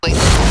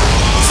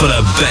for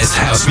the best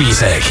house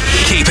music.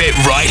 Keep it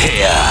right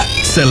here.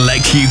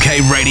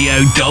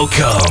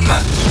 SelectUKRadio.com.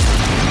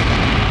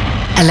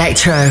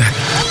 Electro.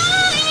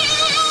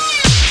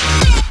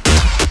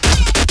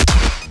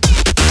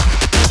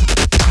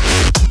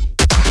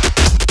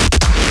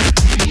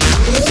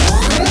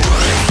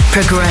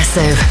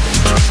 Progressive.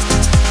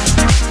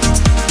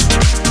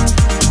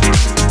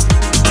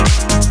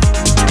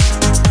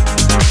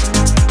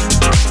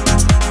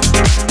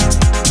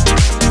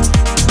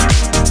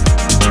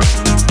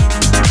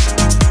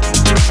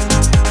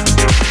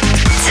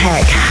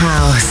 Tech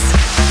house.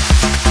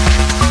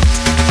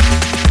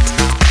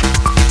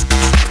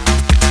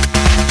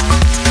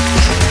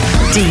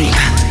 Deep.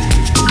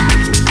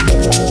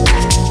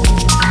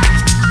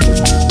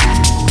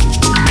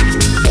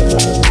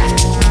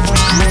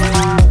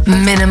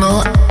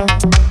 Minimal.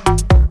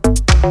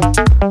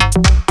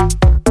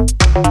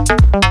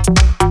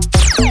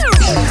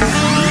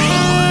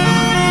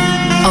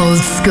 Old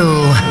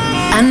school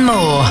and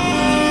more.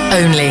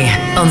 Only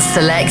on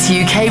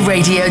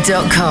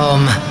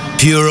SelectUKRadio.com.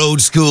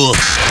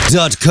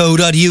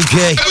 PureOldSchool.co.uk.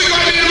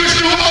 Everybody, the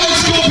original old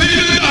school people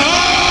in the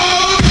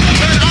home.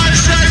 And I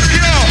say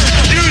pure,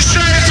 you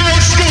say old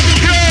school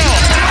pure.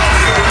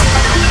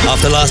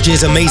 After last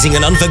year's amazing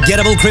and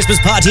unforgettable Christmas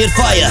party at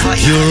Fire,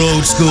 Pure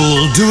Old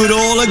School, do it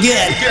all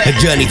again. A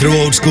journey through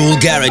old school,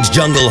 garage,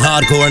 jungle,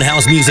 hardcore and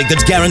house music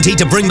that's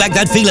guaranteed to bring back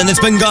that feeling that's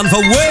been gone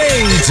for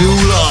way too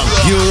long.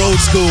 Pure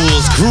Old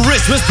School's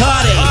Christmas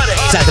Party.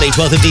 Saturday,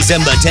 12th of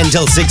December, 10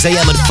 till 6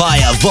 a.m. at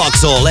Fire,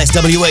 Vauxhall,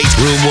 SW8,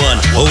 Room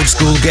 1. Old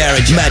School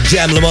Garage, Matt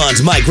Jam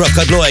Lamont, Mike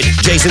Roughcut Lloyd,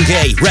 Jason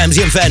K,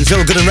 Ramsey and Fan,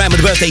 Phil Good and Ram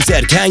with birthday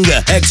set,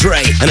 Kanga,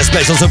 X-Ray, and a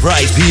special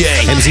surprise PA.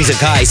 MCs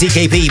Akai,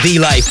 CKP,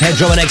 V-Life, Head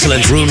Drum and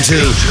Excellence, Room 2.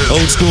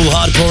 Old School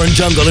Hardcore and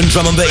Jungle and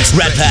Drum and Bass,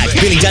 Rat Pack,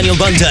 Billy Daniel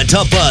Bunter,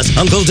 Top Buzz,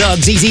 Uncle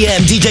Doug,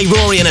 ZZM, DJ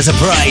Rory and a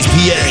surprise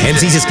PA.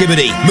 MCs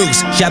Skibbity,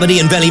 Moose,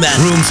 Shabity and Bellyman,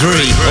 Room 3.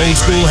 Old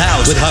School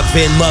House with Huck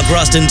Finn, Mark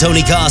Ruston,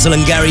 Tony Castle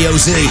and Gary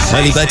O.C.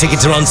 Early bird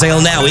tickets are on sale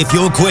now. If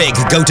you're quick,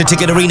 go to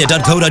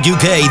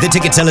ticketarena.co.uk,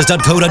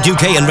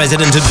 theticketsellers.co.uk and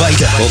Resident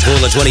Advisor. Or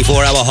call the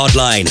 24-hour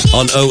hotline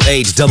on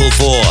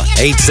 0844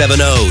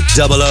 870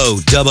 0000.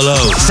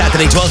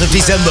 Saturday, 12th of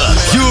December,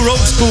 Pure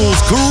Old School's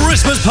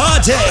Christmas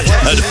Party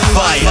at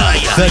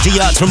Fire. 30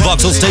 yards from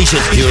Vauxhall Station,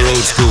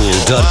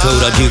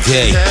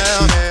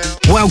 pureoldschool.co.uk.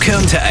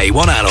 Welcome to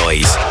A1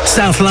 Alloys,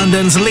 South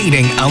London's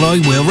leading alloy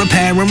wheel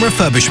repair and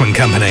refurbishment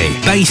company,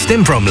 based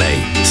in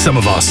Bromley. Some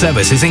of our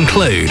services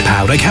include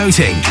powder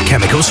coating,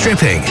 chemical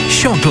stripping,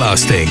 shot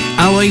blasting,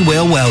 alloy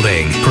wheel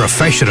welding,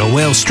 professional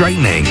wheel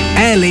straightening,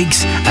 air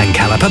leaks and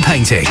caliper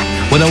painting,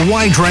 with a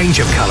wide range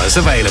of colours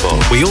available.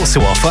 We also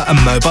offer a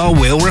mobile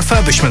wheel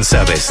refurbishment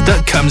service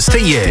that comes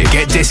to you.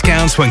 Get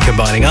discounts when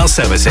combining our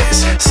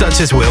services, such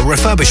as wheel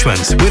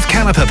refurbishment with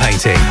caliper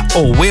painting,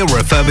 or wheel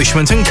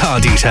refurbishment and car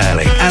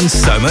detailing, and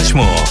so much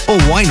more. Or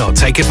why not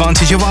take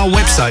advantage of our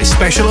website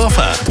special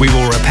offer? We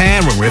will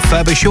repair and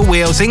refurbish your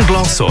wheels in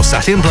gloss or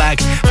satin black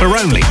for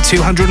only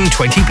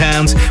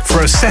 £220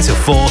 for a set of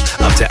 4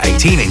 up to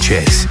 18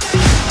 inches.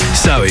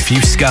 So if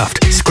you've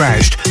scuffed,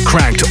 scratched,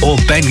 cracked or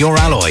bent your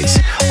alloys,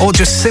 or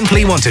just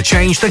simply want to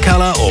change the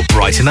colour or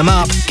brighten them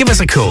up, give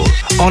us a call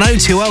on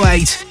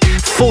 0208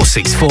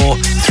 464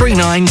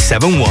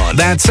 3971.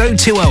 That's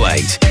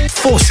 0208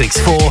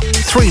 464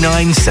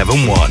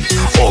 3971.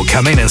 Or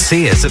come in and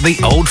see us at the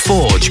Old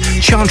Forge,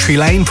 Chantry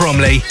Lane,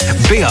 Bromley,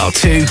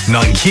 BR2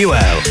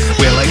 9QL.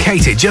 We're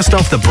located just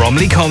off the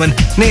Bromley Common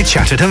near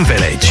Chatterton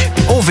Village.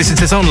 Or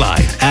visit us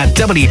online at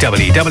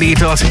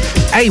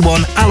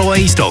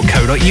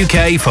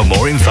www.a1alloys.co.uk for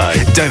more info.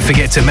 Don't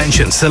forget to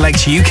mention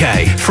Select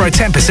UK for a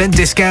 10%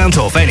 discount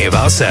off any of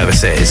our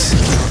services.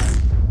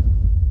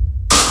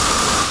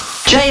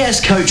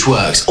 JS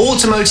Coachworks,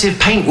 automotive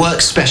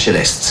paintwork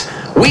specialists.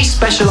 We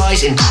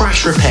specialise in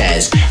crash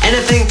repairs,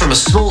 anything from a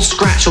small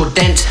scratch or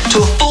dent to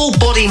a full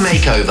body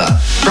makeover.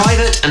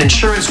 Private and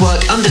insurance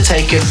work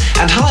undertaken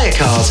and hire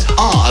cars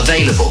are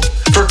available.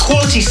 For a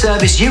quality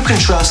service you can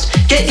trust,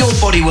 get your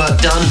bodywork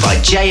done by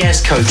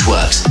JS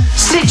Coachworks.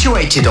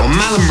 Situated on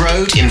Malham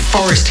Road in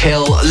Forest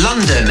Hill,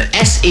 London,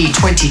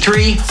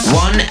 SE23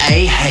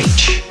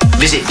 1AH.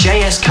 Visit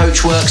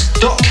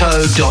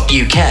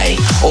jscoachworks.co.uk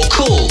or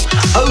call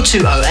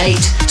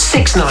 0208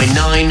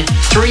 699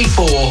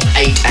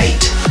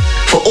 3488.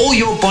 For all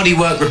your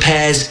bodywork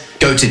repairs,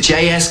 go to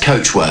JS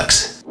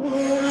Coachworks.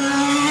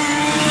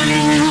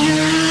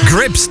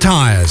 Grips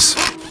Tyres,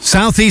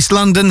 South East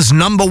London's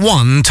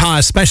 #1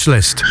 tyre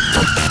specialist.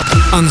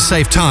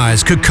 Unsafe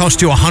tyres could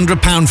cost you a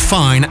 £100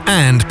 fine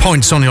and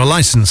points on your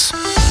licence.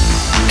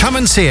 Come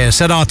and see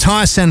us at our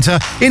tyre centre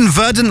in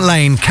Verdant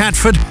Lane,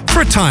 Catford,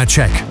 for a tyre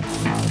check.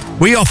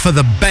 We offer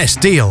the best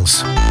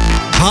deals.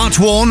 Part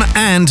worn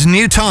and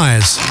new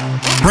tyres.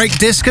 Brake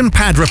disc and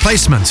pad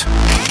replacement.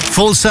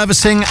 Full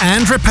servicing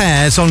and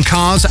repairs on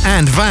cars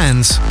and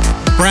vans.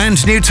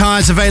 Brand new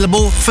tyres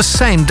available for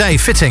same day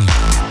fitting.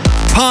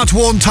 Part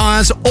worn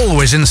tyres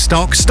always in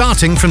stock,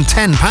 starting from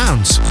 £10.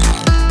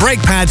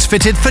 Brake pads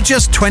fitted for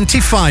just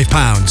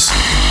 £25.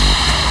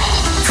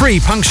 Free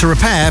puncture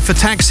repair for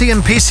taxi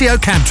and PCO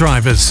cab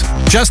drivers.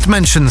 Just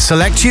mention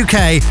Select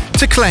UK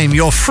to claim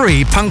your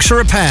free puncture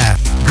repair.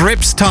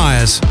 Grips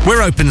Tyres.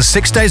 We're open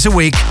 6 days a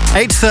week,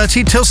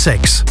 8:30 till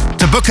 6.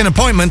 To book an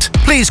appointment,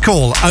 please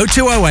call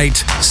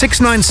 0208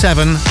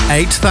 697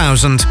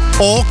 8000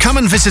 or come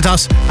and visit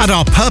us at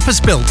our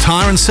purpose-built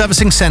tyre and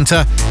servicing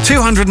centre,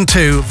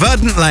 202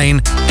 Verdant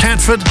Lane,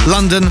 Catford,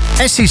 London,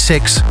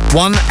 SE6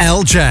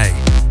 1LJ.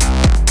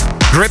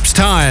 Grips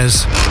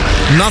Tyres.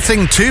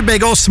 Nothing too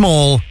big or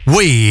small.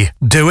 We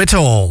do it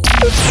all.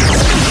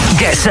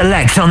 Get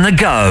Select on the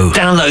go.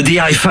 Download the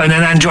iPhone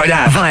and Android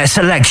app via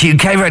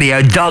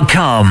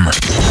SelectUKRadio.com.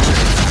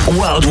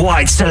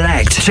 Worldwide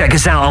Select. Check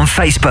us out on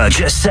Facebook.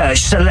 Just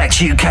search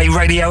Select UK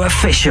Radio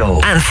Official.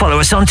 And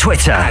follow us on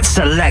Twitter at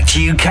Select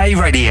UK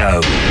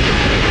Radio.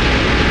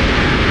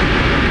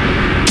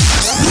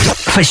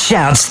 For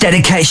shouts,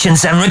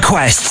 dedications and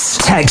requests,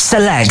 text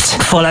Select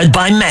followed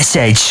by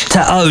message to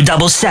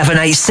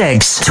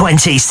 07786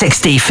 20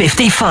 60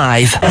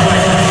 55.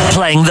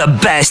 Playing the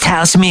best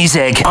house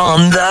music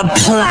on the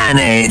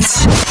planet.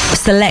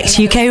 Select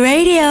UK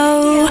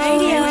Radio.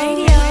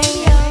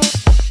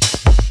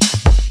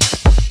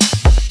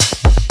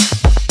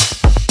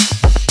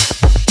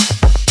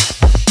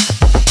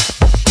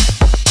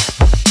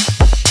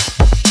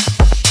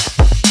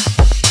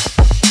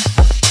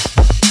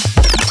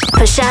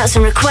 For shouts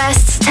and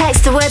requests,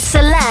 text the word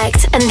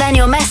Select and then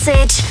your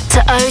message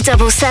to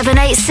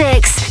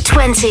 07786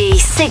 20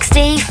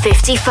 60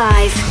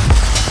 55.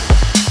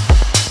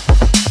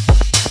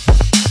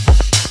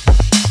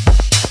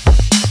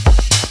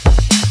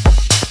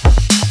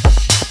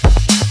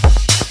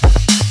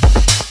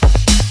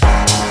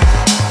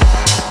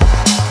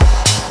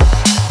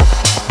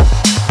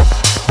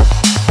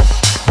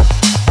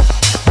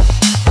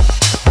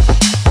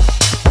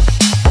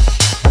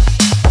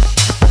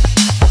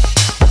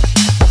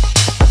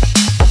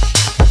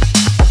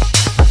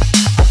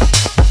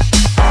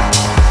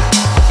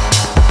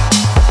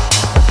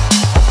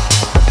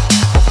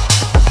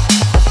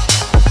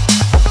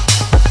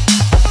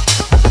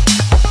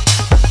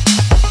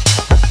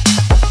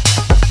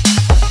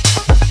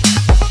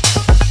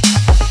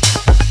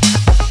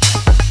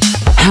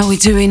 How we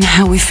doing?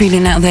 How we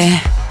feeling out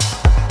there?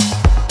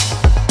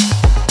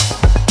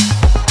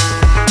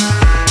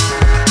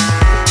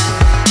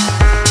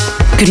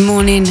 Good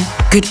morning,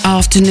 good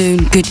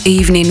afternoon, good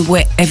evening,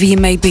 wherever you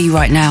may be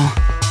right now.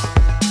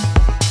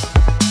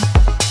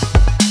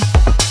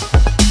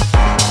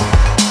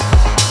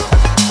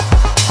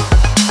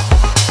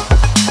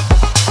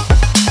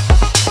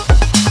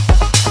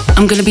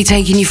 I'm going to be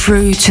taking you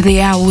through to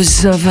the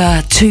hours of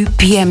 2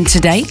 p.m.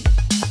 today.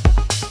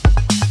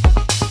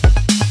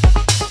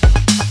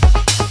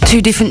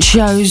 2 different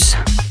shows.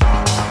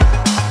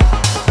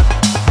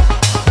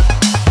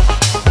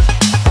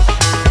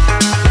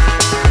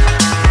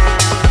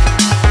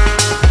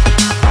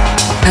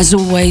 As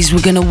always,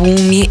 we're going to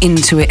warm you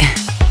into it.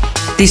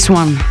 This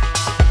one,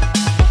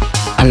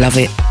 I love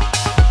it.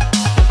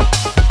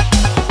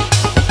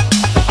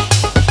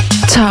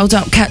 Tiled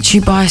Up, Catch You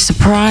by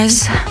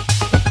Surprise.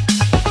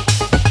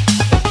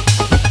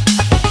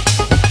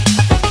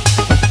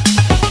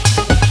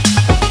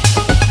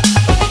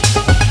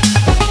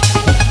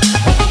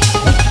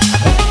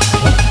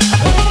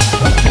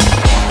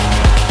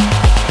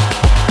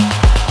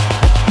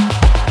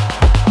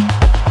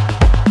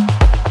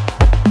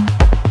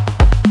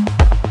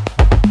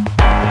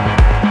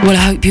 Well,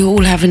 I hope you're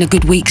all having a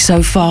good week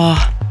so far.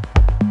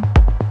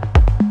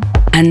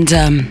 And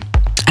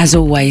as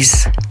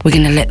always, we're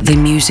going to let the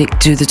music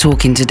do the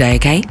talking today,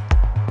 okay?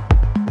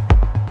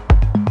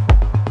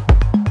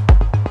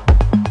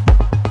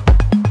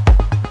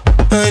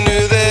 I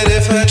knew that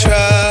if I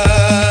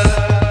tried,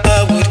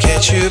 I would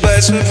catch you by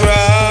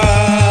surprise.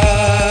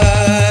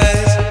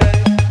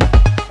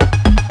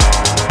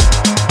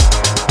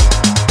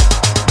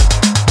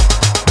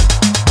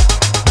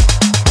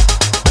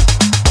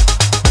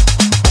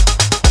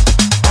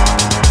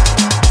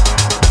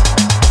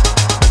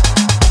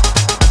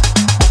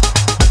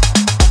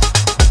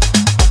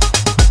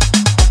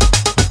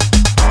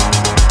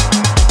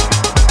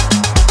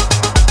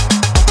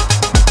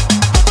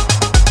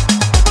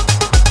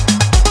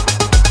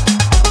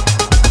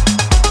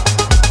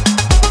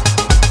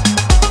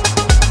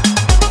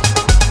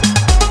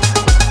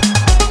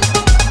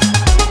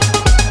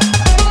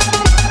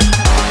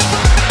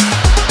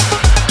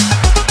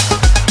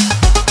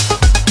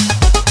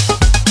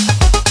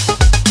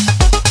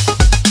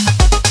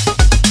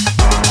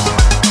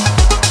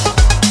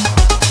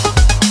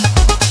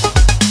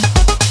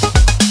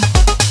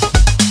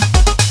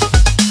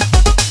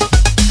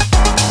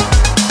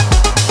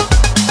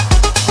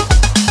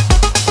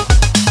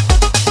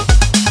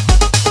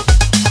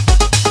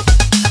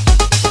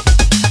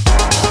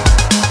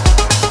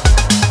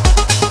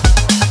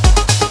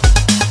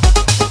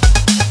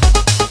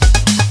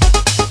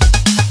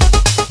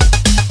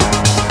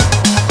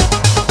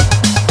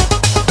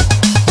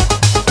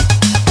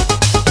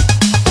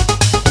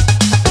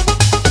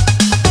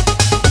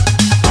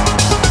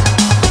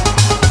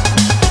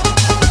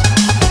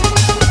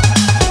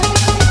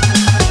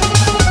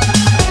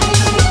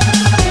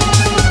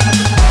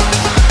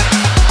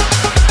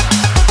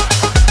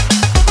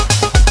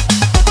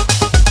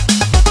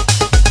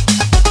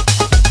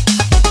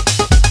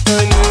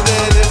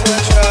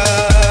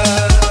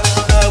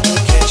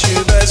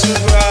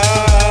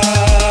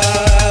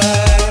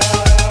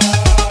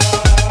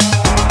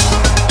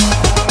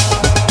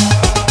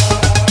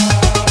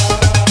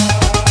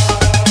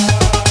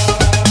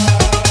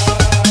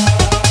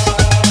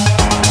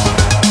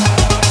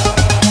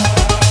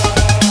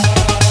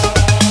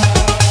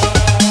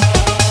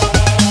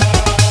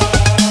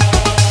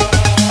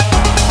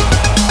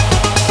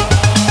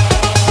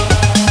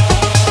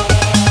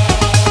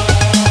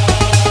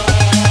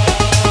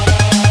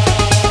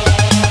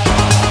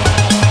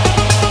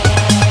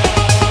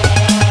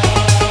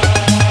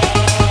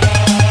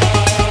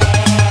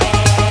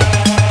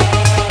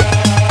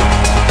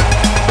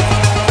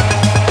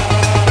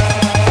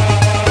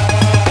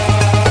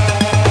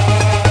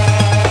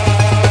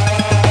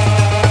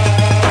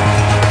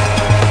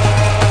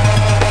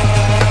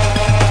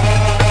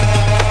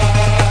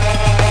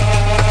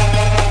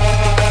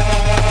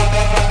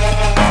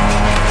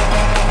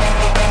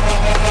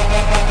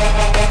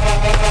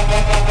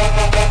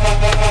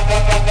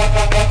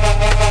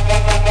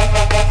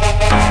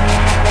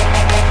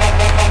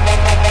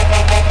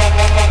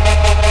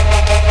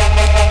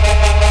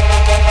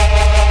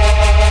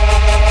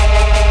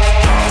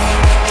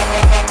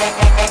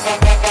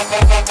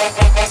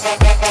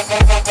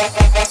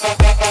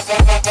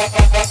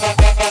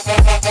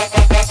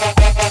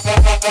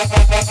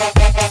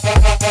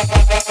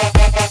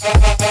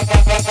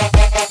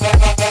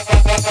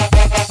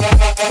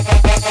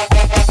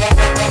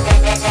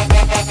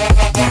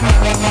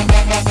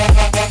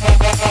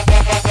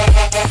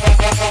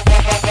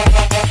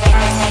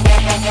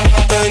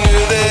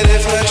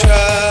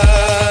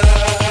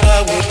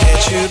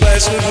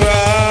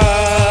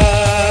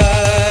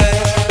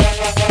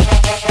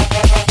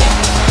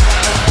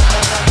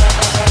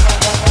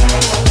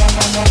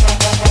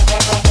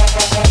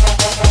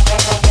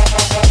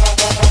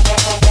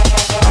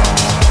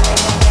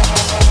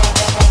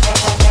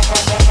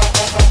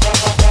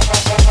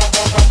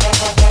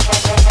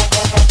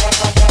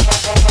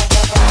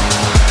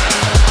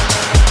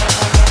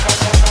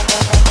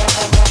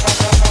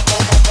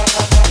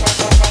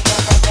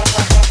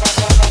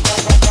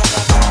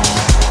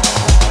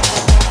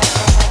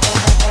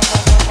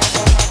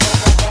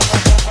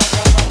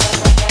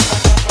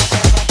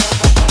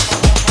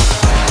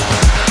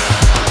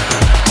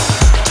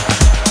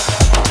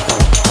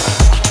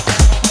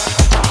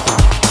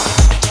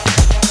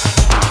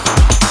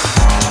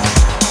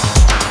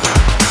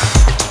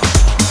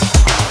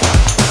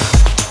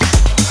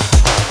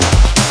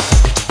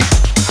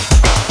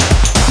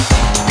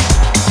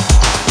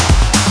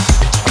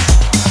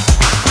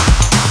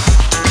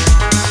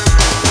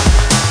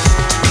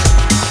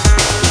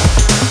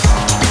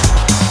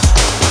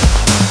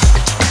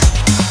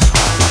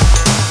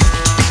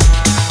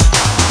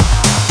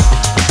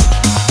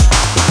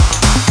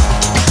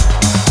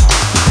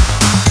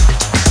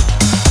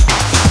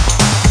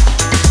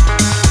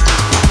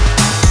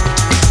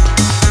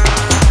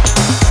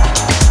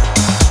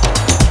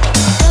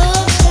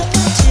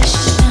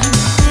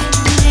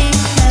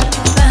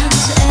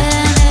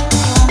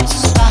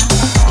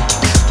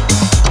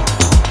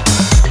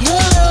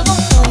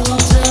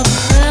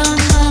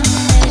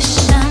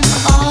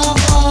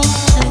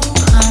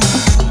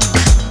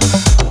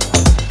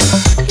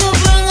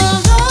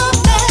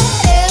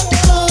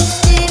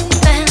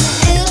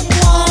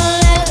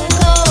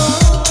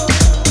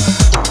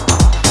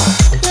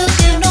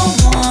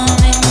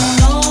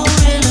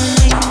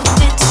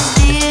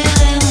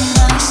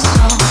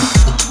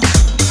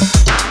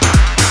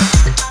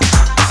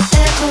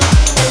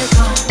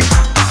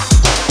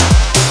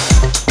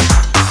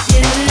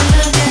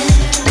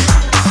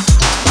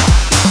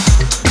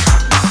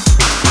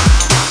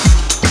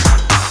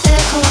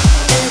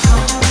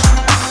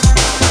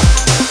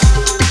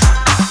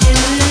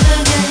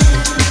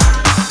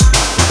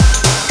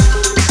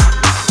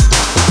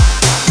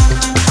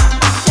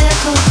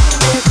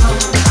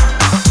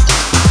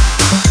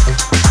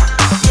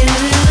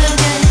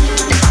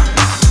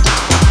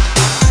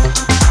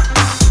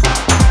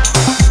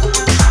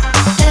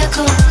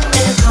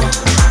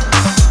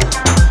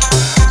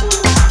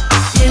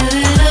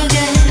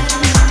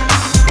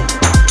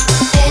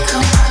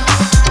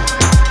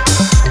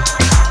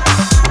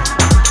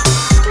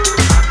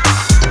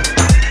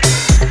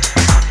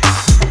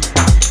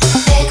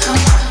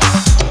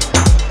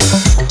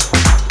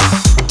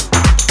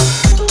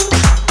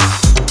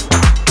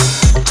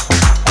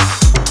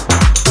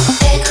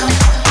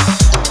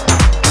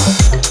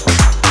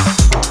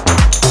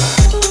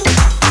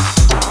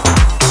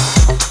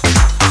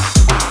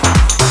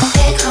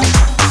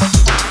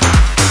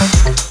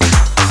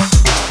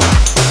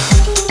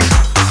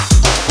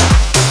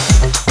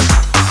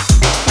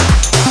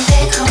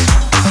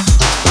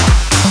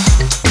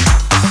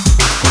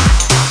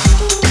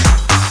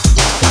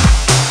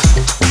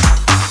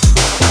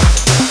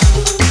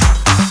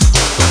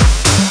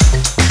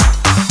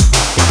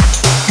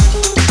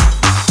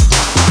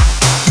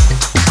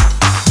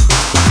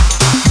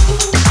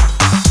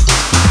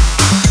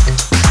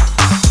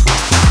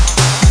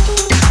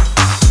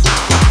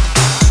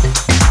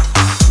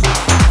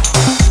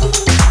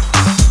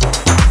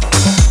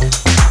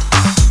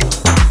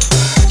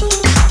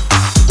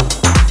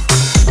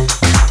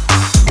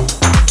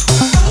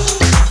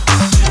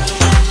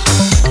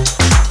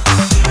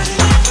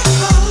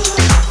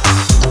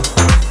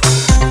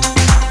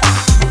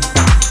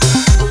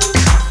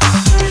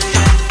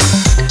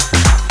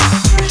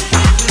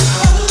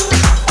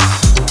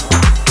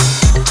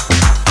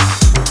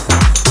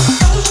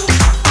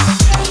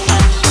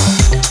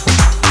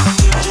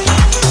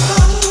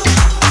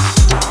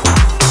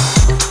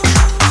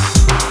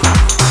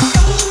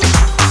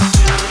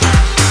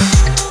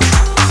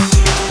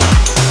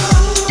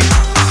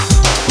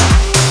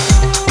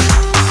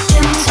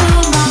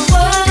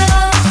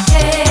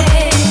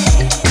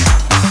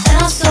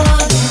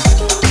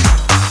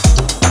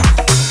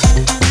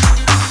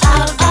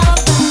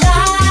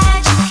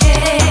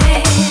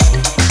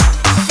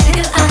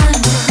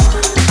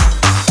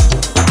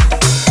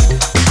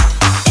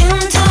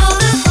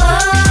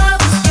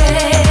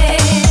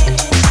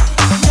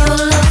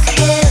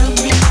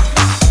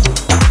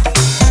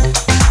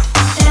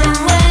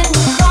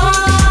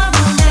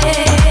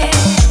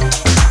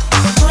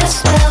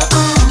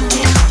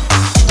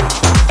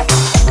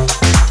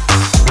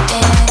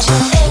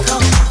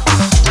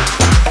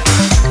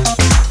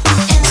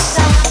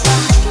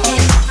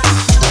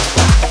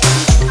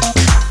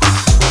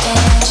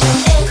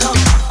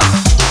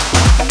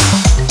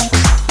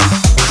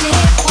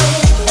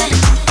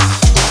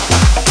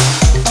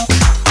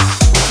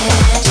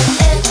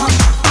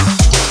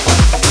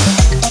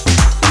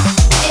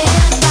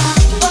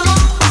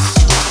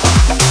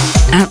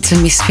 Out to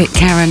Misfit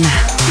Karen.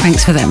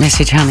 Thanks for that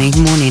message, honey.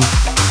 Morning.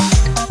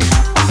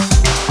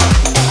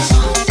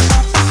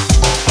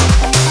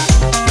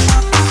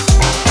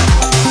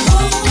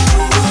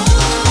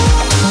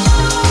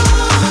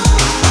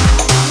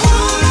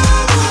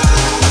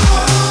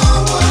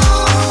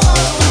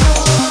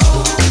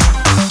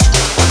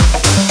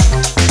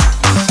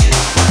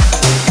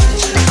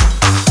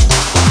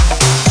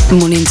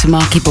 Morning to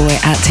Marky Boy,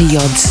 out to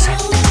Yods.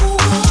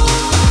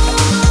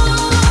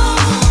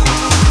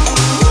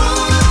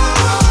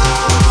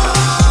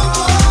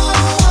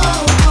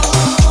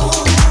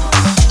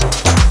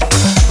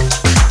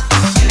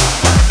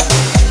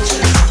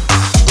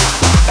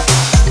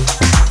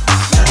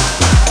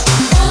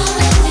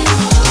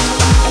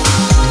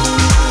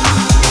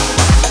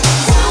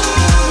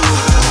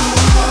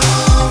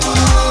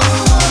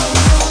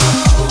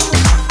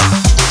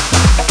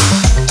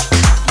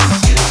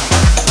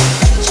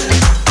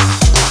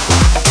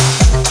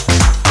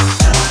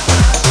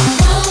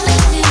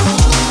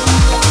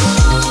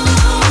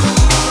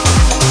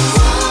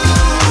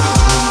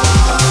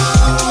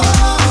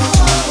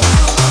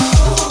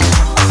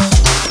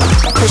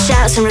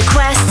 And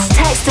requests,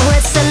 text the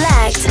word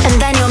select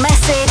and then your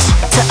message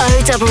to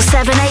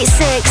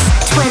 07786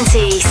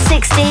 20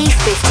 60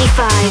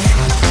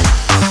 55.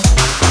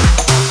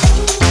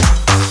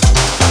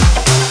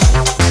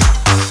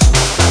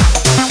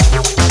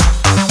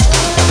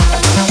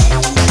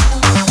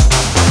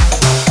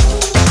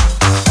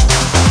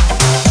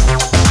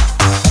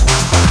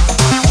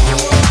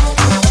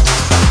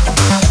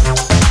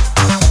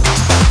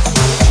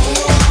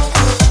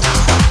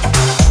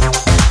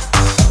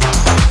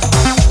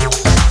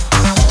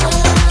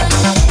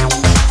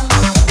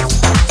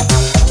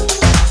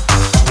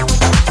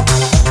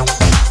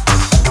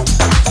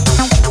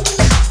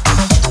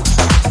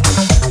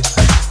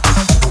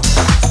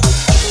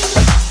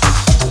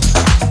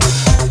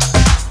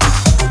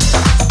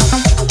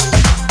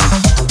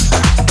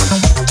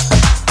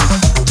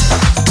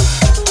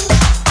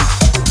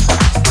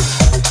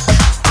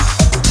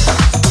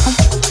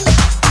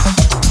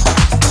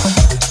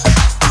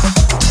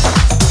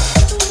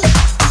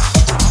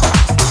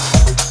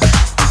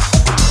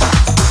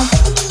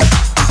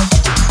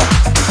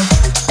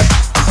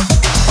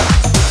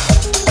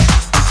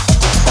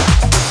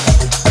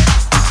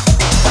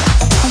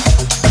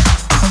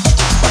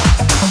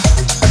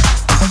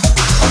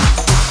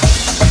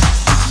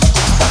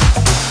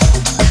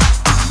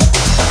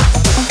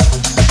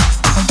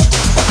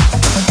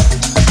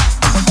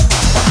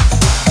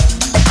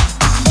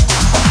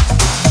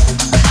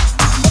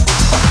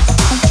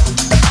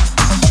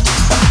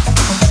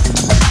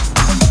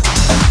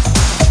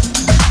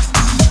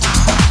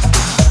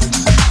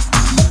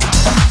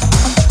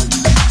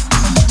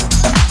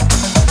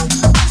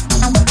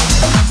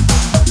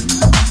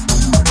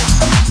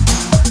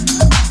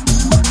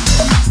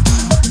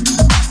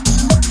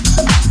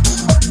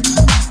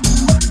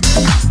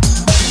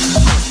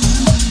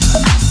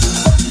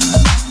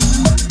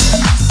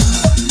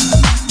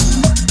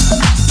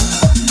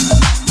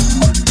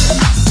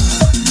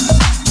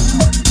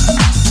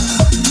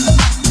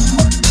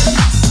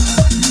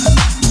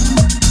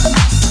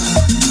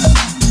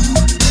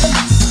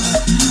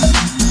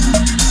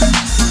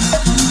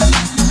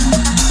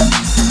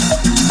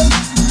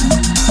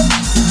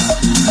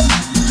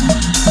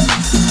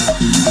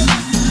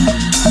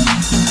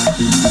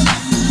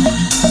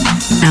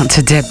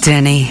 To Deb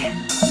Denny.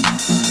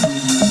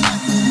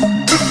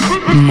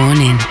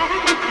 Morning.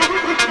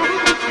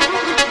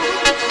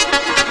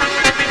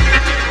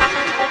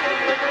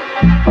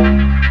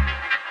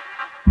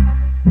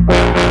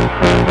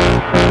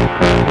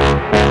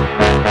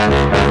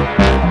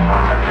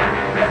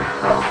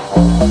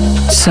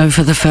 So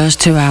for the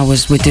first 2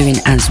 hours we're doing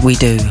as we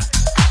do.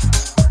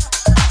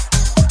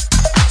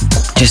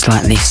 Just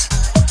like this.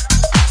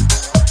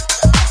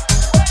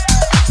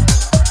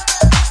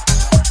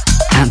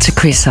 To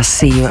Chris, I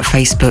see you at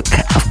Facebook.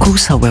 Of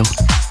course I will.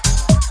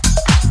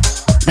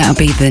 That'll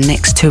be the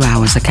next 2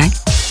 hours, okay?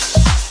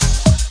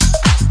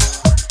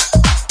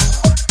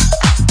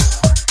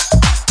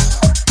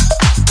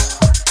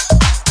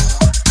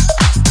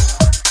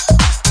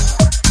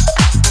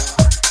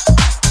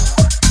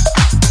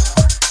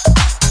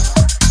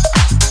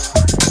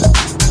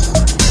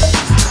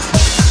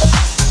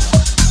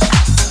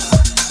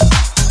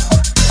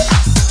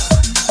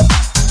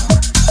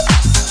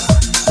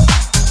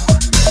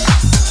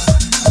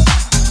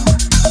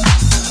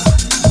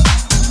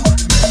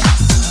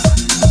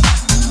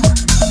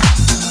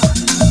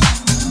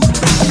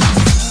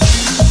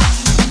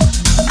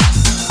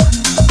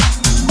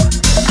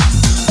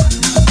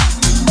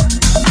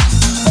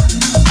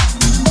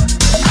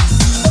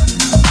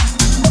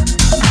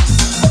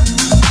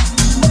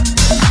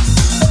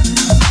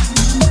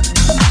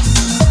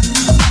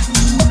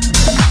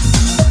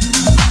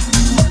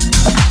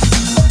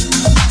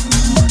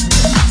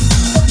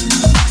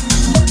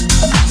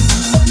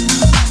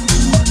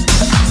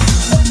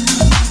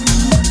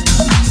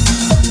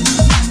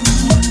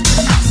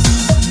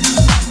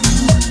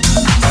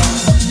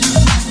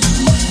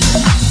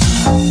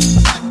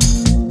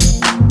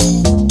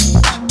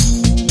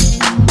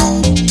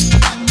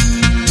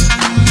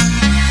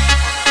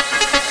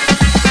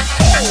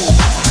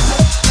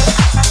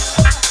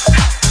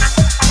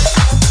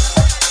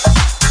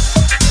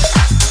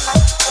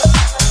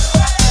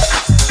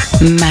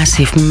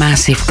 Massive,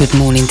 massive good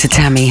morning to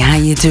Tammy. How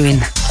you doing?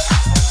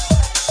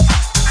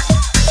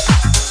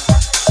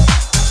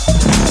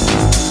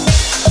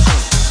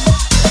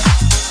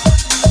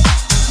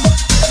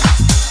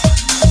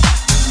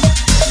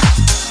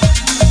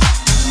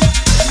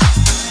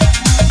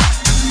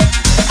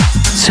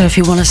 So if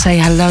you want to say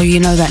hello, you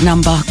know that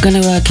number.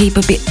 Gonna keep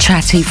a bit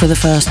chatty for the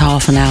first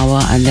half an hour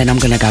and then I'm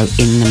gonna go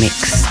in the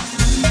mix.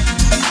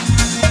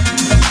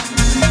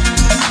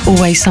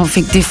 Always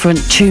something different.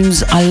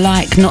 Tunes I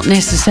like, not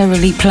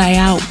necessarily play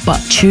out, but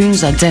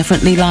tunes I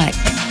definitely like.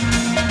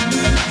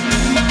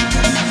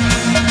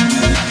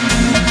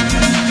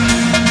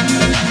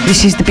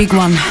 This is the big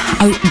one.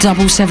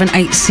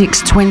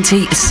 07786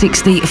 20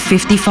 60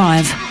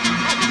 55.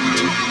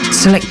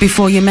 Select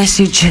before your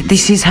message.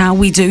 This is how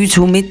we do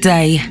till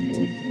midday.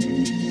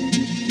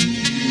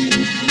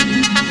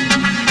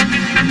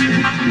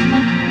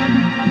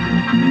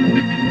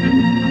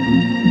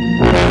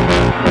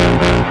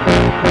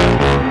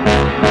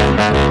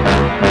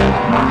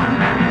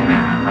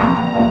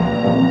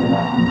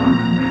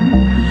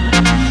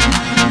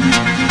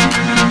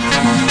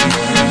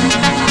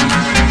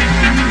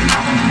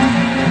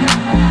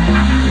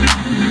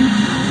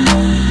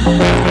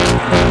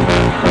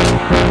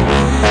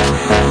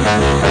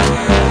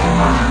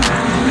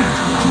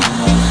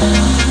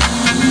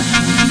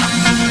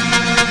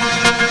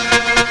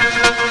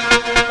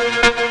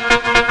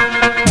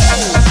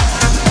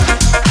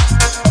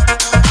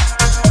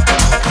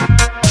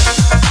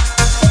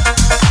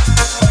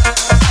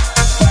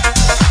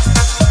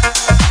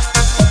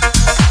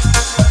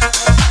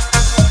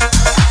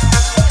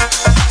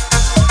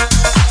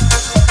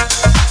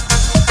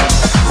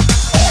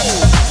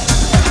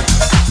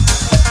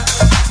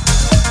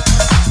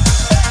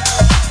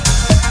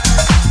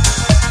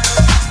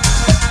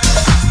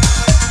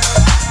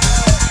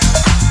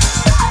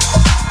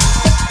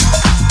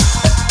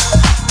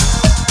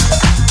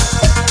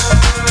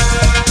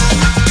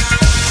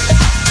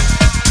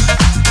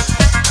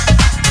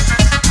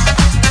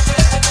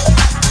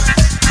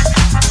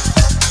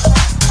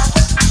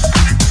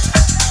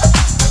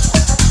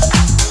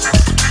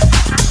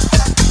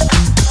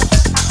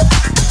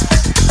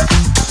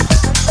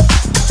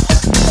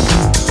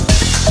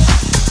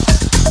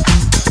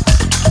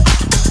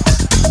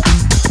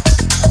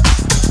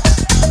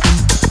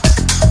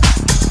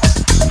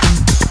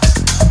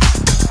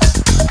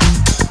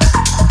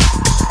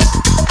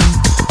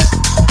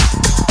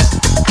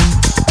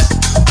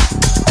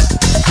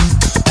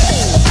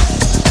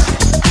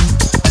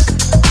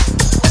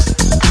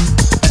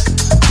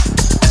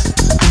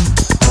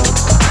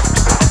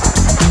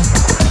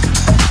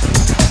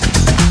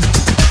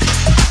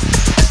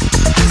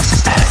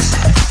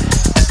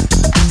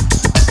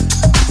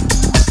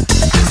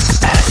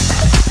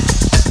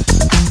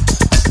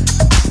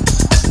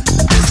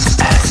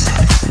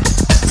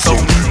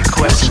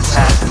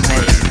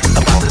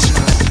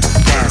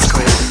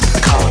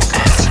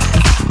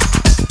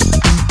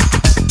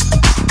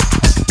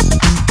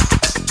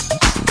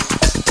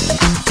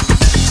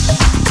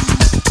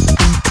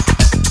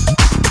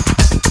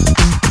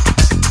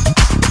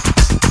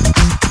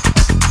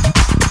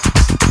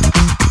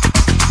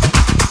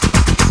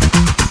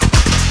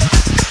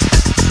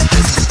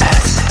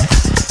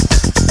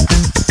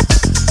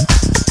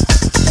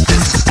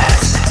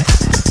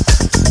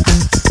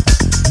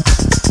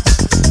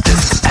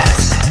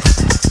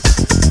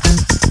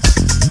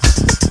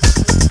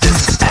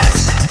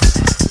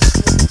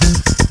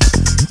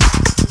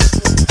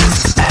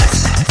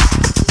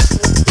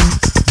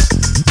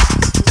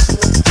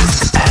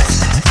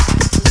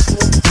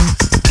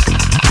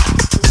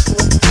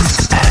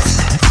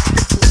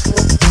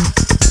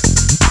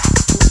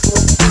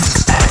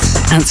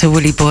 To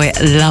Woolly Boy,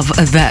 love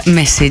that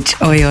message.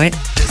 Oi, oi.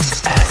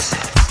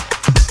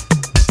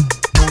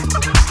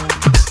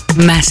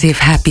 Massive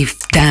happy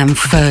damn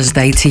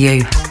Thursday to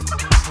you.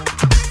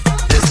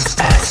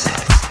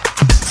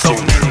 So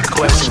many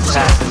questions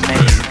have been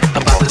made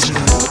about this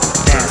new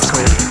dance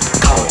craze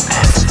called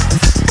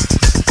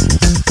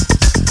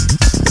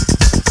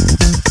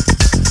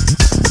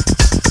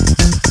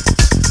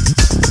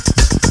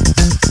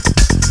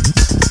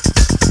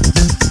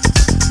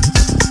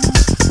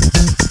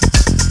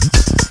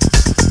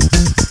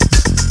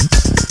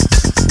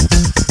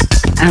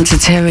And to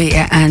Terry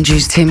at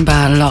Andrews Timber,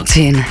 locked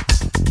in.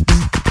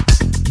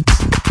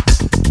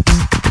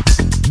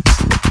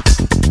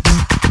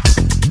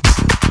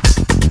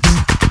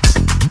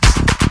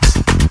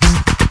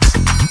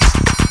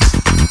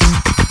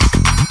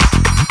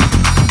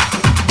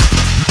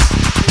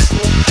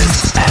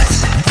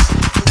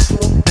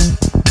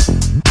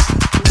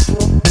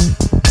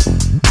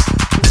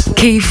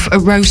 Keith, a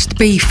roast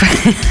beef.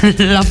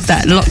 Love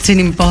that. Locked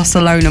in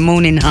Barcelona.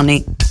 Morning,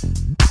 honey.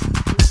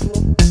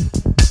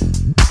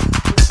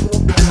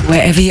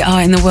 Wherever you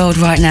are in the world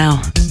right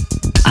now,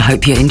 I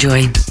hope you're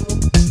enjoying.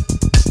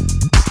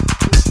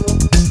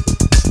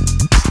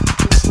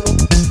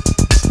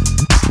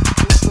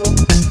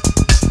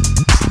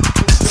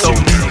 So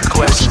many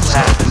questions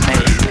have been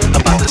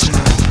made about this new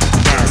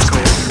dance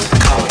craze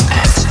called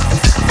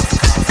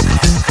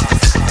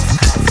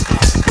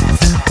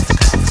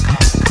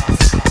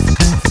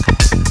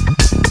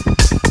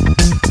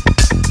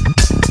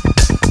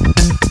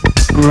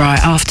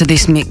Right, after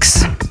this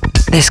mix,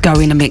 let's go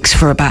in a mix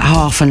for about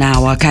half an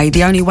hour, okay?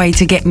 The only way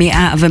to get me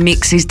out of a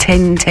mix is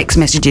 10 text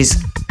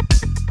messages.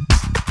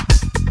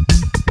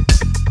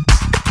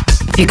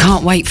 If you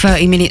can't wait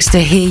 30 minutes to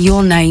hear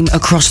your name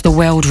across the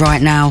world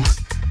right now,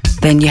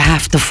 then you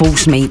have to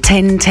force me.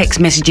 10 text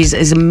messages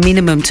is a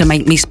minimum to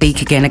make me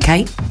speak again,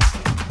 okay?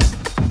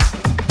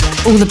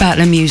 All about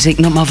the music,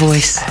 not my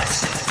voice.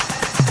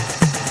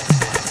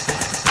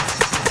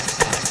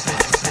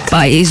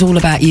 But it is all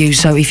about you,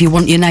 so if you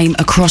want your name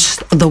across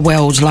the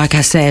world, like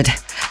I said,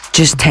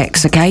 just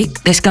text, okay?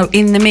 Let's go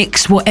in the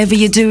mix. Whatever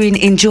you're doing,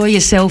 enjoy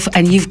yourself,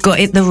 and you've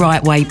got it the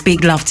right way.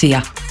 Big love to you.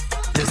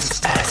 This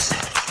is acid.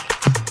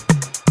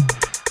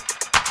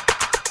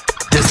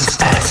 This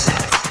is acid.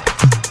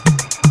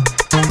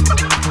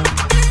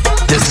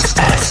 This is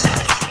acid.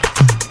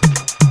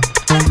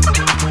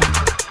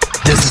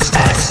 This is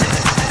acid.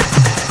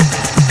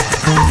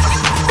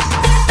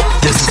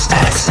 This is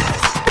acid.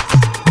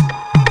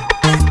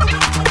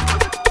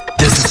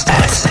 This is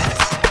acid.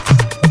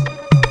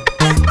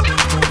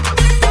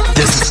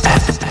 This is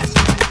acid.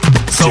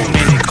 So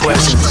many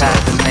questions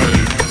have been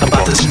made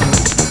about this new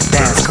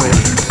dance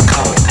craze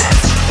called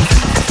acid.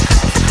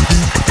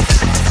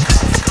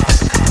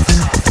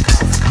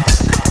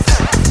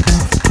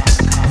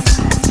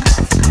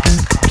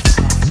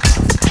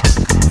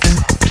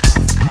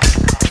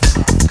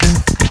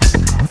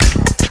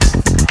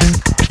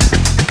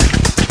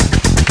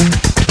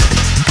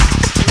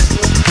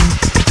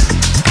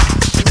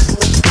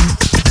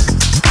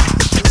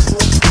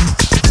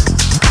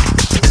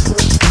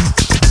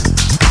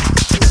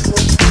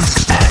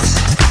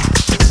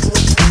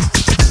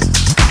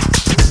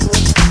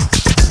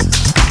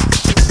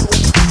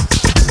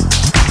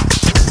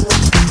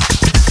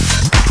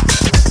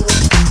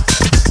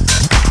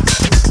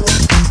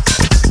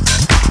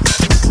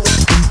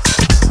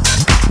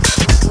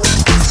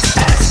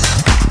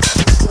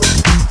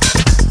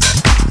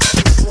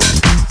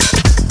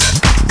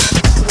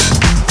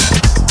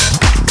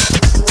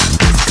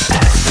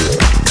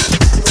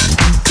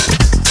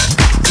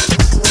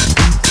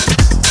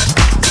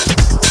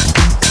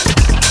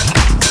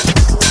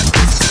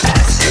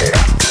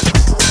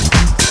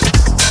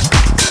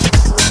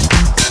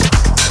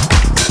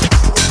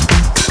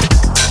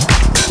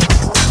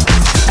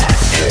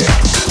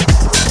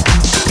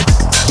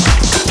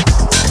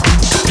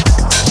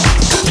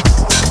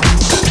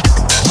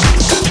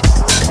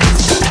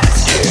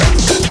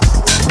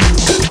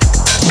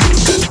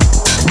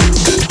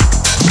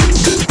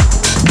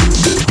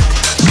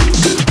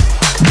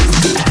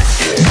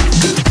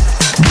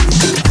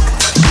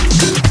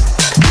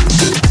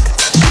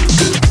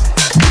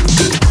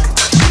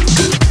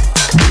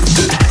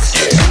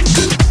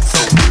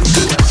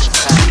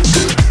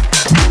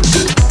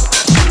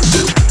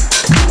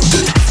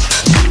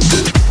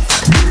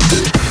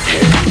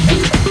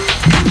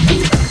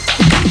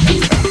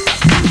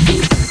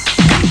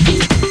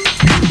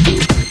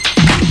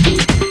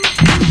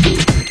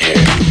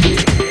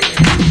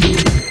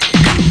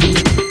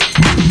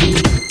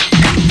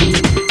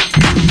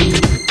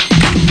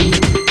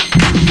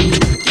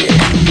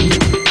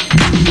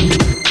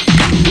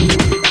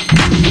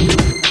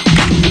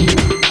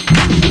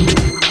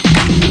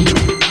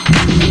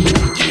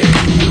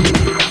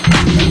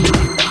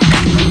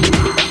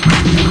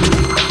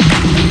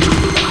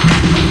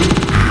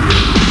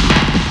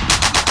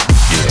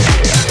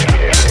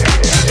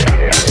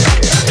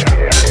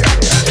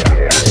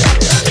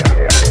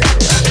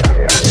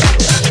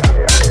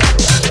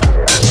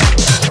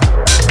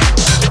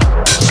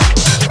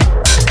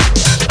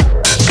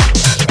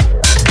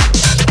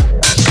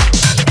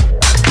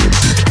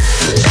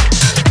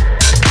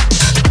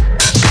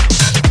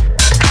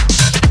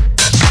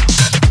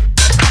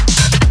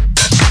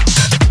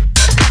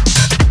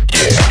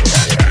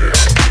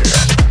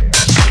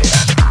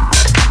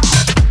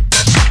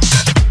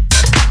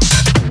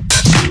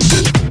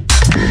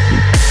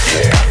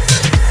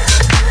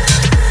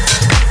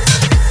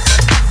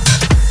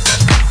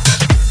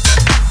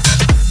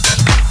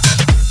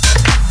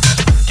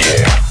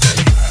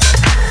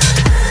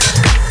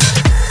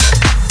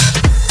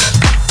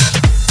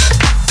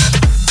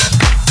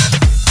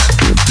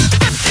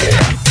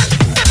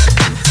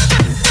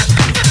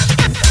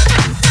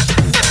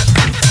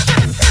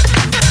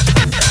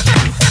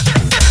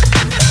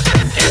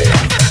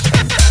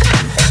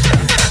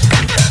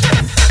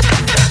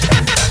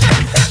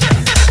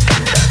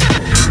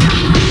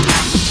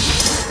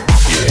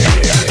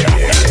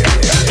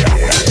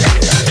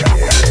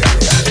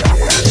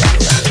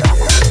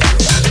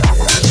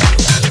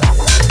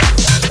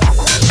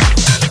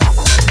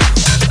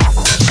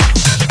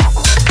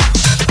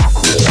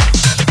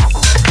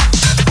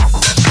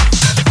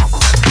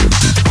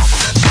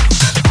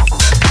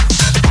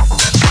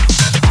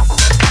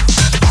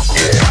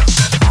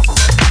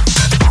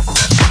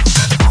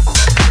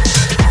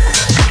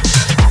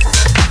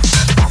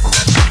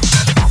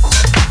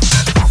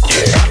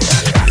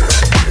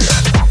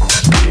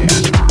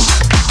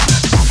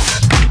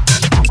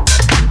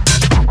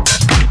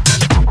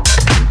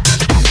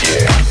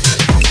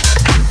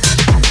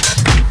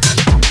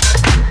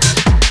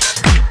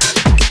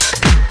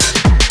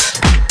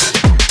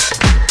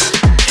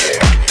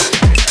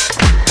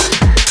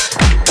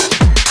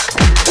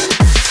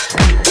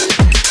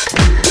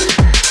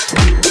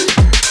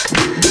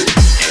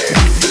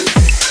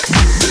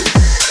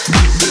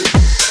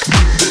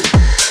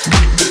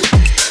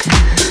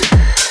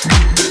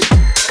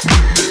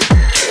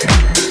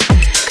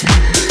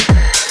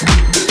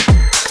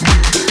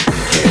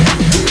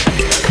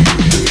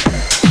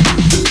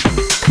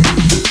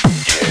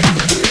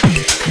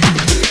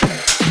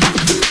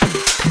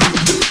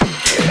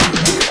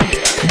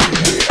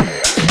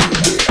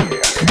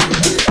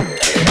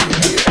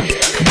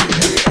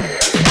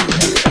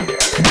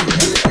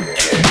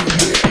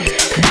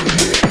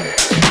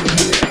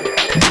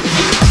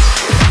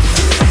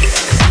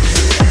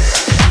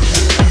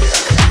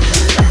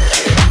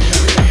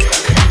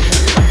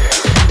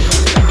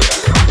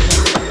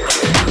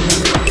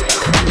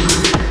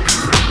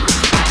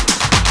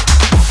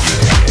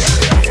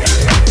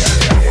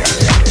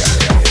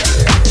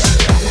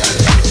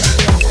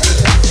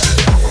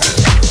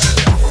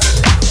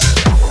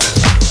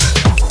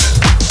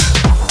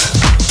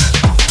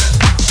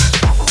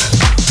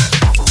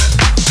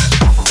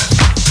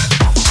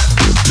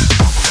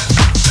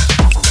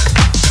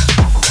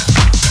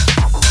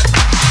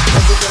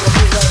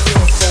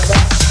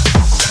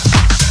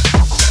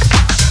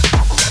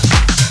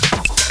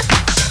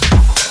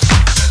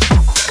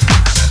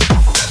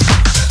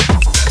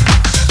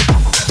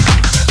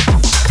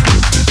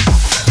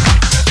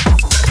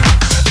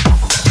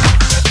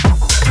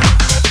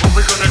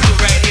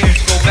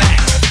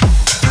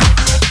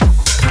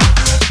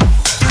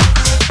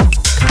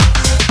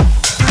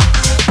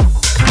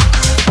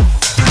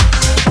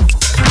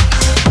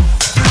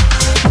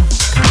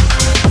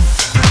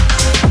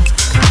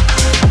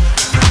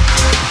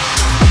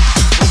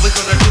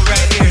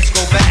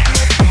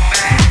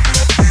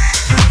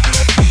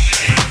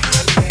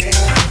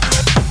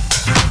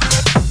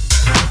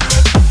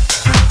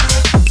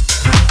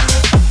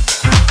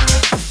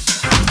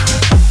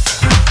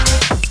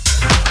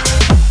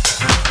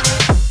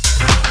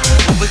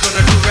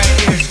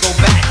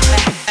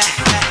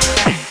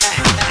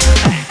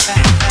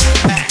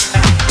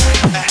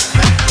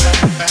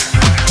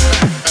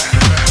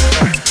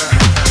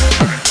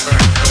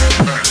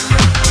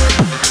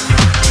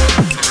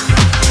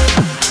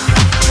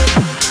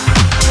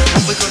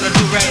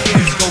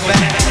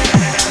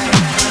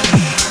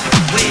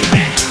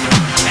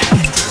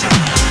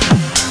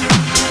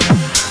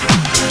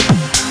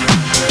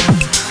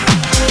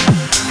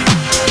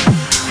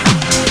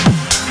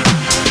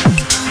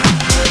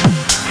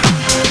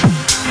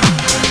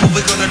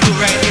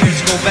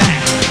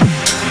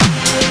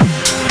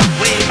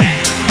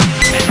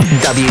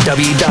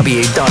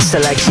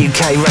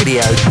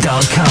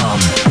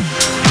 www.selectukradio.com.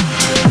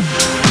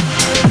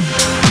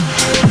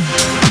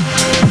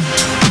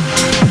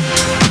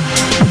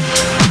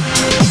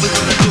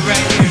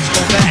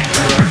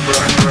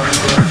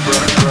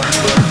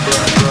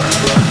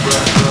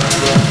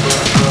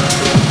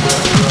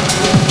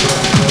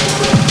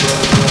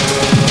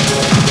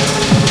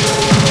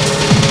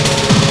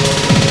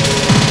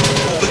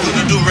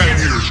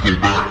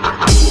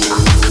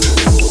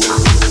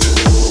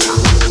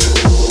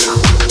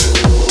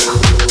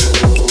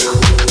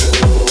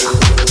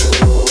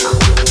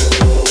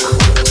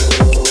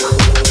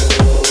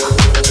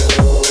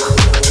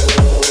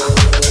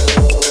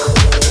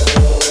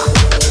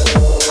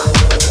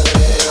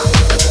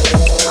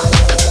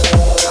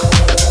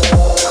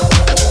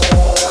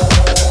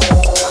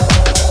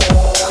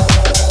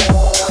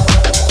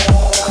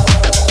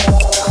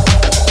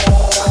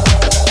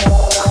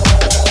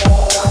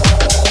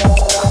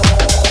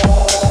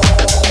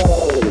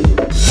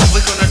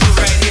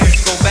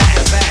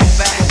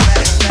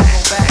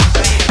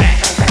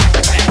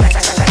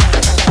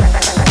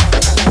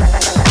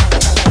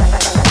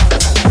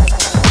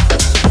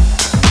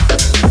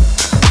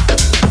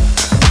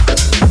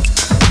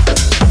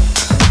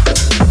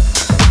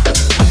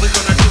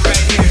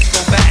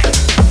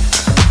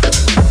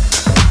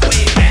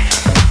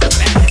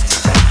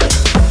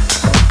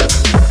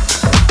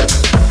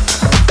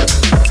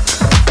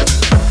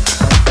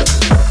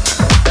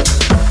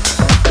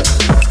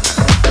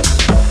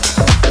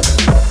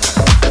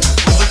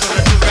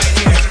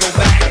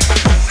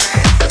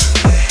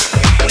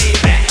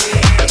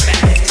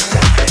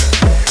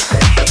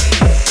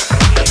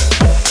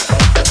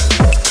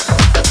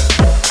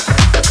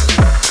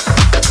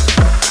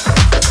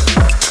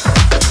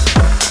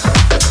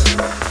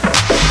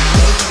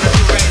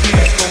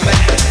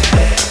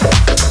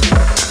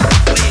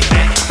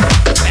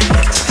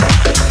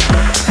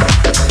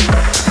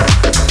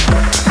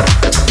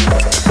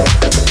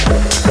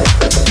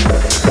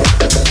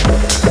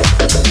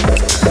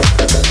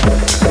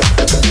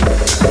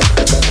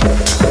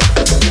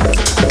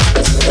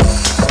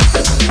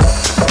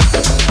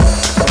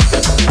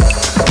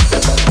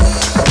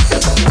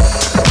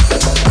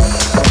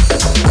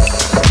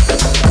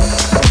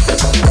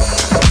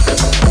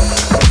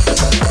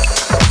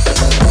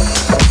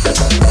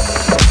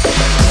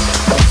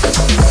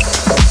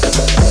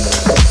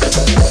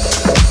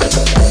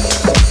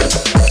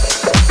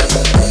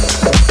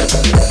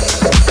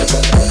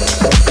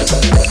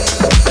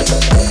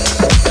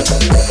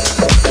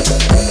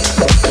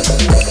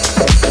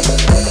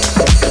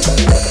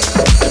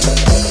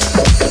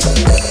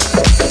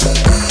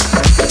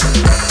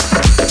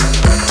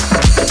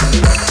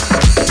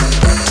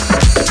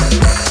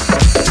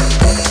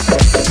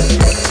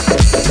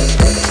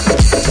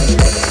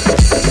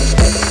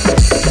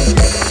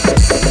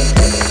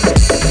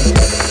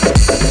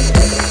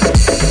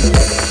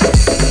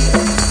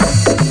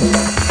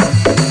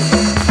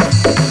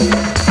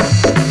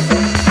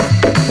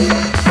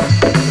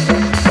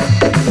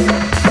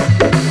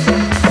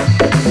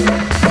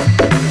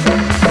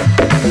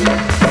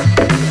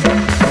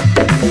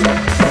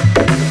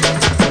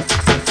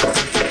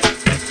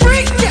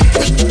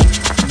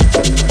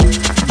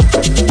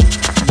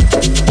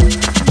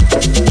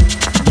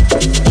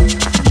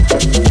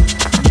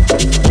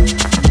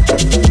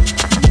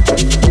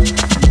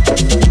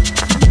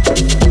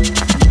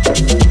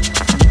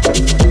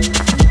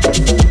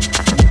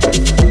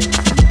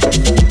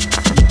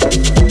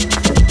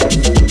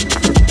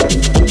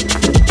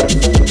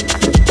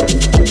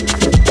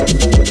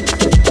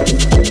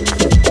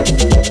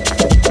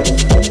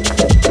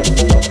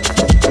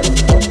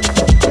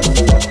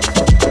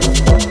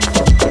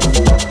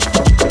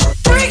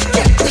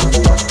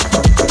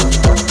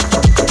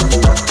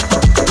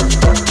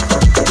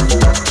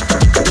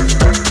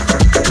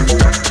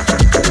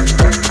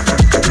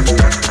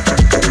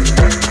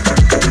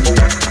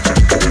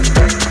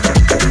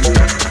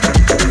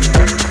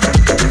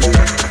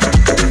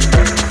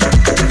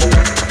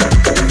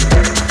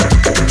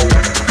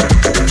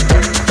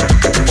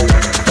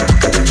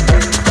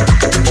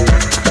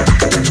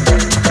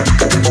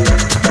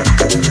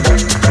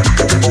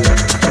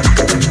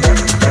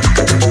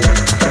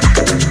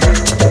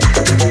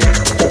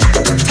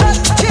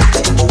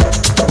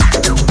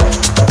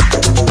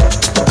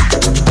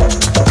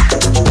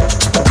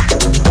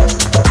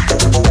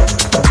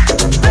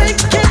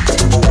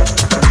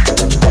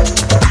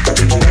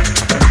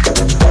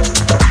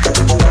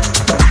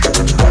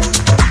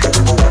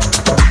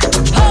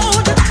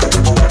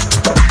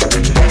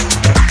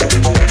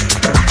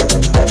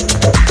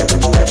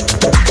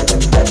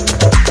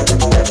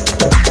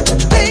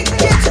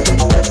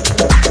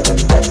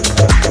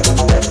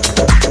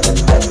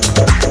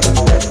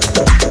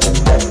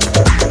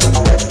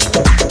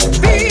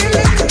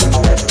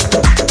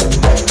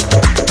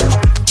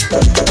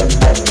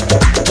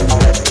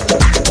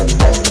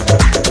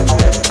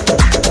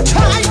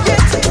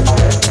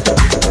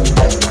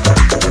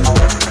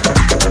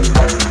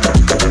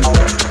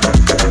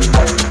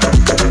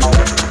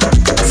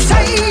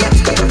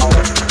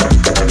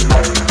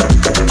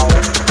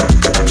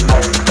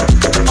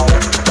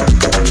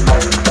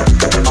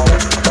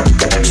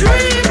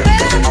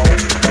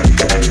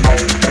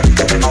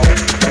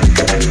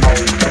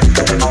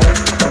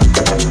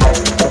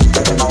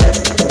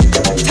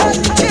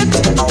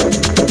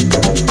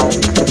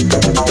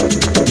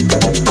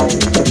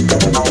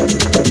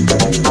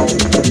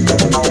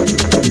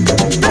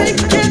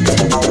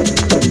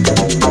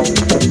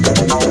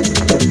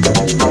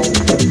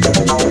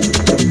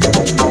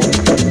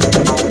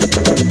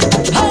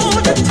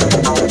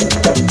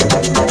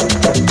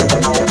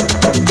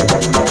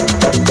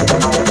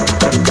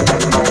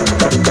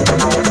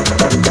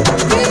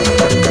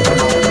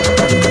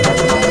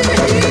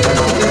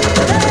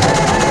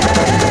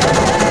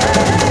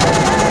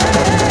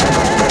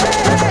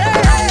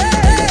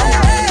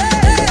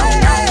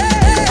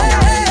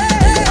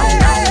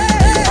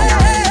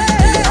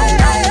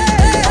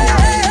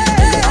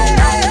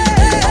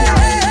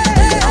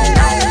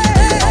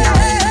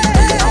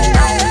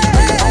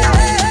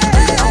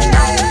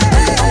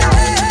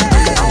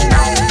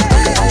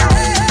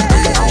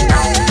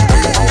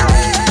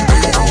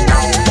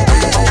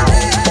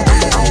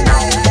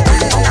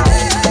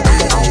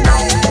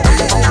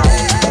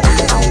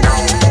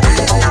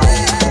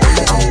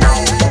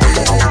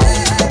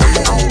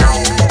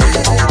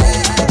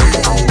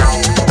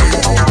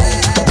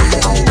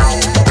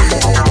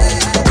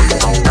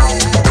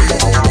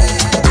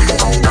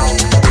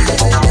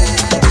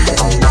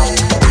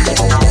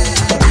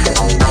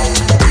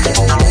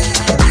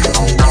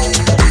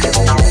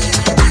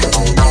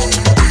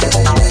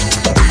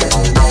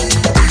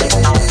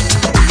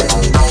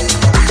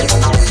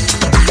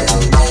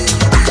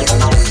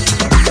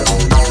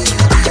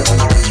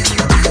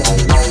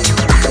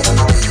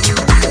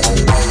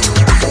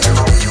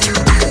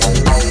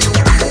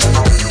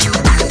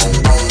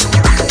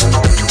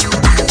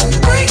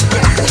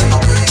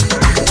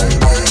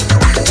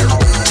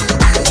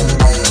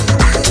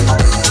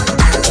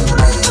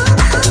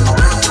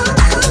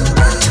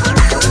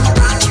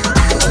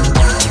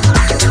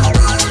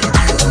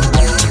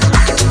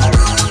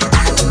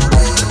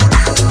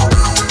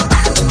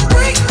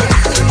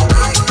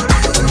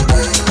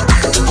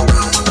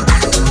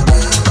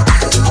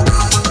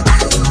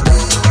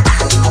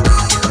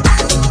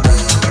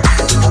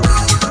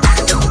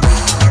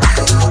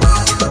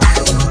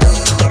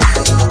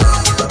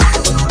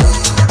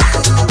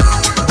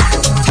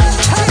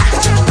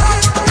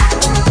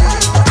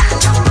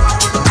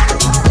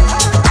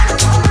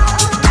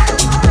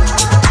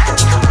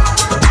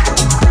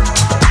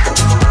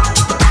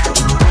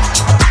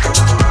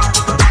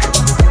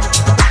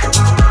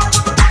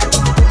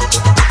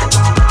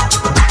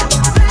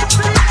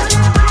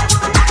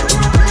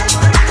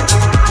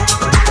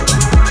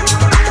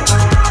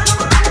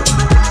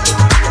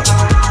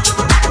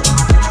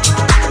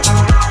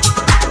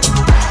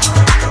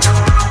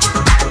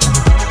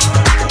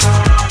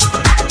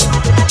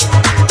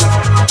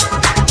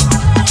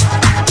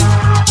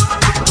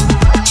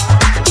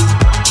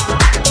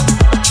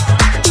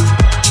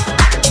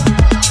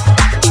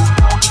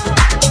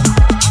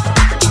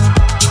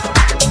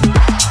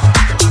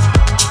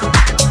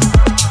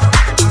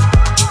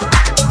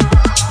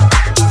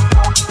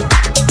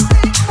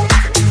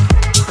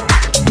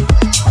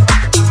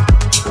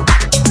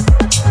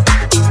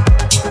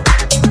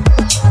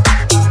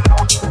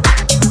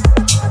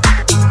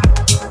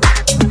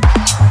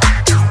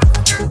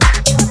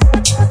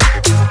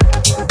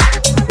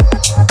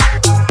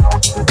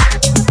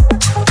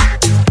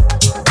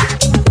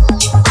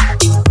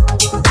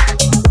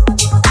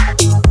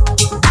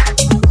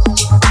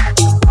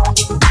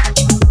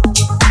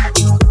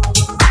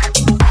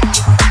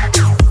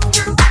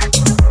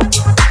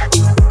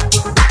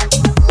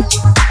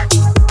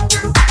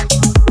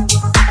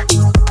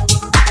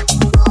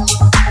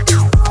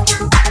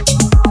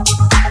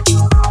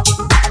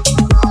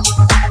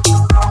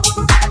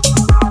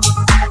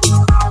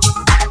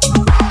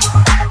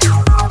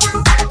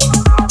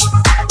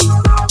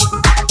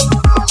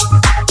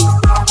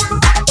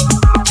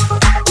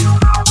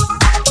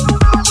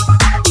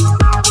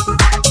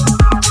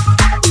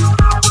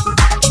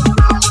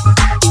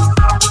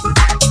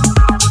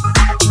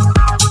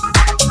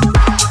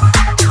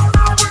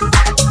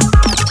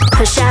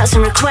 shouts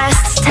and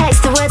requests,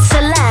 text the word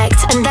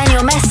select and then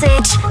your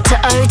message to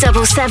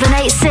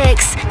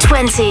 07786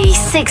 20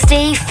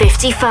 60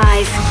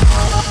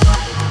 55.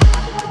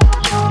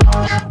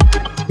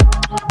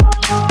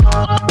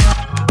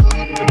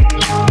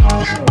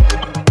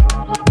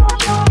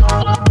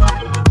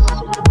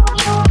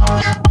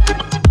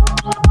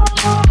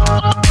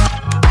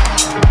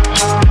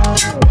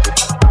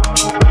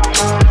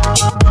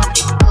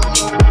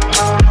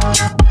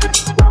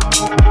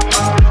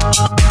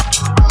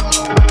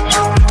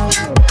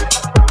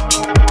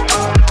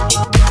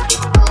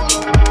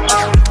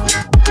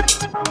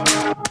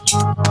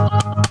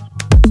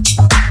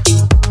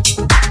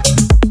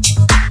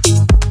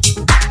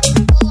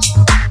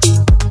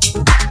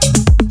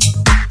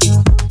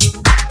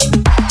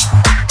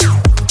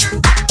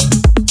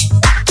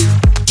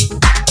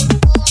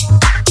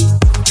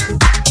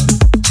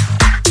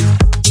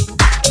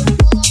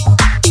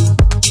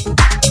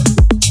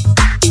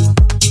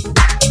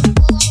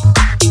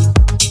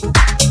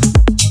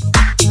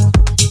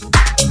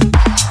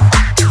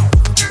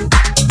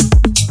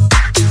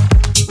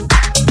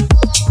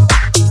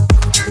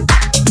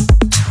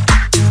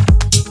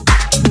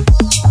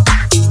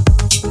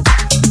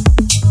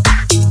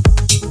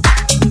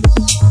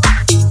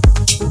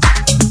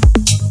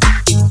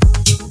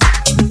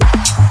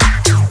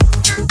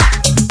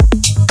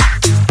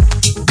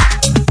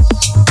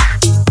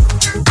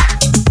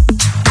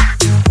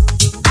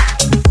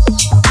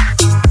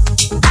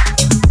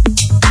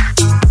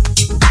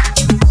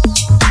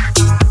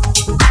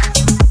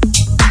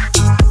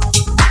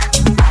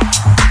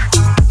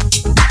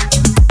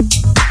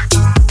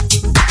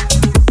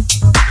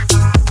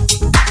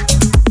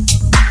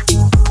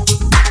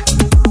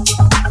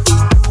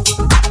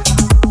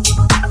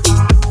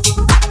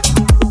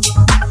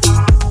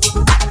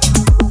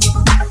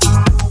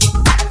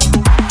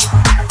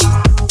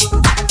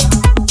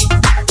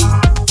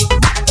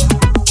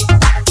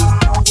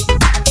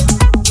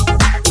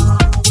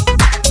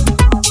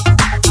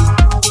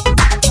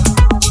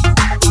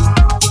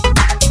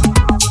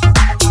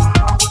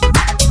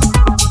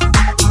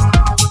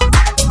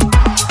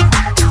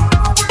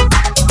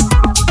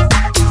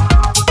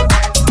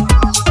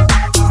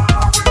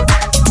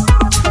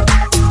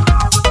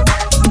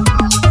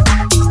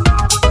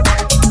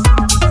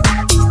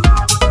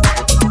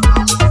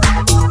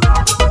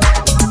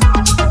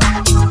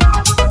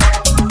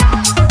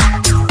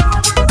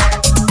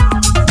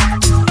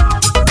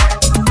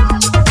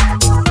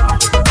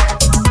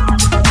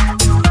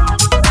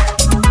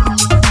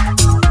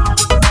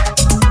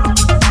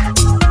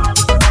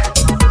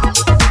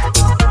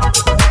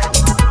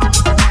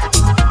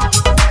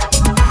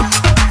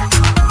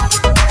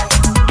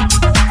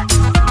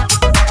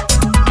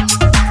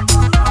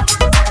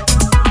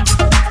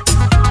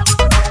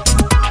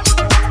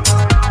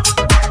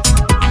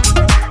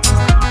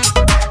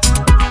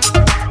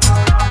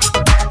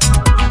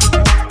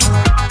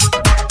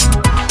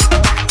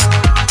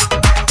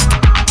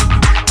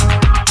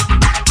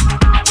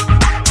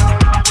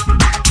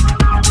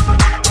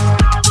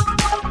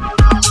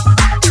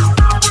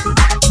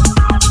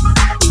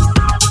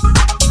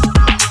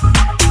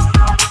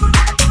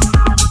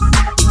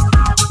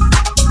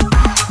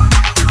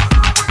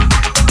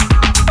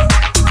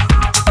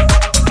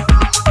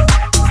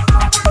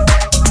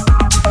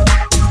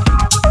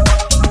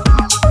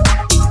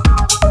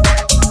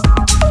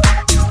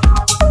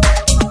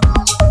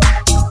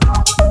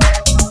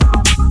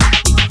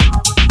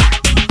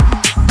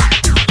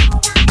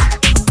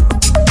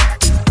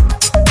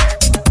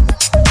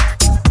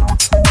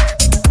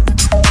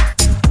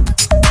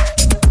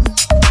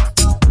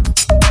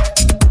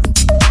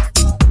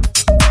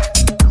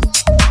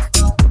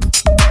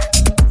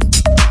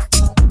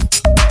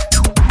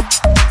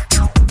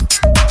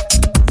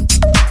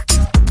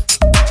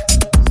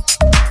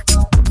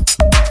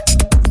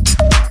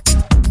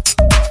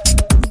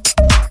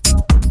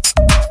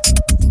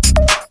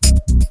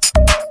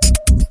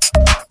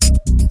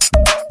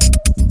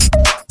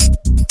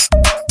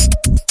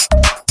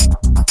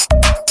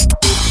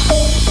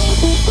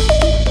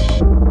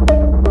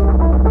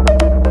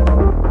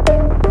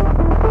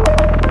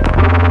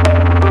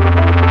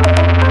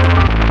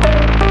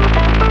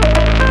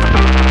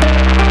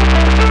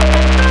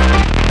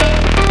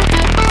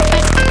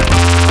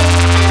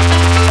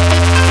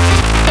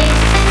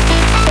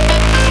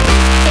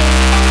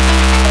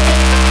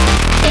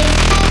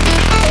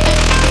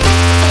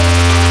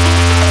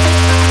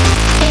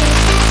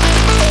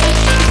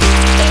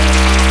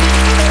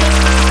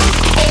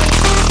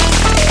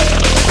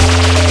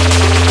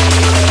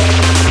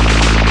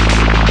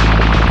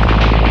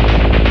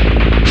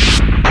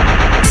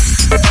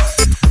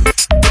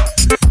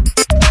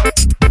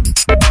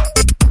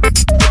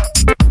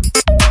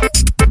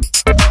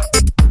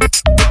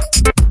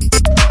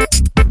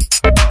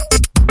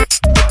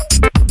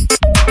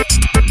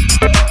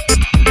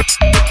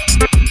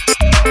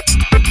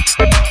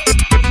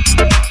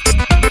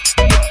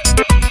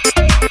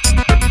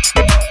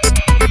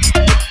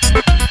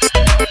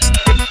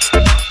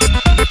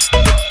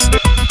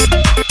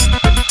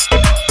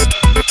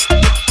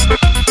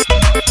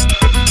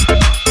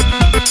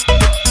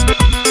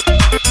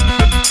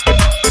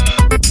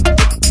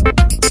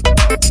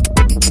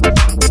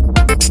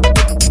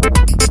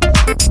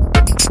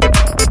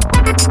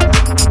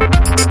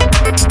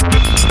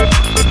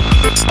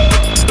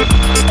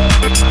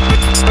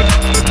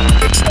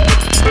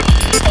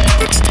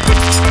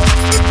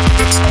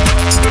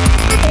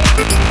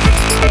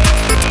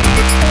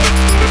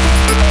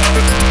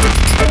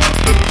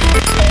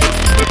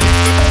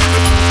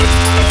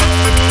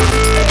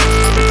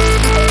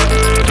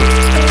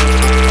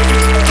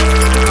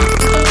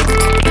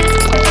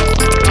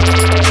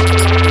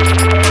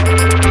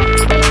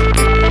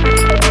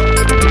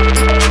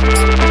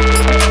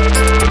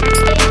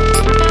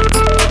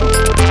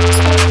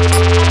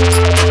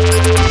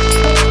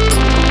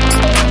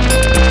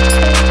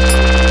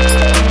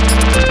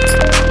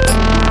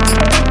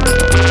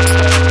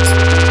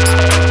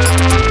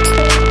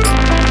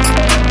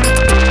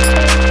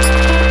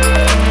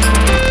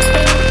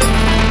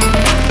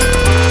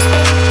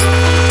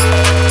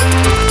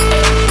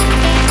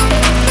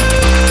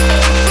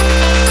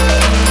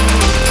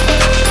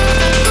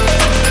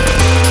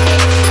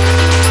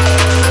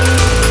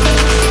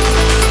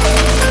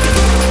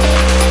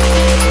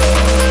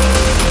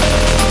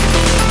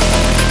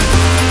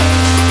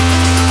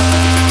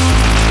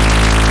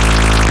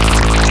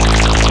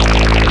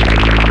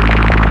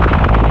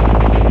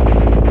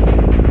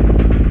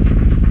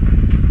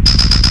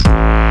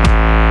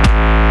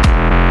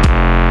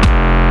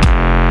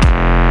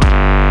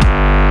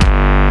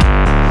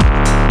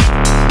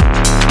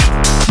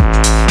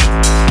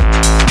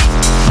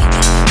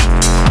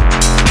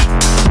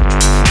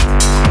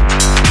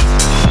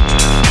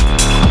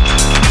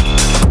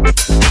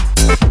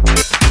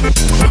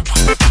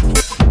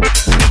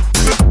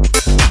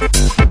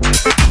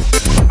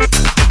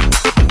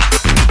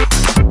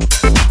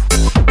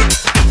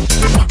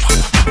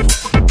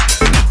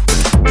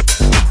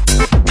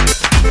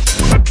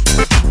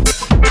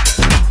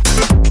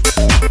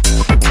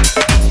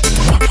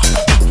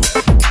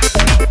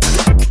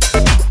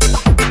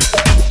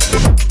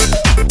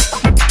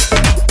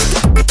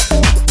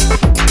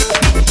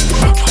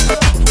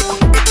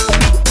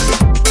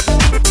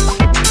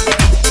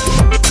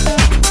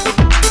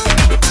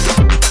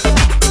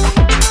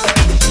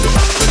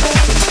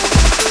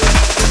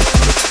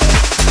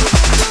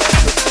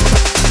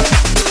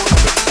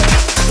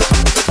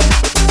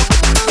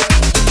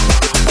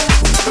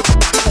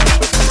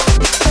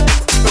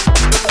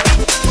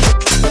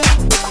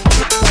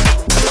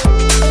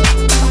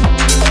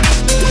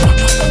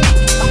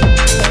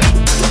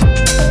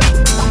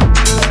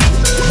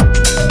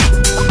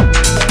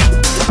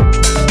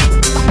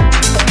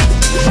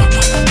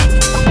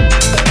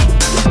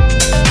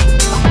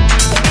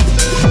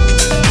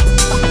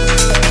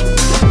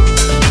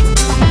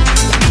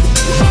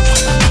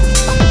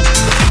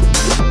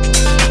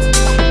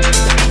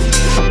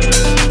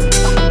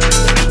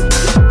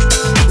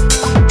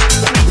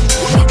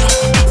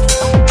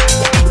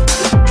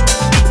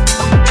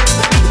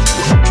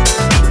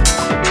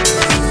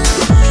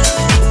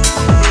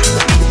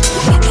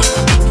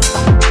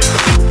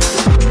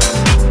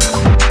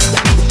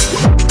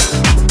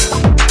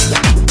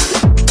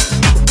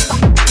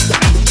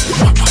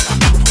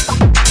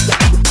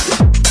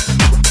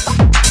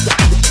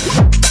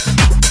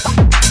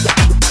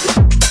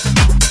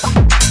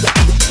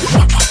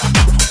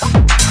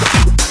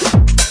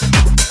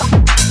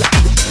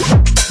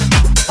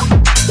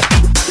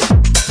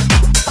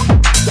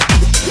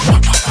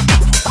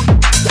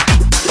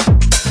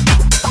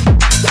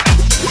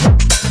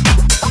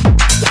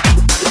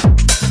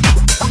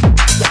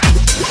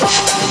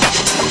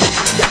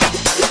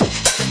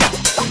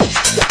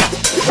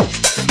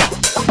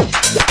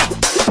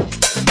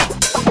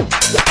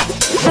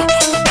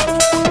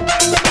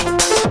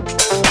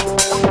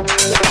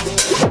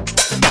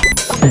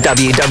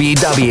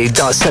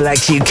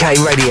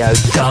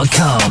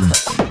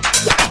 www.selectukradio.com.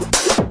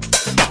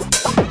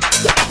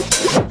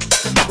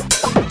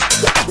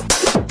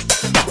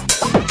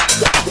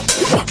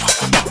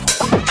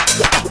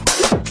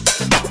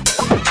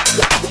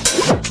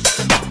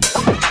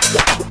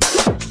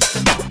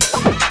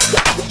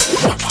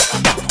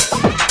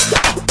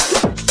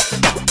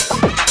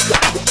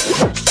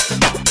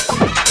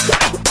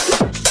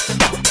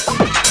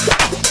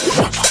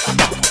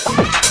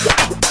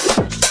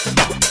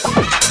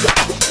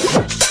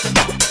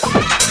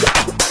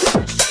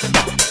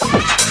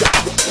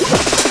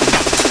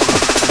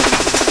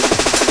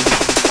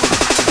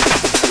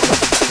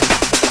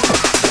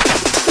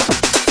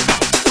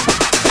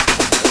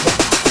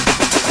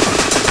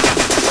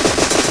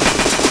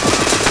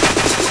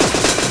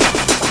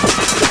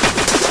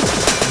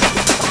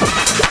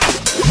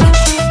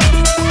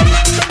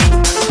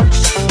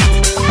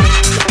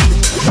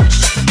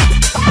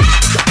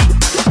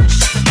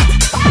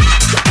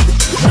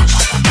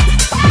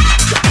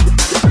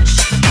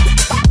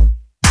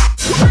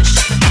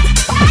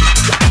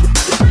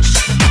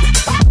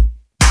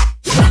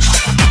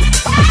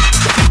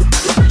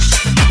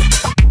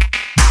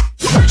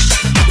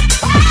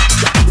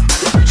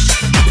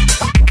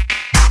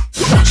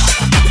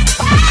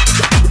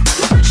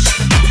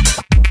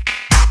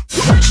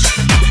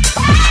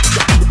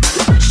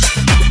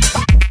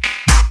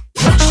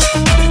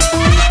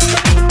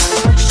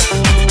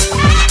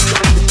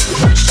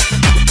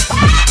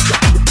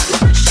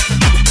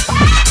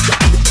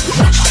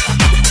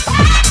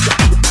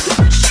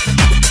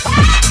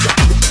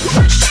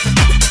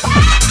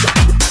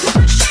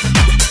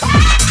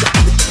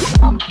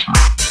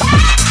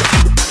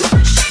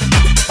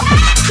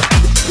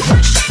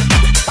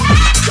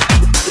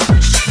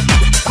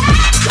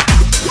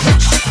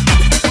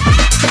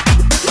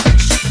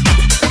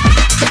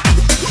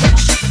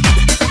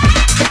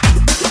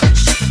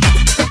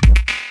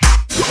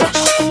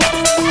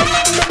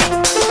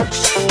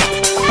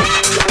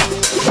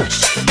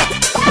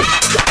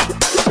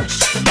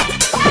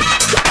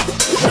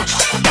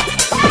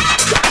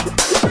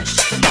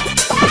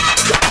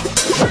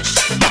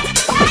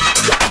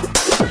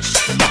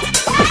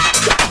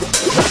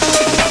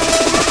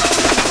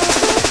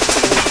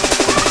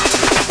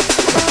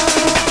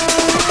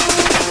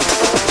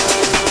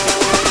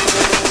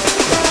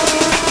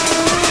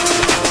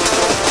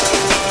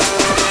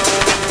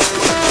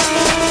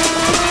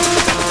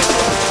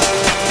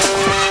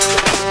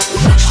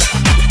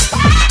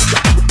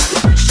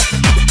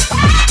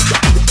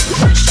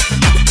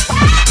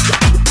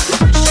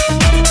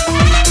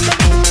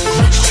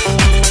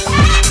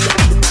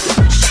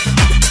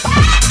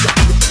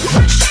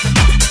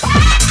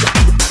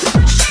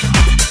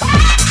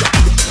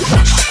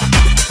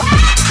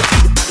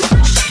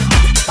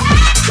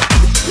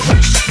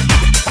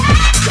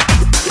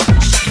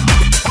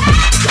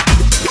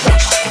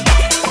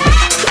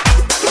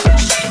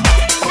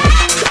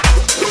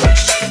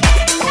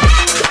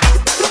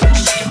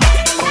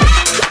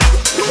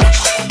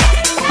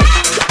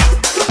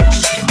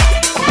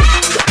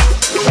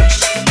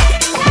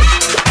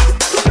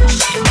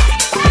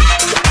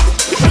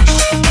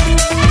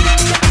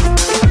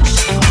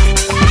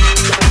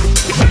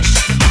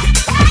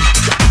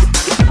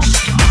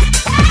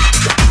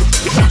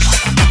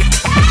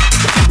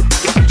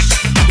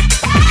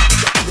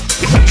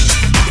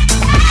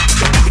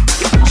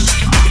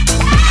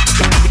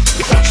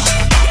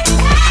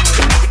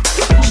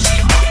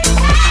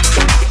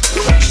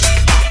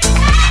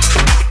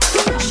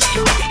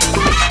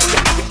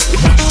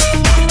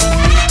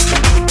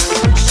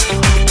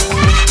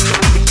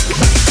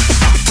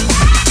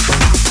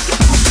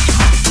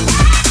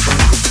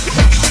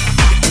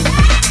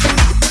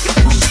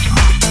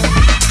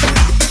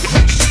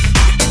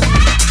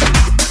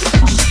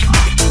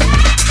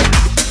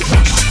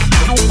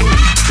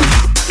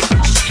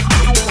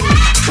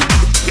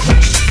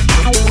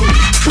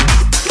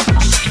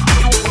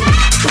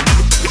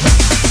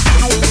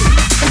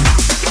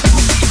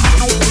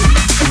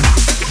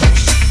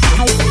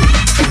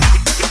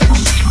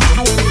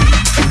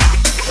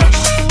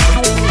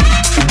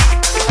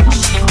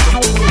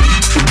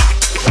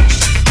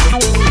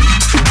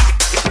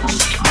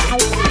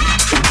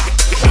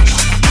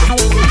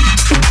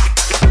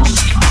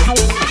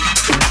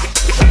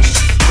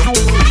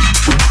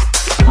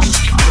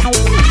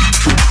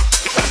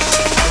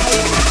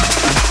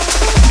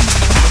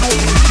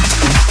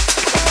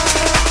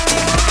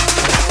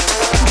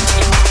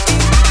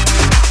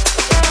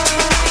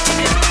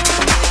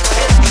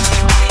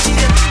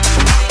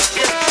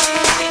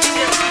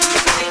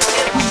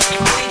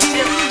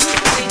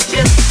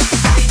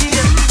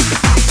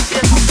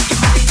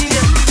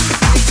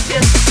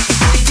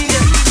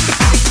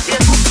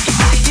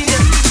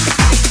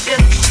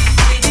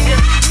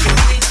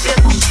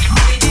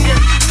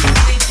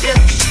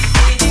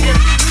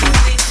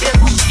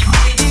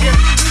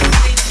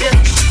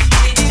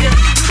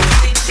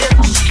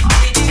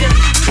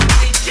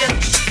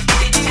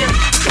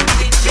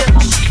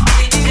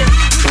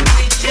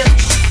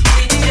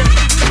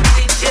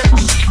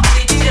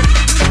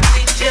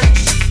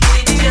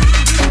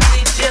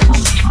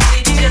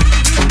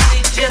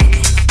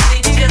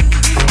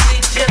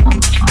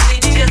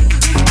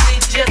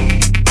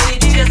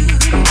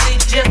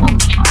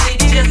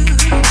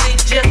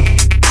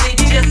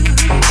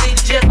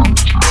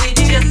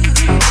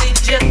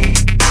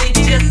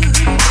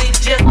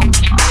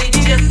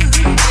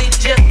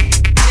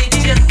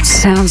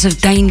 sounds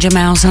of Danger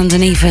Mouse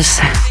underneath us.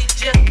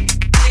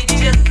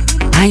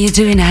 How you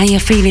doing? How you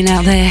feeling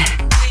out there?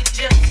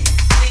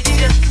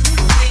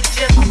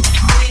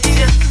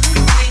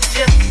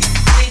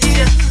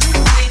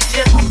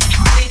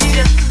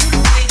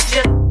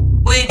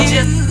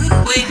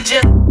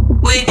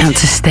 Out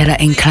to Stella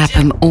in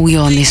Clapham, all you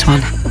on this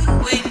one.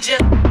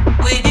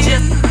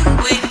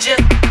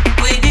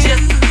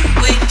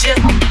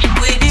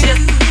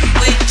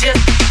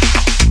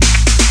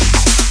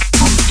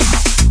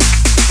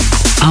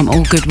 I'm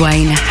all good,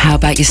 Wayne. How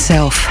about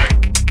yourself?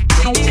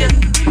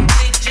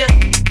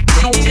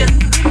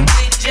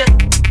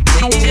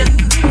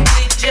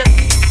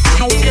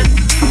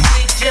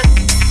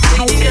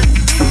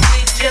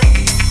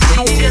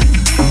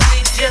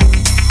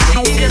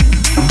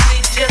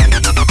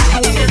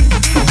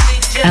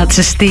 Out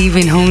to Steve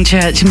in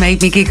Hornchurch,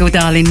 made me giggle,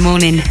 darling.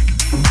 Morning.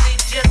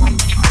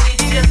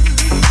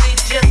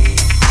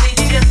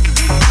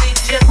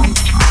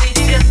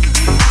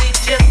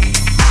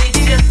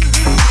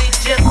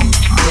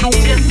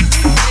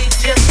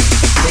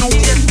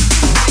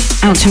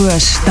 Out to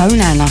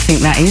Stonehan, I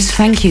think that is.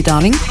 Thank you,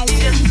 darling.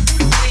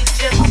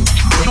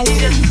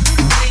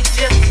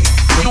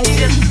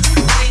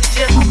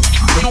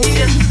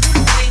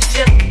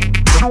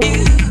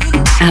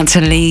 Out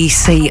to Lee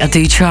C, I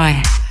do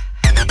try.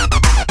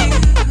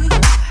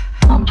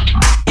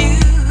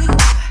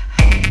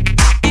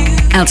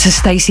 Out to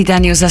Stacey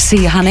Daniels, I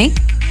see you, honey.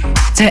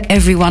 To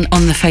everyone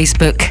on the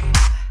Facebook.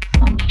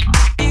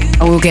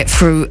 I will get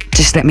through,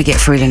 just let me get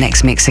through the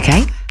next mix,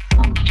 okay?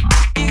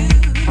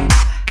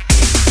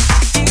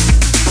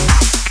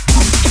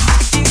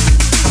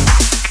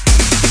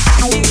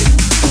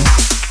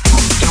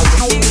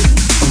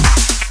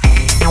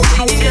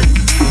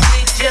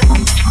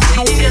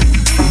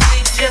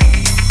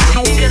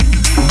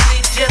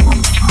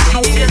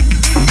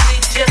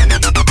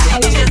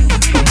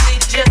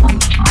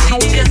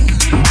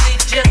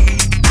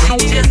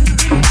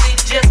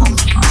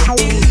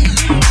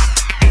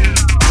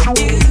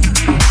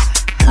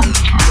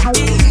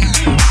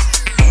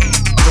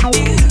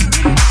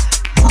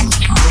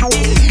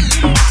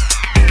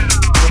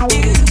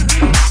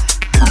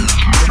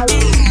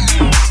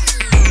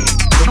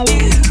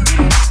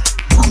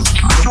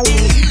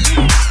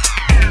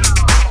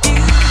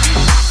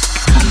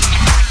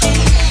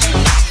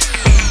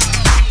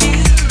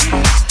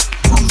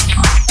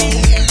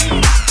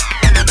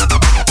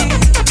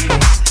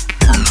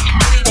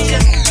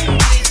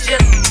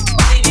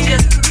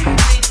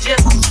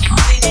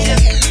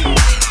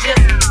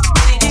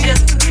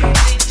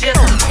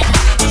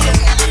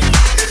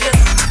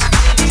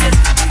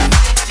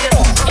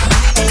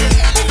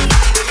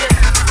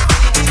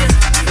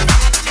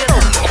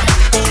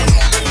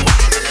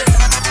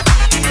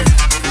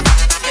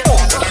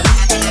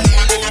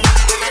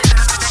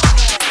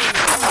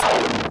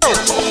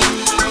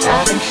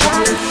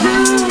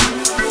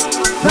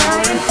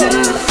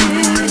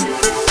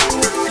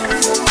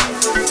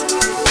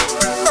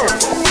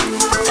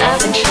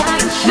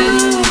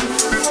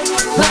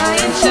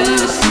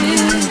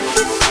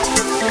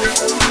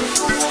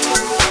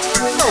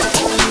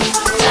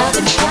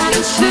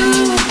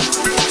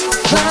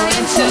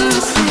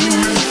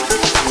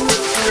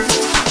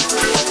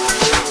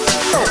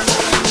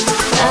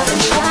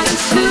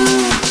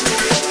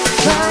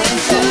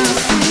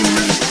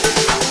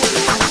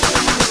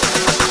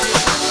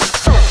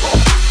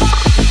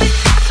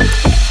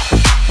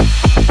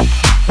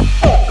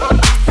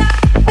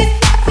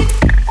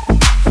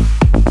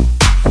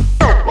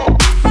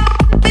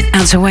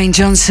 To Wayne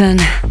Johnson.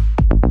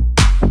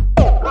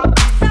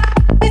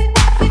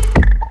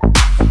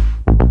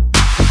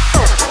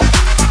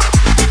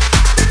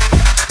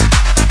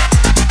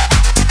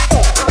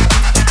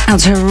 Out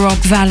to Rob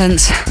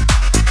Valance.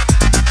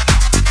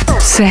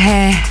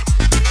 Seher.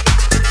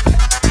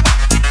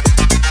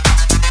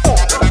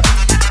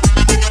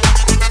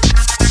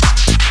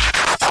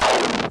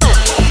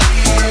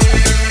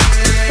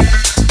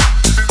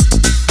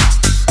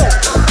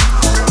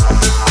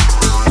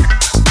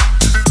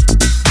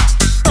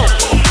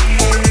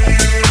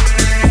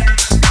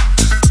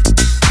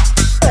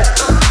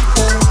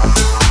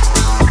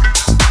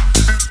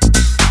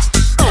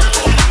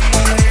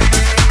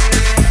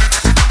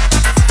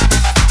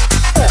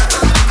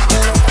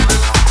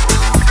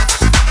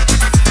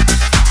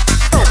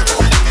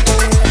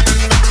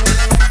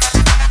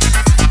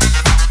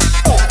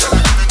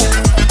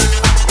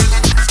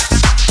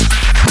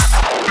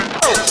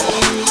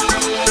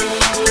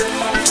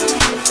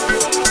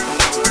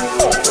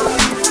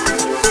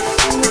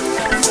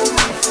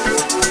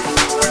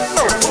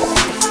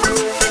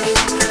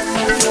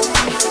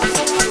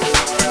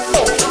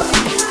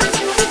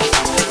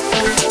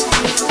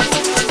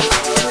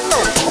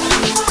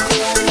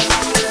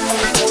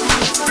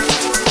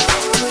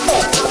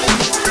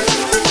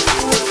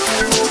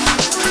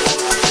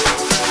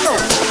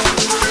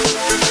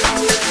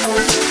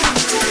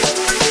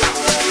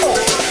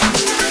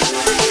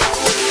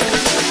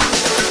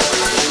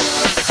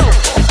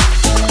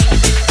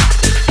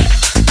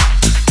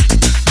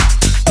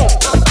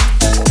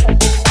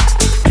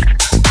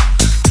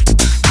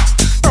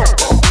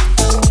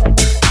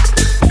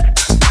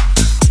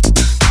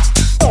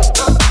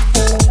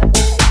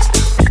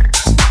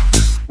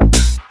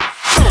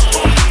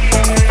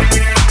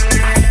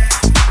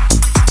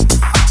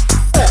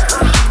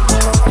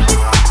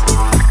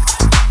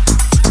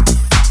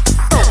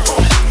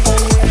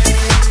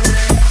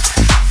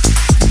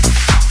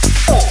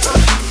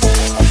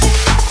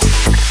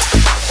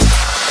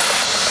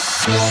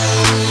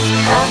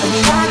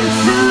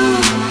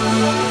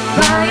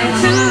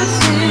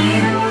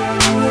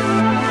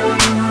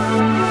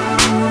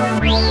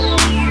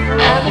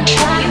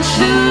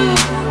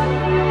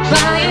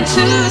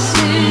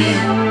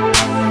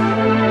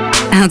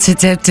 Out to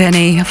Deb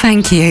Denny,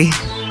 thank you.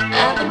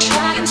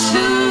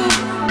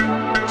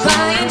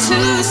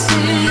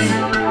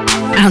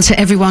 Out to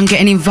everyone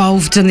getting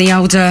involved on the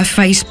old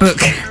Facebook.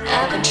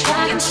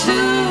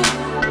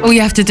 All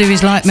you have to do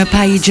is like my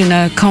page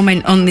and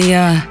comment on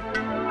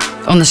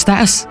the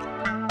status.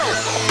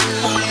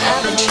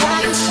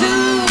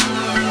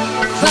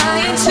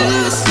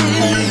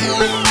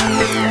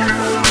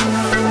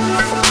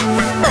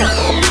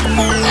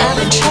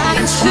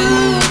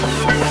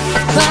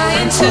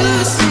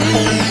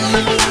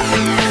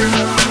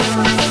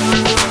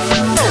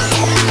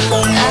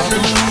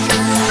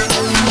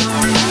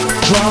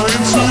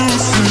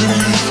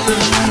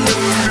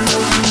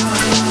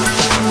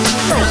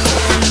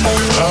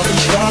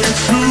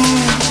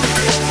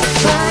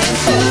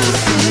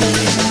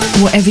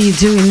 Whatever you're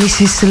doing, this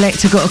is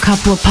Select. I've got a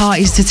couple of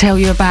parties to tell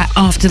you about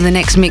after the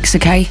next mix,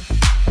 okay?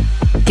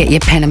 Get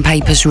your pen and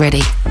papers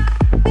ready.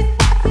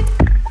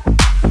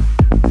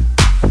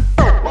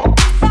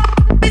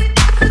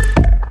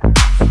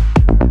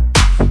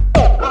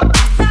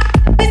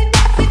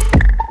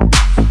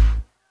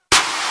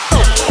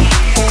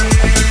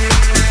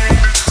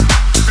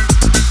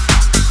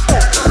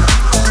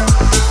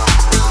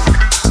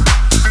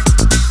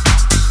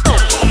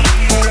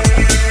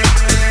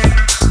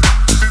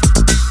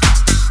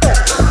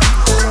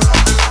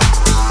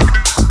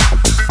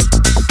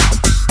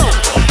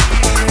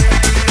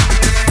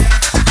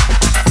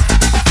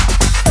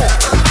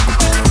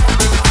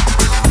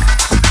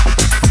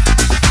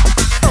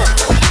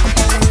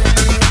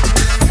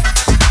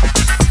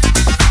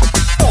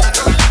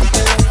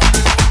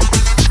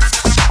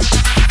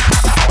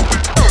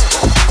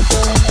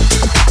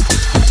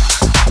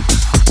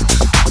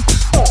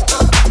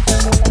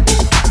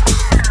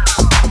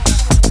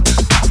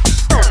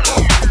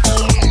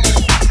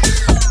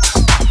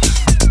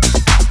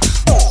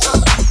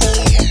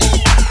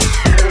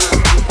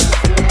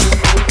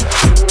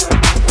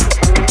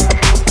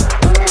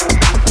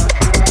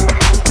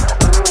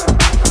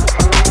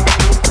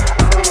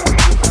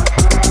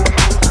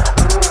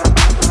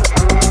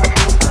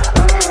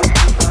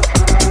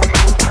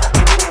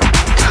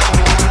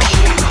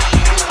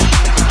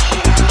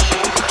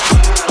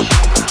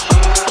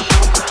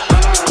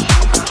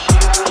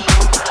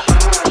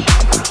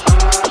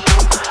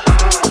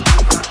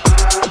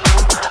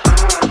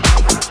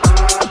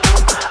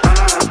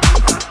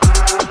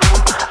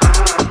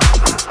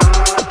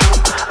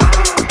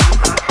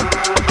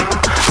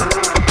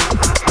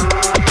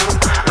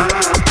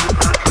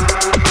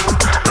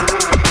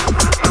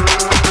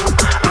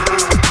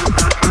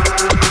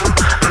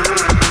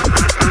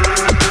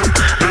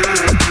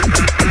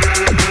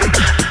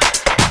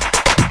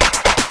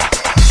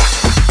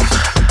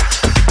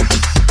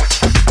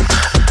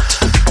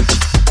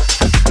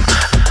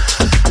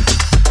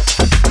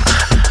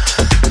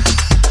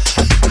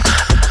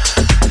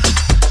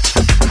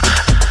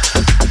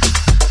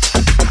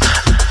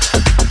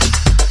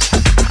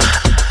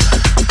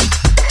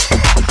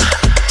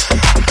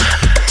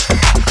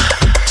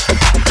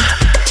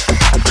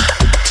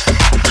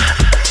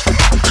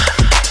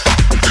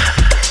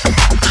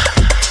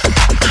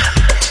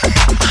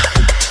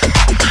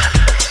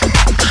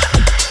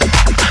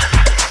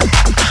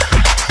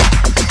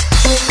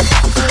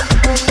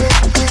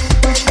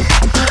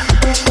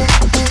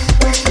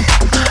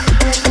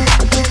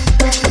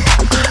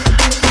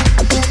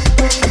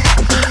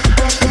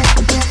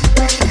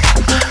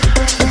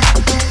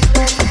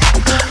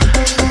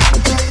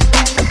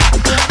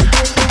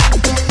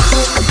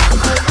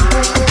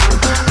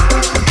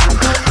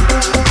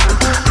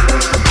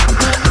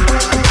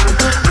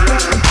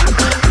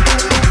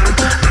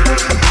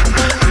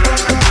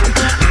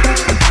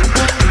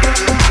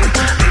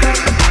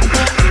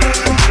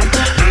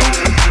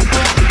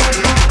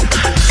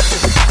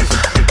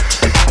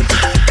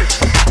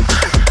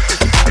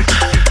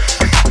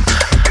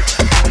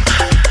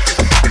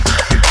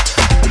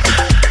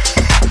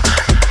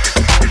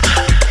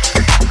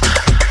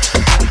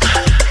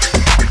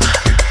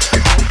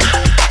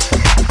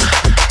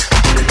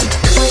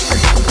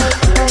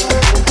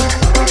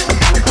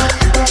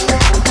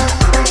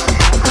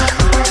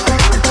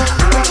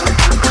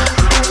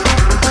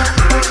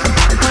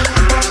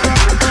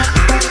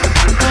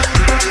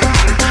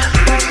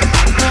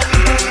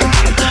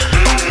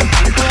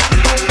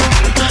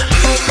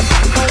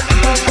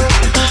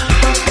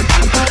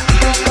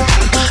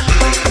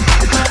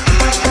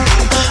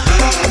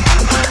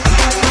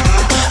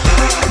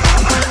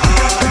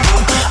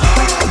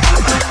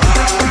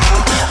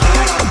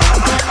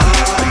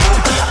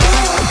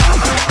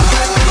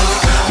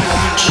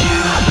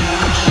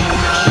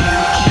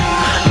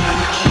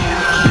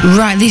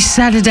 Right, this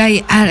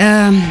Saturday at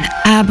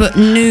Abbott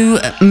New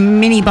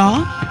Mini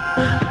Bar,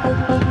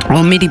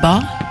 or Midi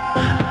Bar,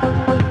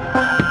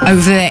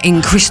 over there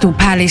in Crystal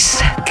Palace.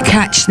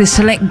 Catch the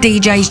Select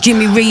DJs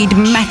Jimmy Reed,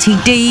 Matty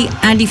D,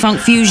 Andy Funk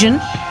Fusion.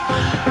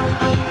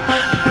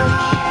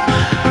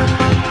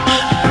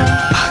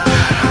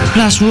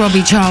 Plus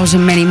Robbie Charles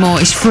and many more.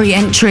 It's free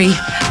entry,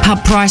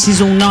 pub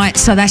prices all night,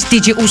 so that's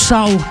Digital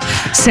Soul,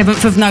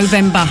 7th of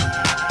November.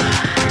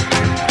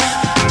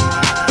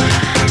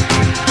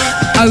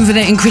 over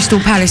there in Crystal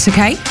Palace,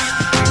 okay?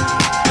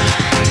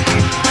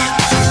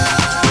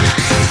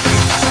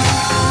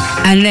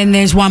 And then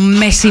there's one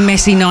messy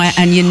night,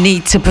 and you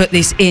need to put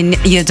this in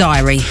your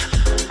diary.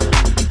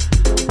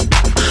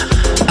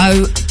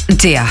 Oh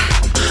dear.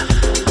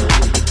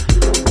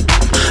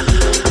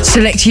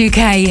 Select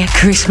UK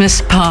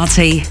Christmas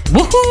party.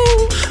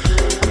 Woohoo!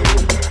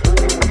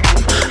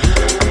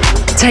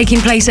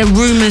 Taking place at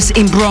Rumours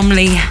in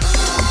Bromley.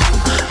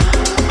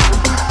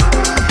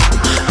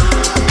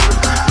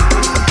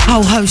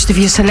 Whole host of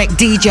your select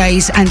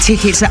DJs, and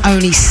tickets are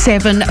only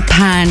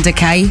 £7,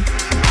 okay?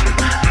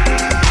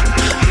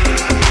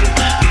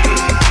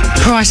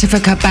 Price of a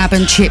kebab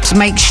and chips.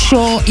 Make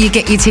sure you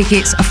get your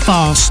tickets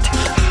fast.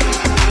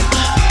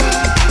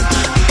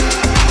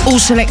 All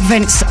select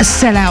events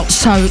sell out,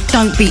 so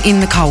don't be in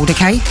the cold,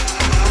 okay?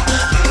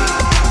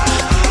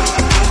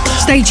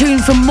 Stay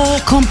tuned for more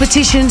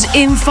competitions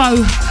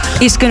info.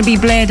 It's going to be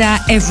blared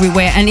out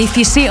everywhere, and if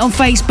you see it on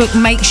Facebook,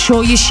 make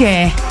sure you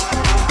share.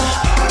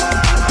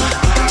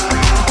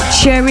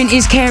 Sharing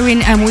is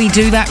caring, and we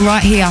do that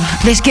right here.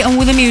 Let's get on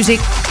with the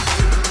music.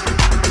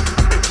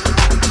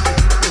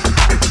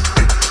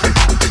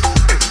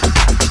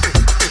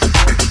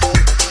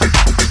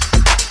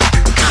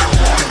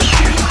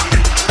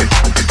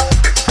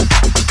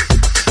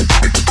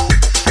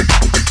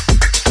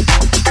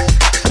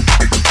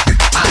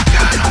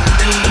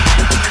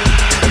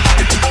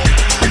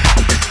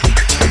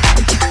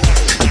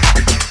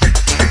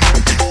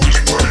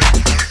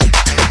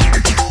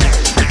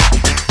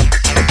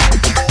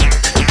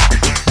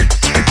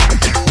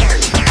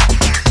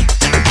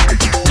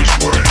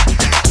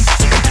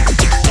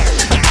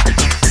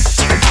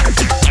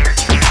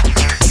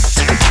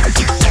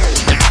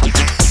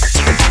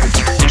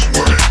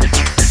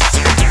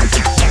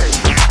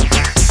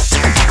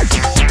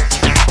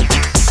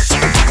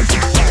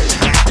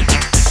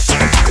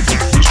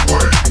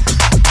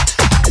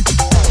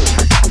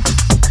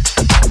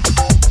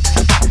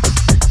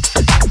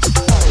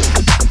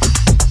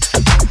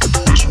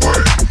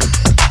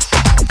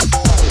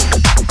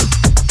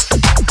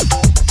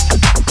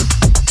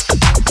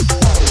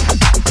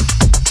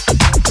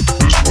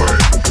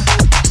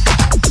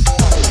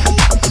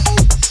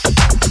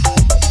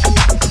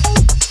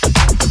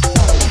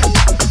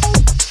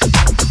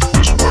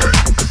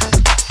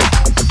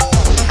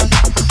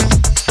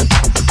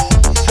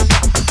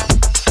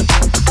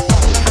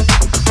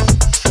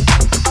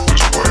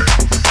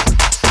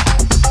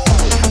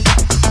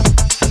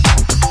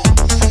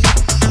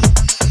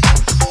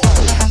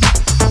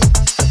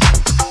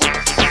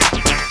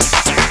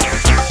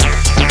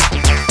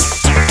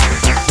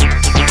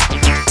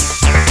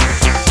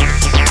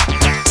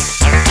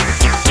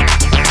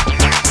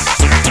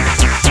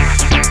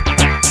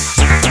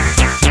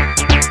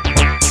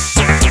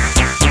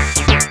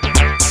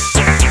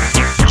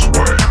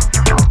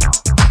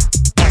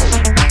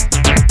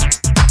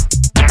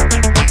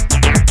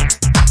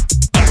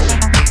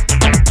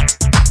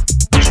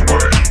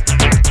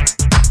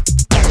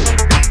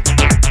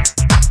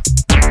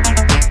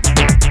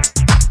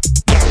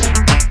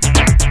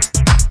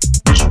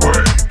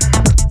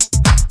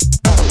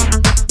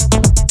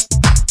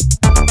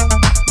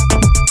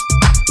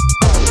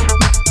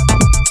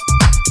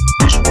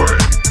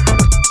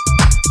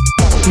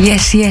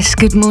 Yes,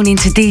 good morning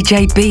to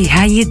DJ B.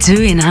 How you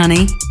doing,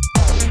 honey?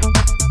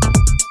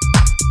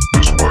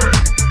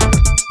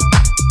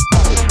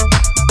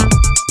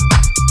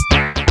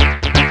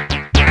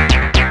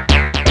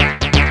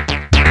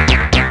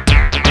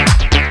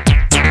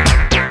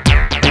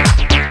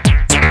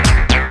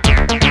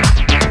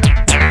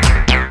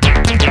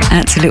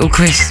 That's a little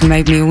Chris,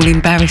 made me all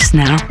embarrassed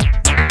now.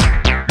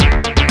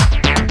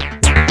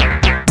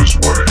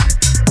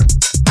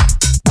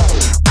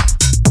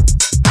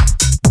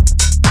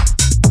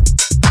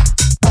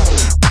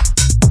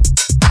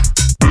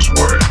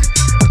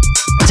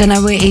 I don't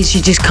know where it is,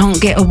 you just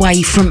can't get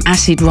away from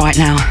acid right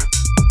now.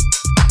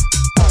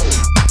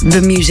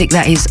 The music,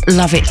 that is,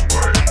 love it.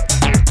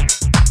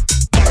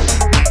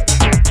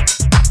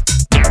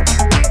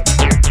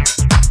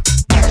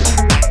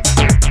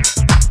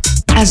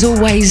 As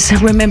always,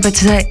 remember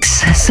to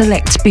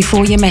select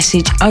before your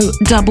message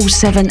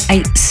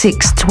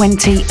 07786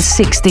 20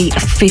 60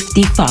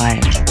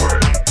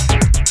 55.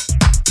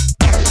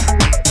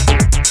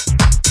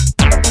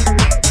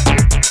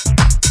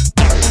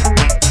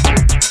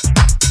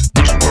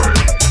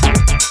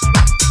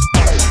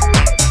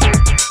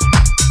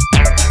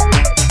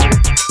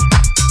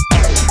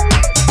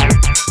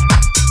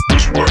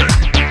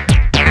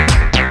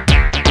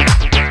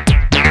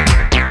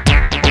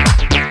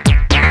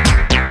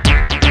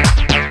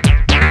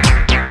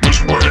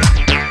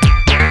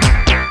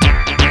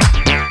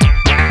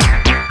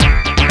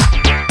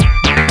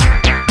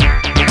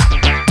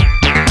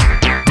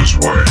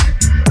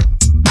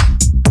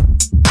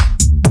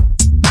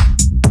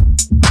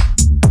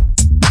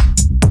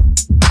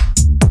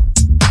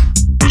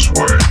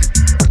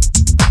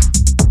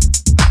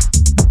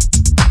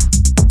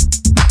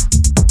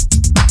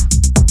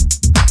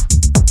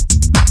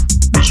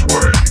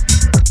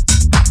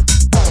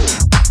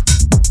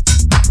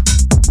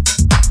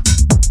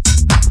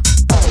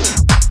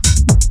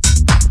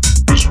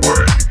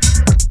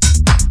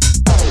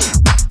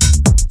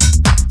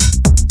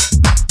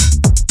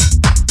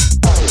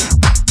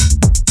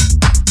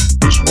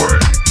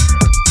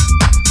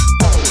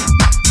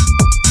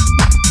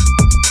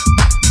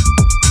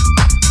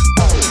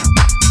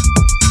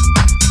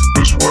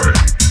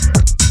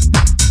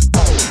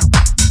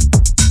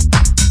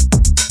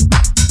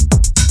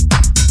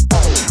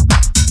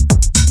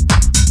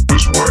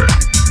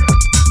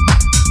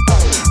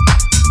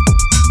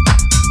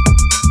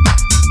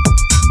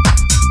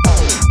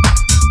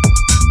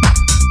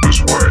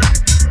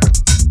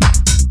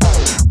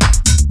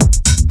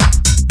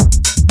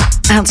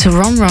 Out to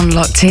Ron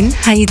locked in.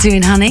 How you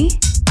doing, honey?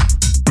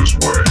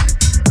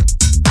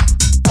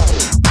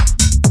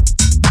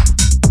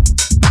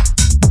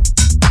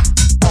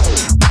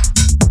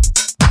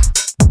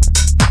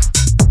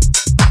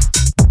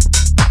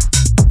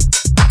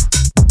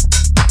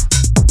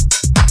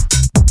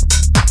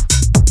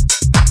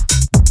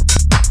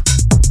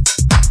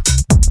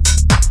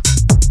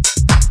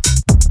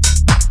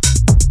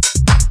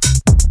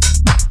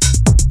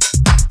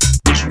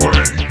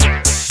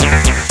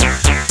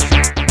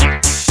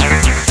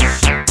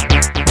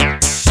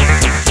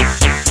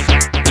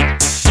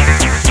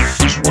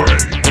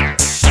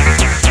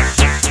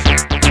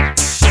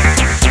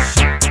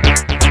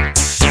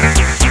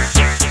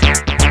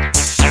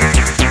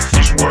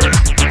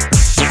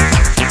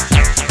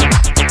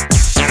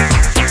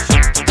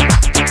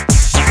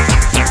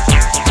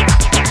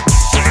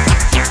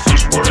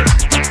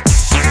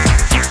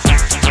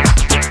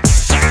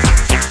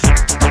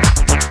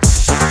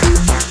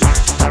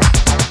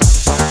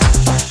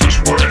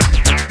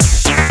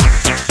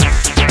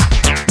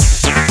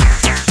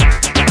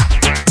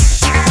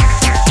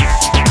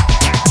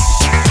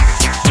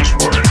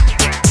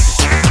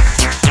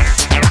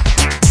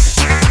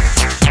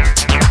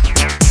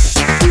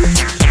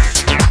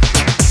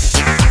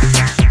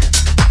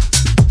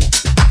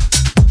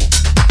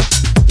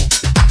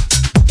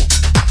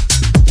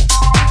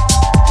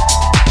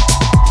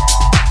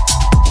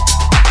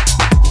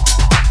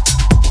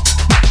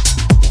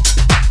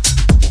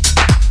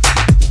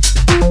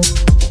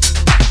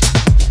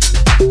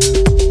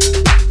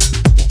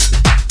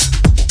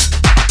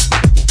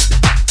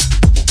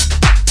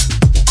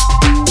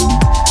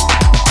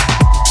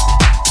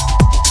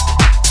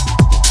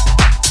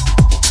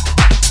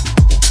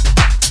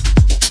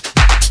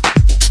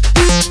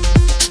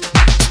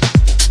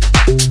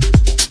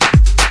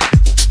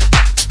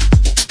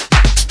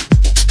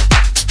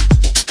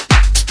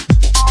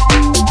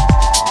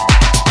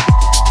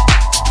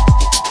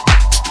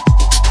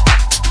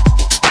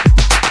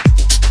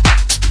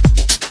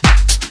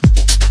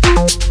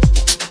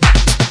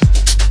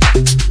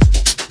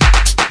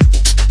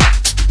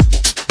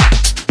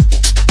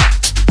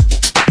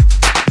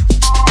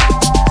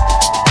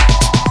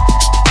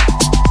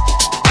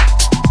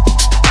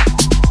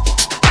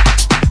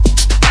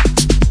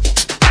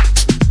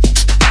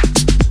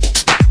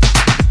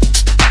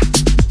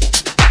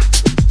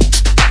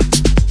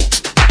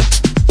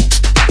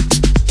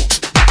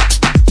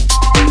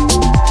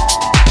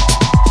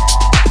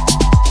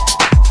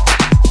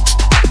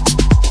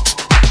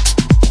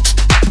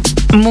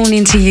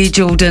 Morning to you,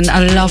 Jordan. I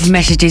love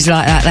messages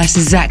like that. That's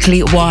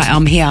exactly why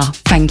I'm here.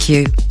 Thank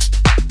you.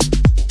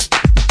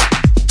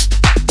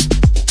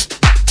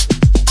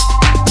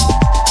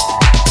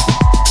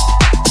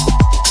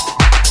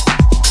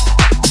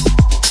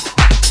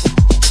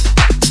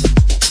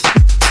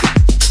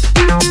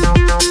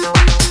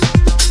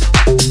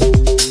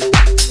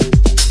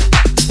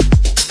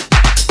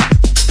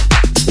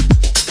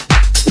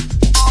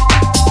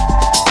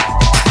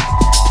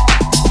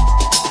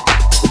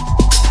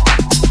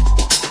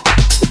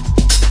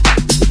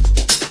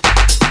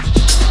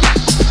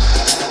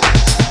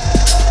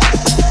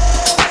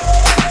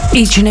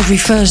 Each and every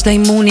Thursday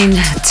morning,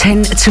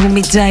 10 till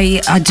midday,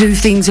 I do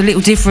things a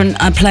little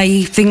different. I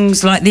play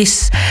things like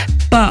this,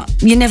 but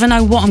you never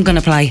know what I'm going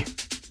to play.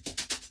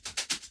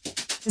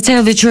 To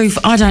tell the truth,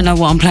 I don't know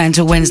what I'm playing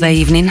till Wednesday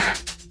evening.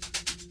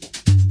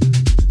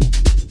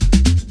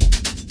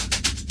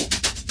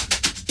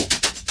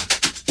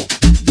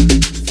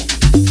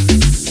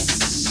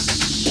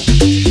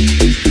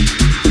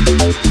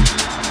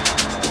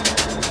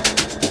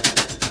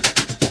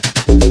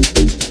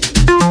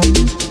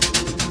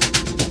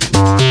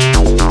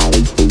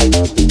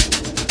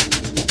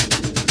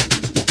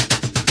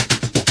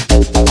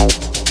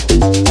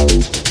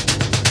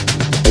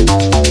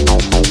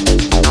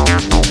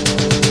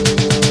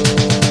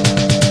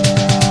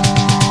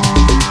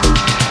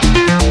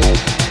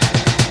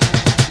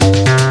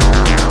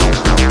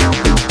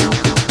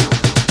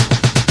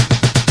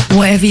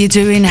 Whatever you're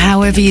doing,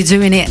 however you're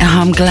doing it,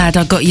 I'm glad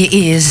I got your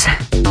ears.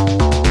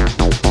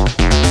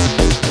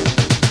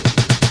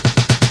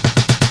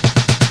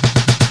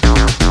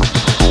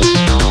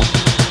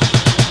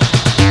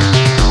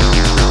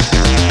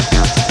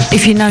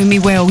 If you know me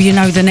well, you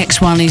know the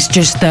next one is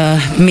just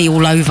me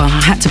all over. I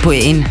had to put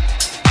it in.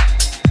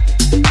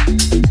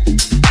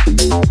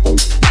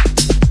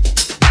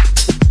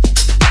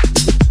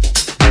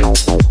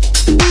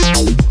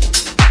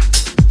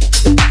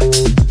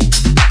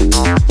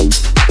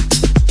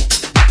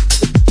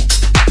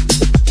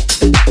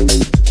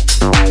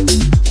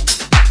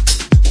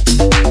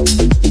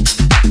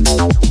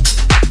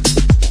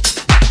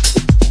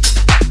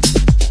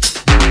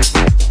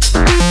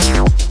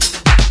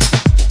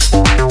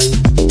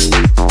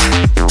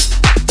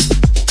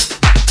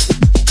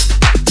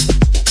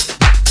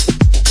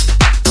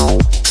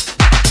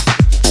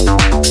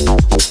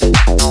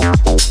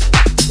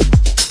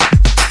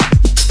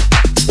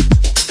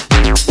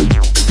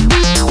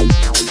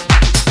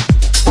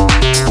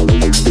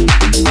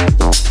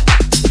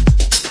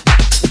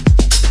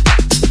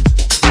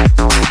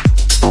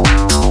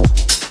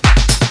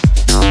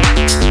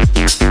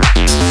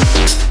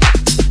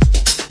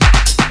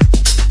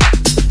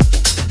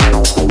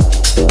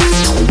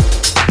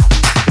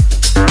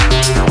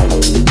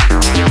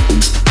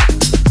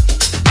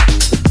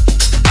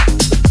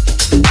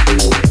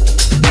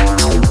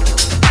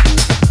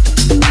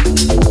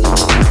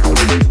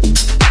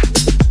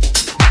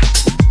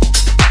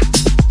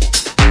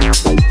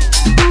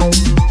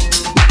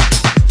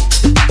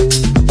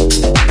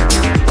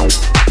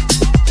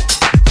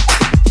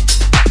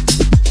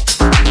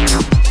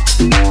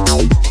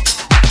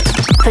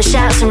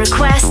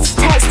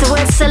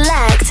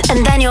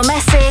 then your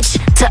message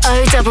to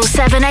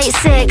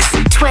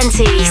 07786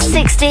 20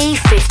 60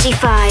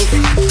 55.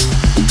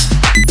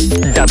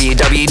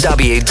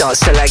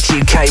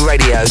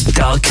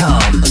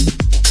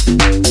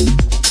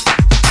 www.selectukradio.com.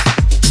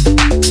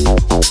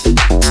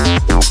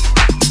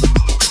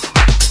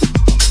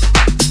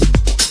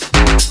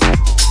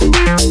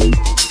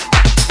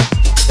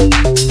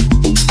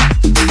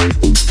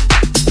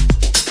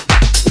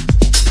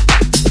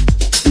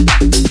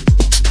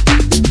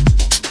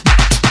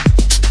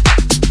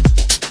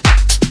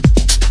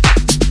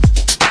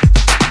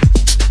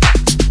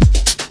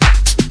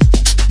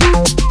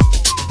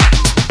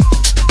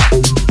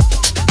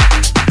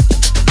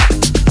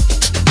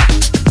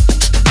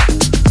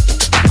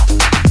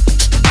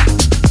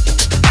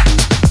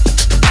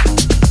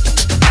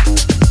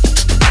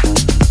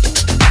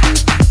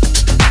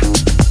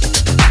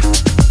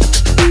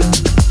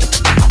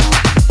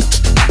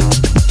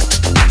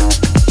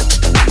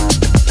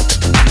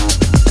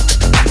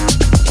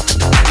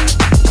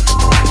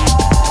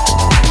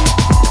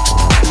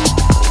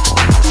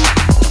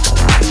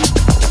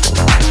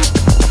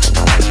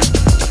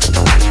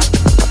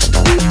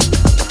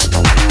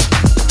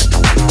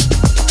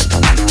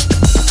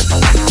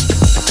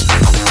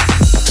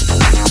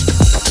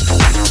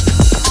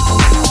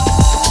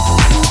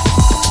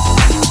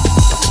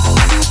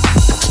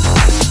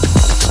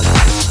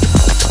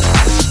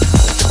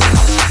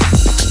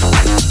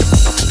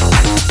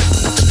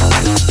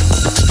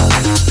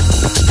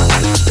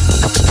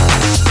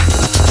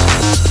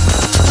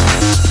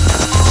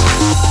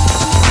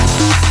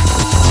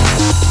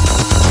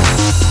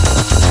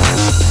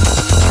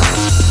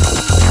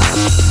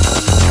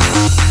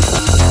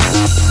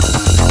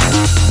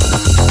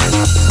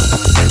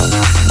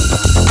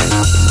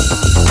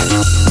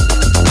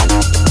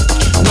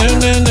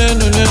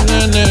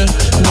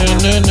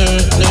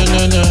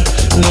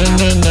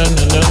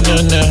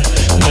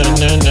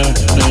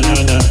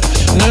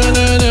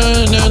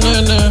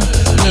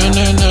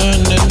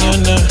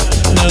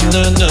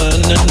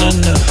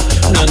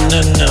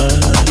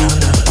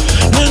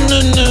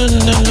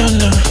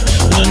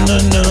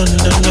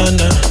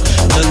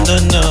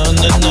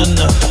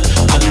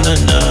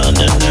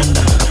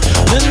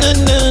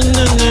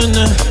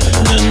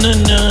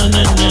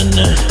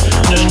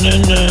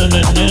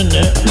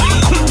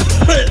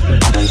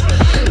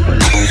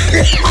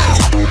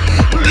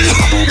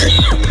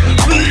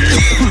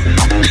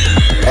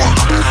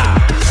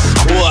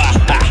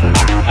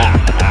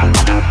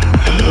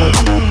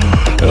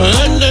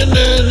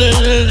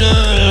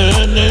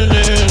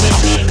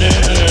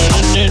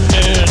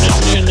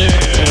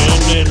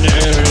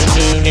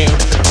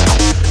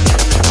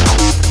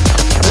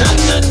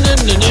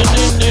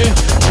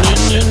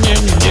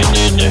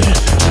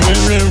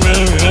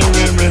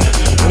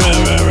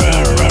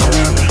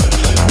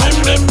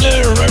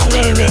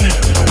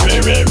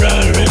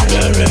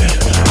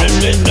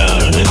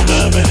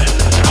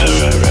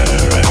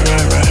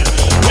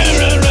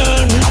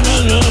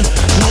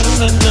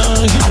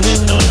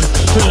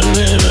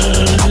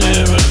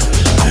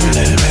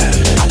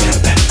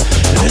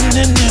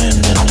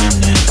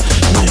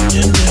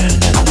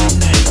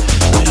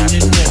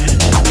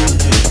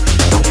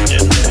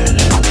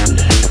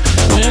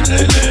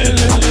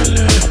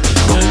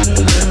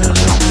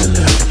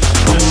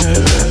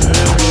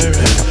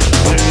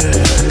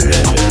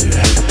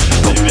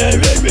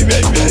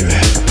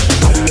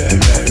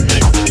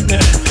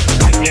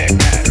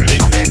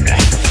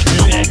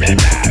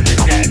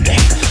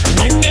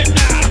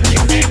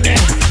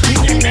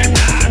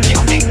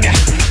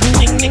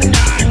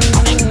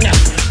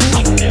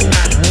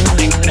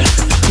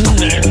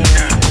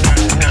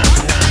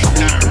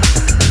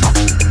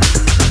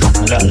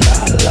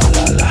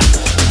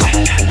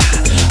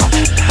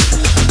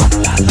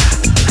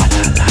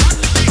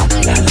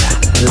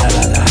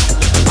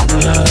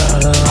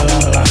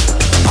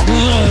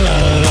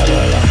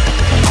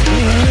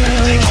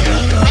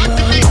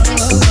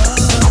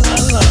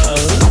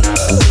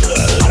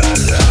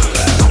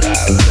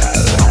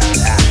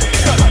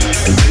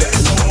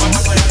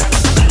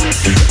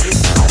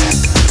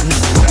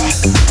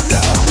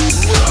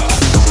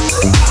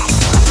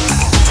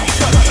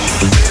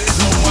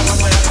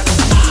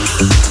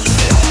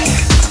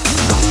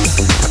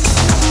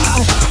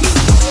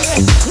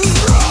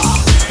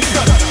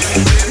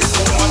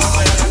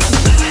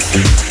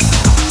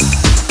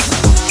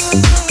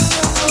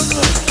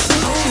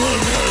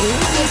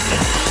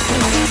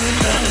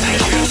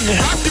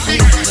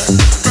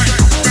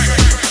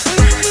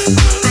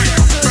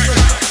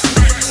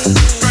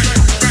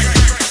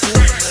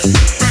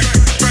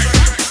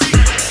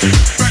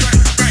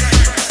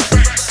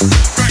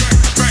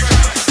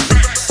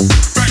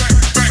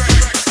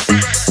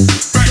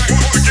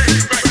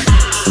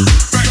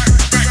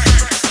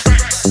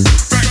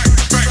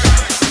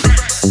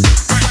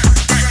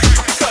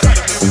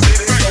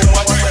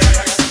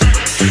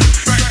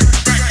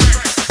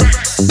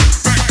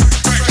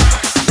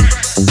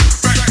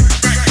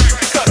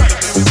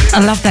 I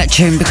love that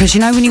tune because,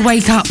 you know, when you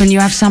wake up and you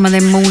have some of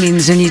them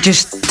mornings and you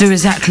just do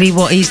exactly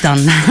what he's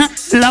done.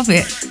 Love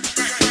it.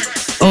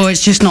 Or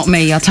it's just not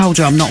me. I told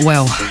you I'm not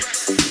well.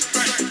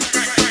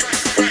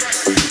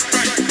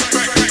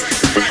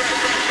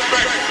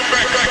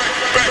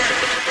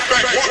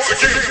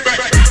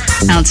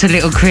 Out to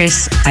little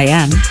Chris, I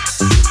am.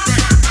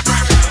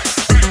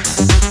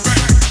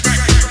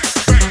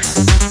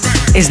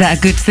 Is that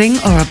a good thing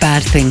or a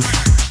bad thing?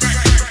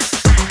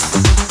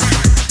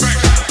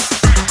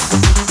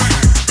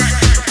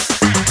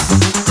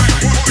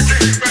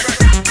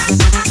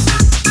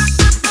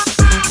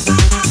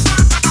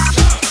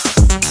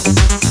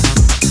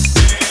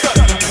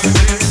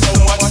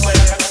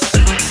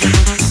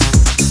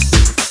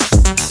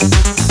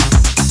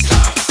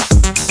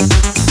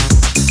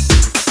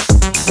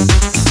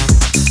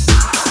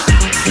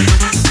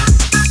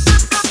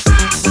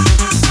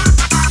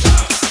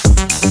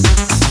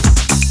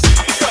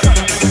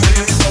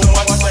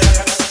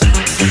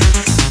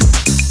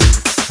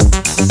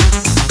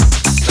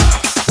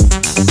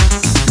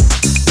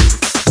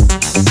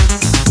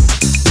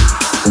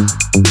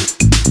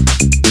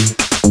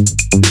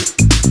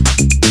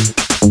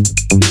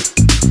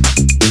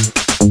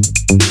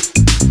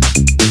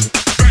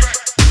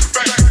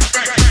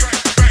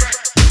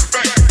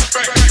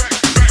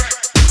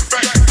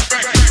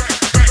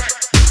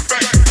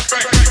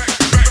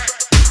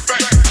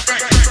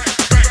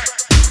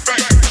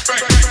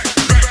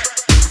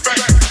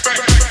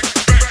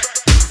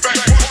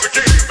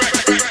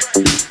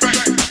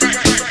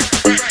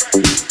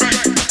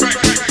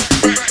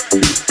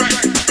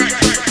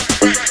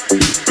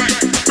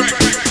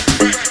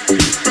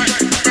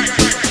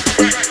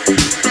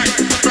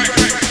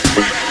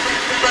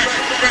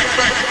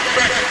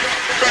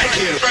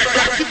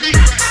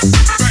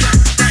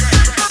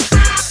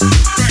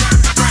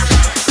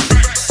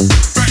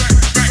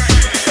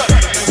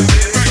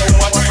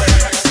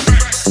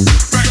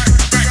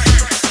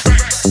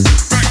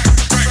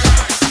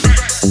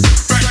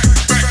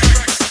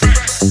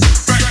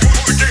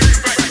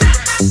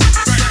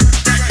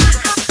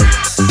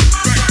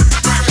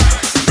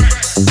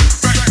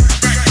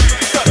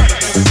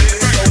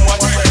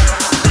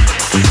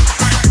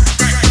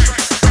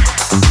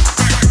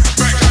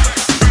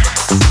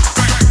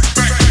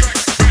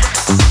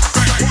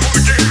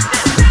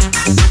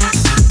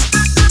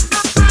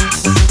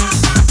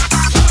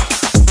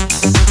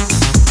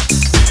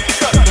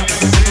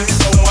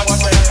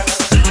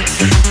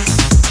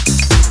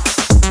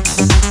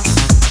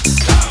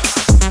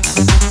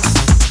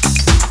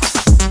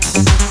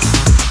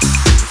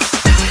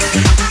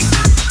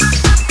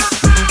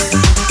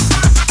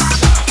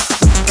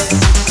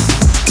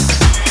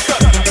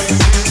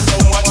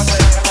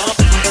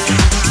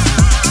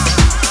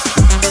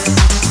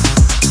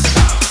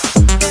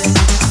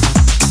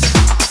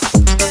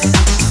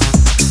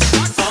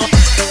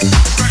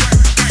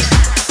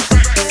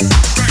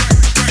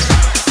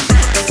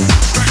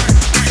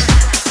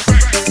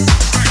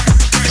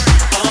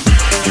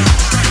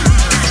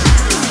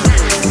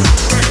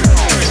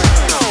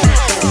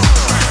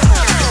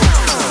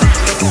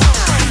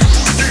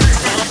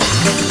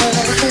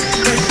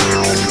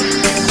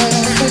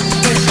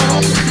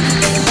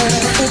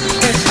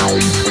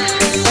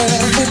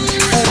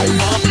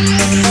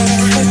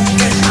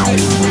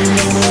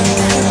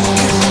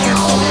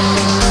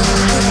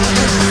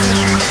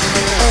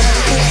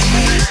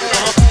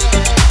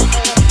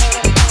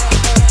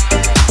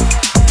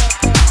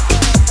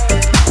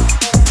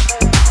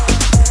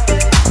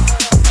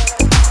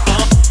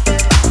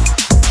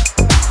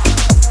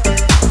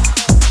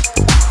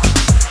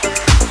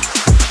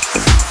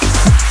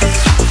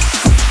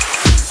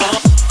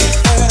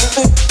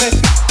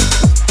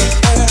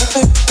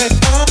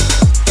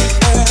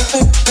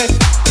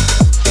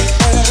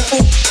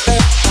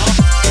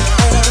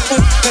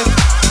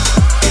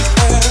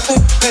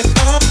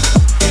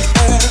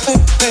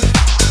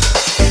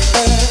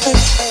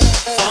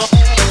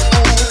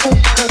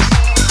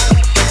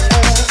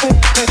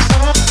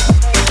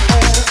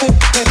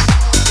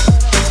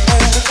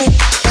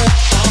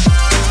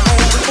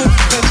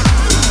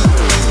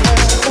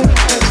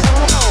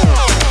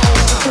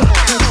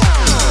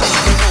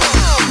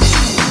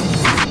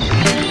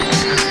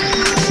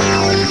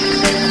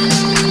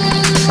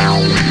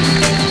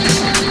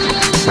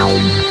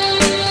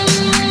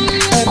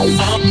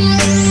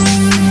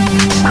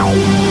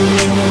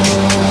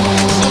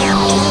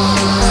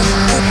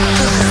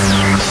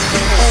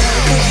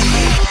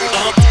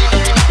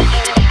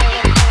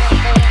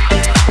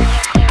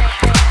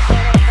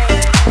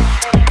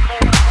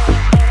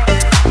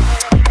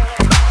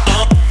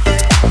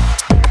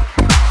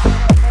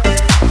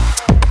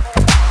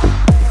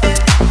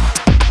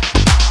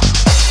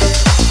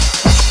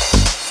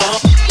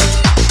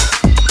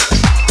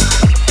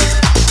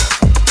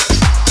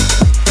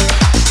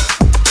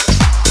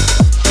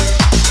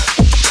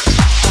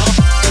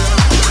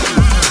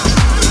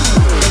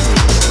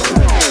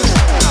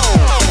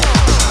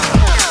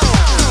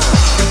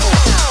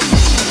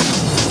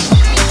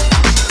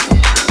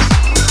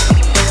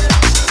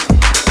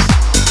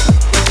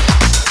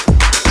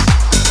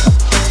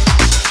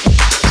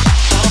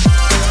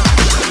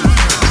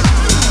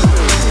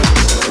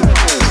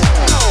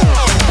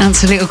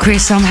 to little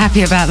Chris. I'm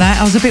happy about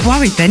that. I was a bit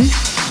worried then.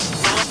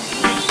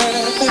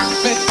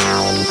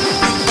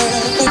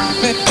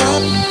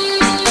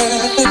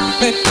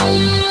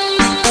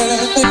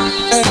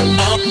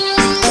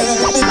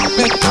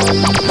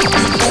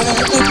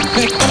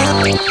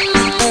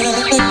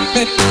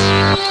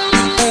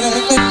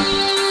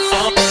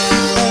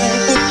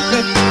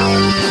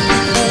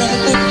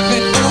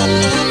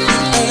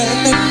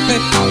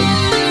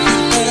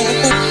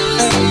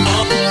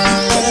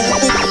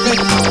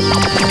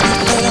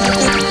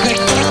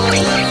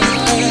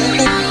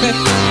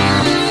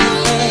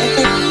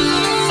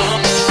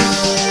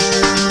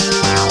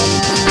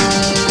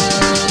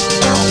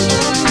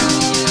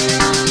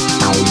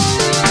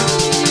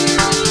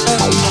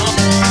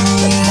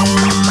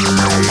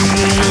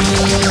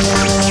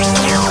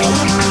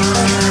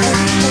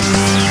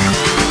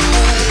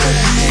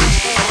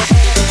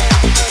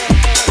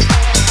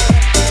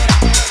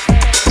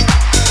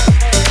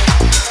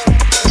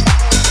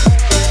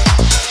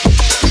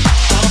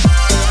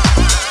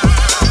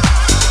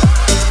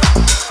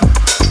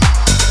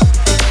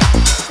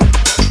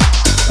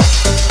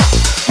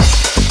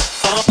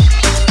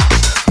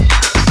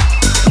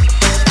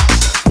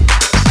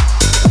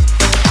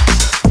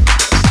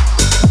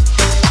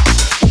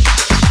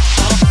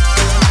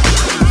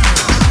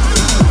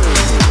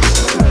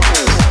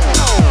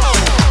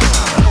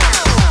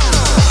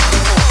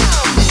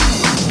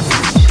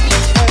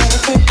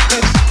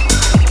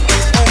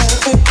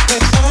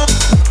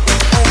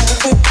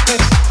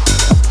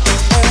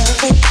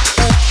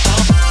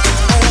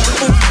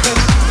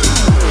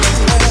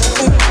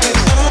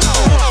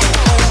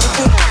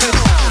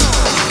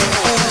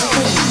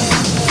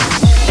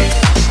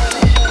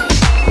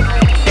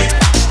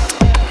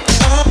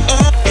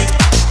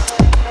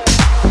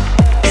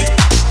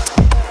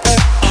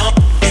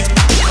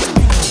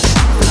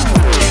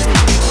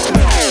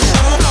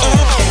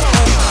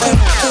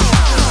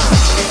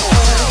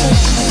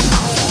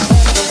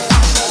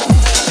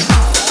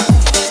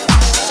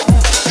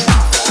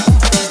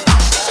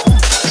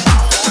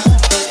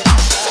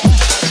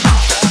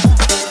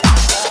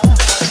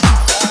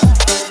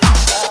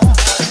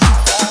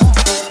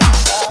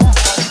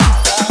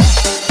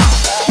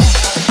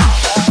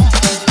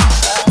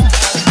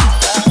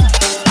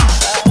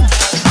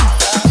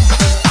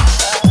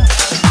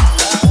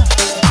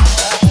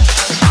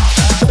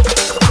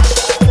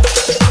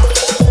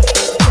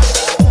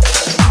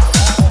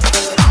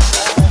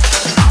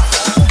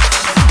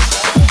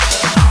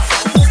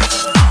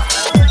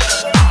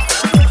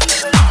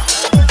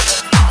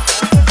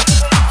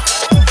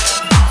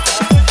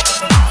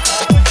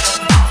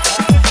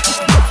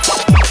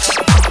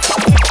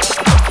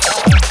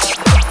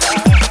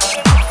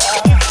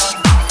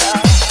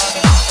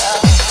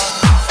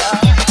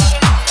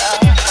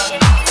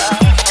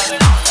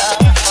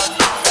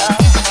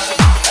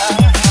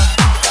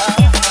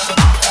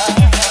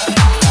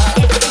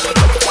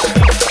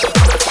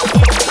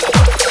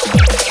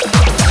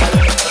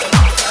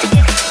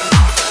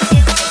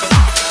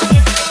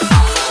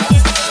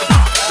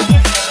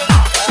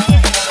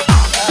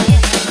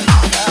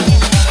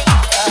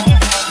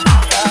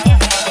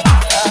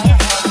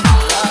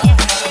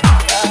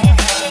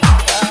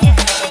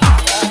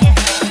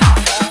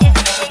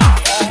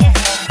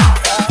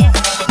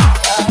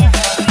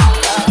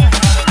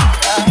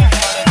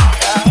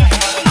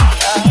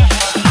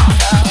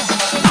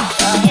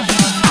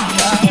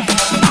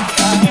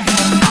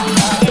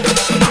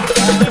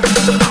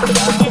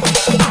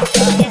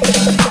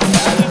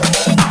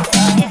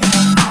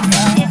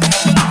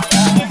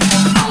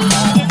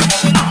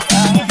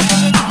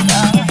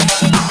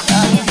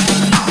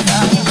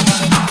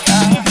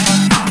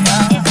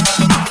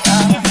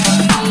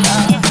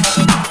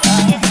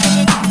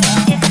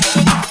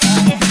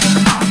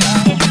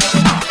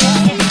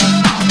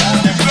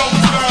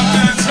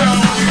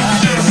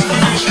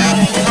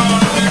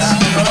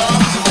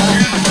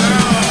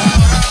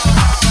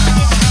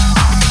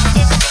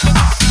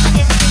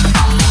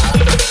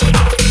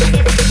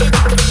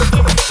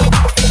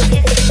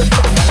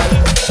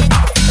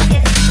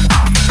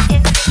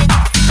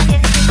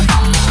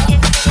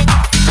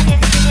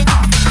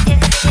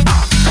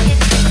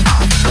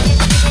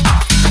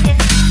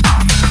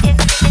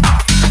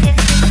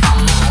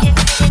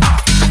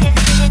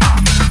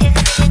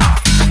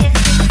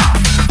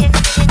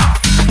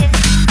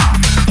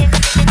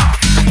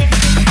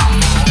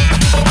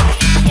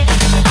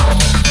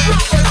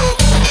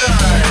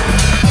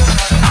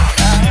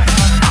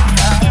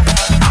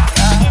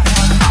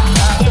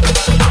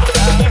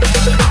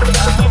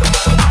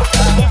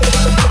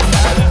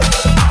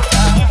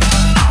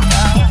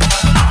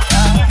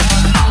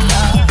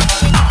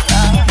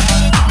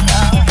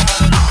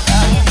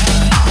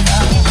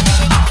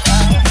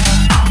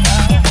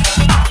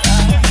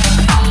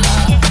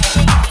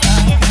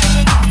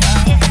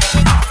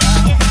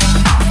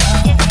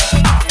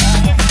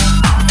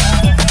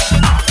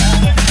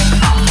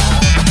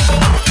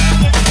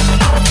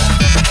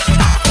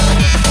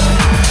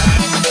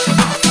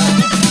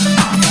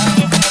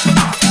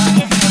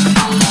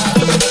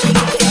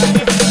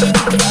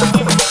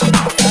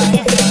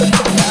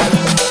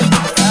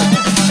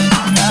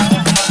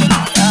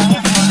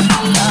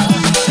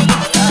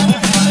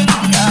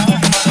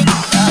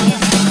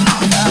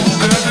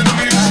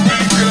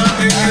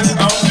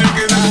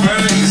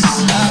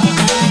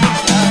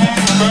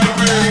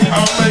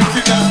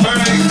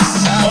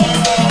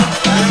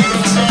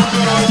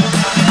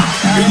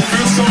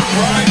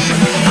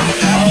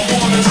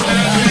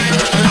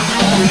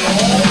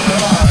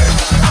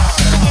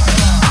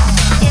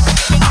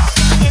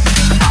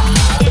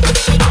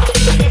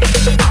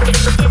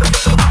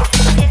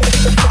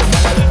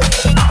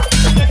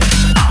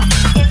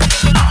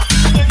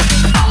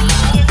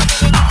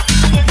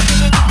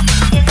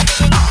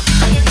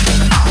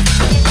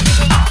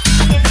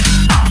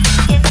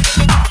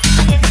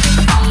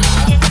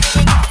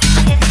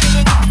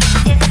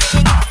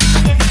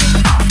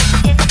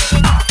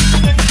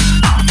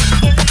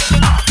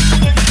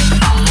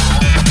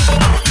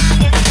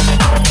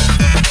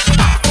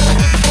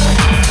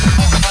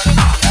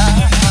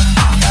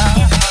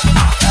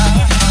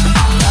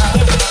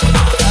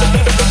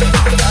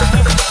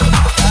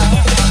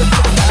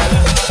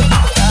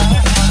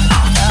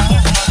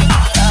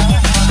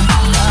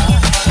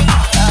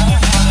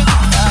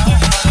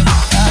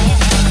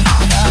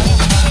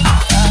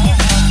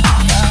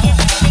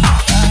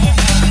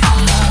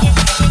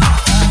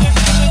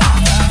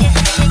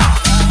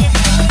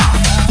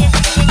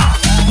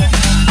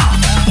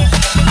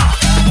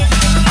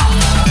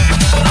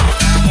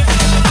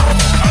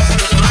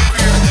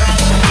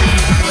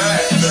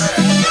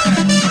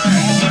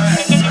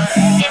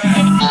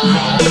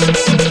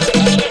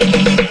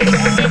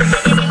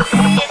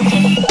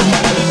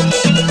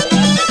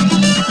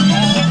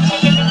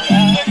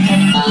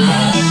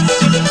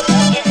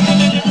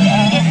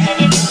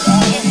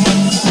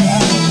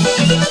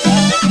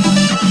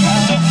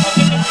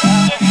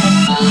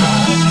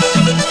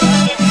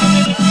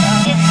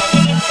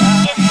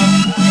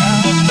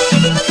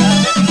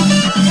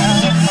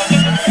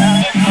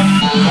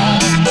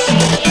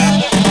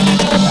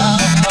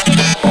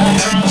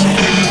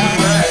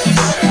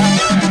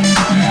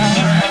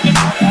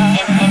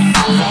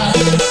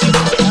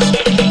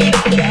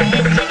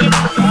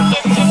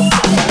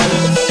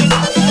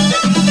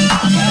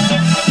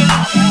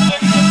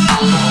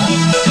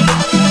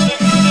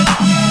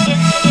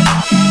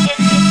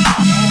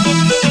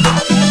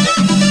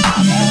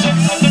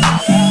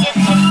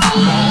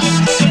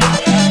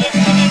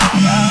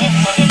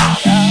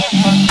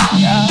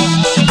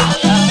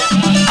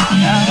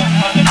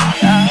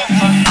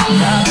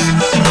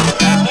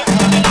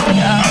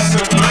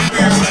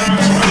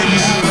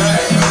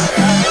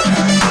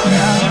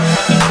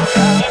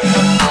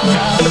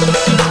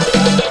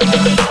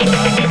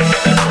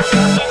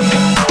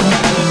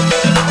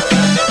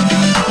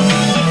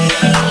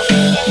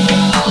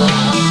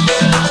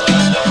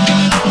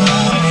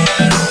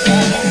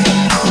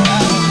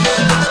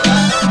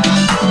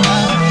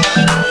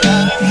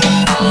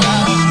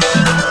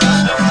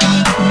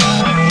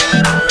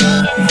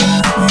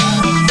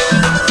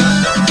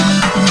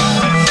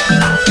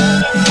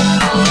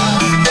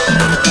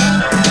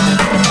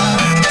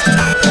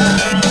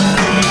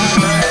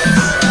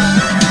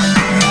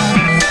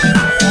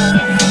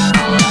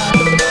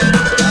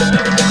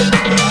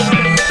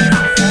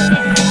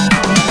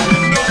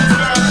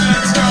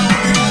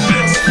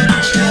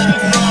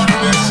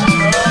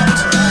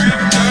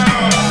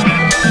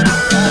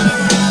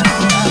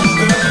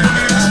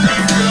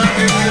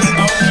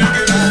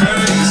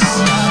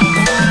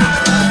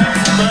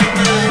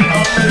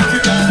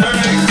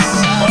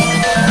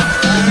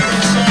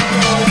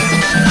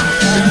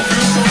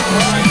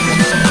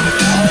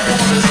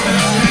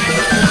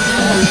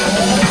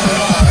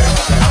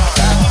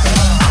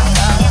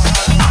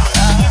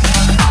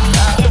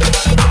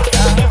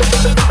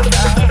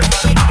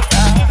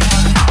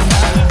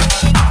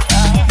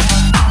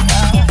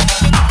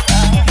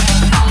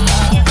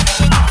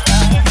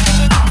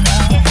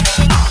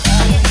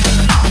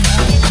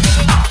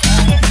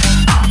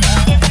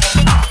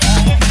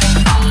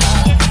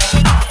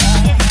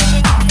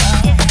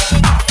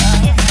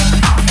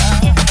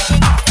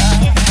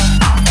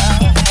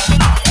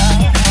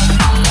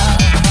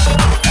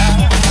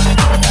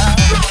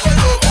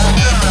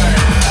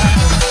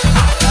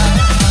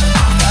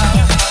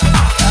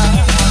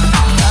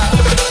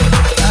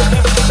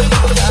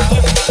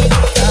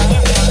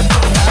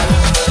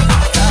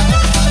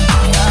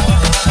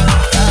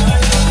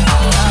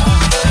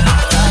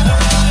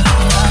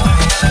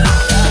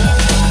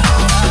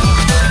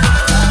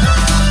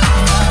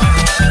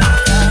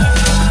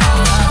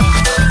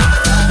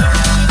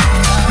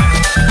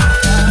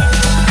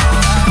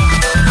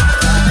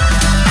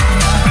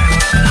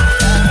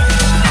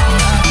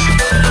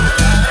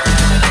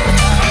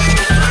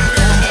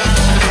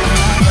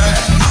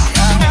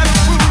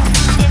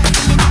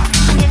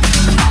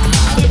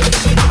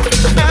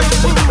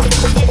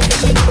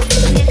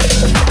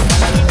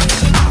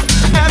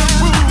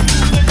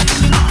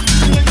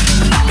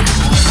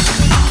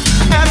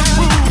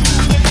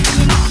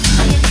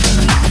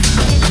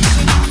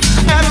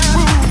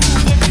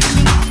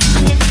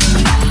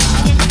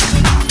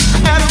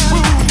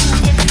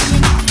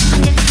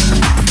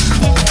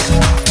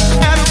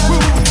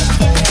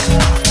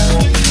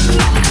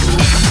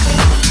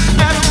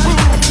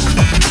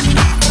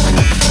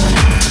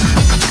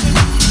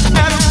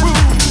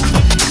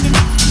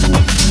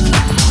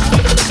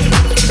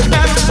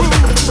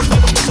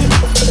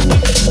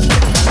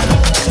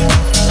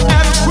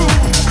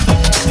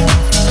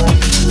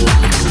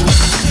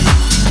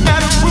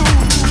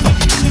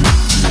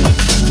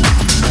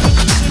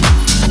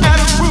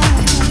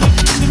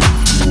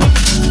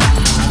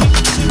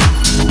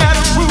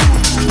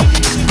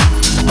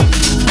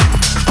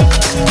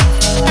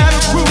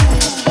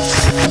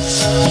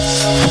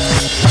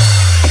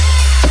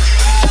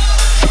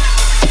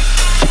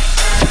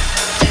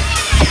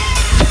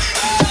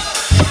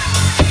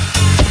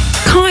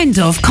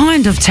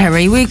 Kind of,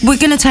 Terry. We're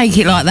going to take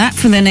it like that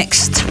for the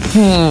next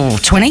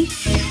 20.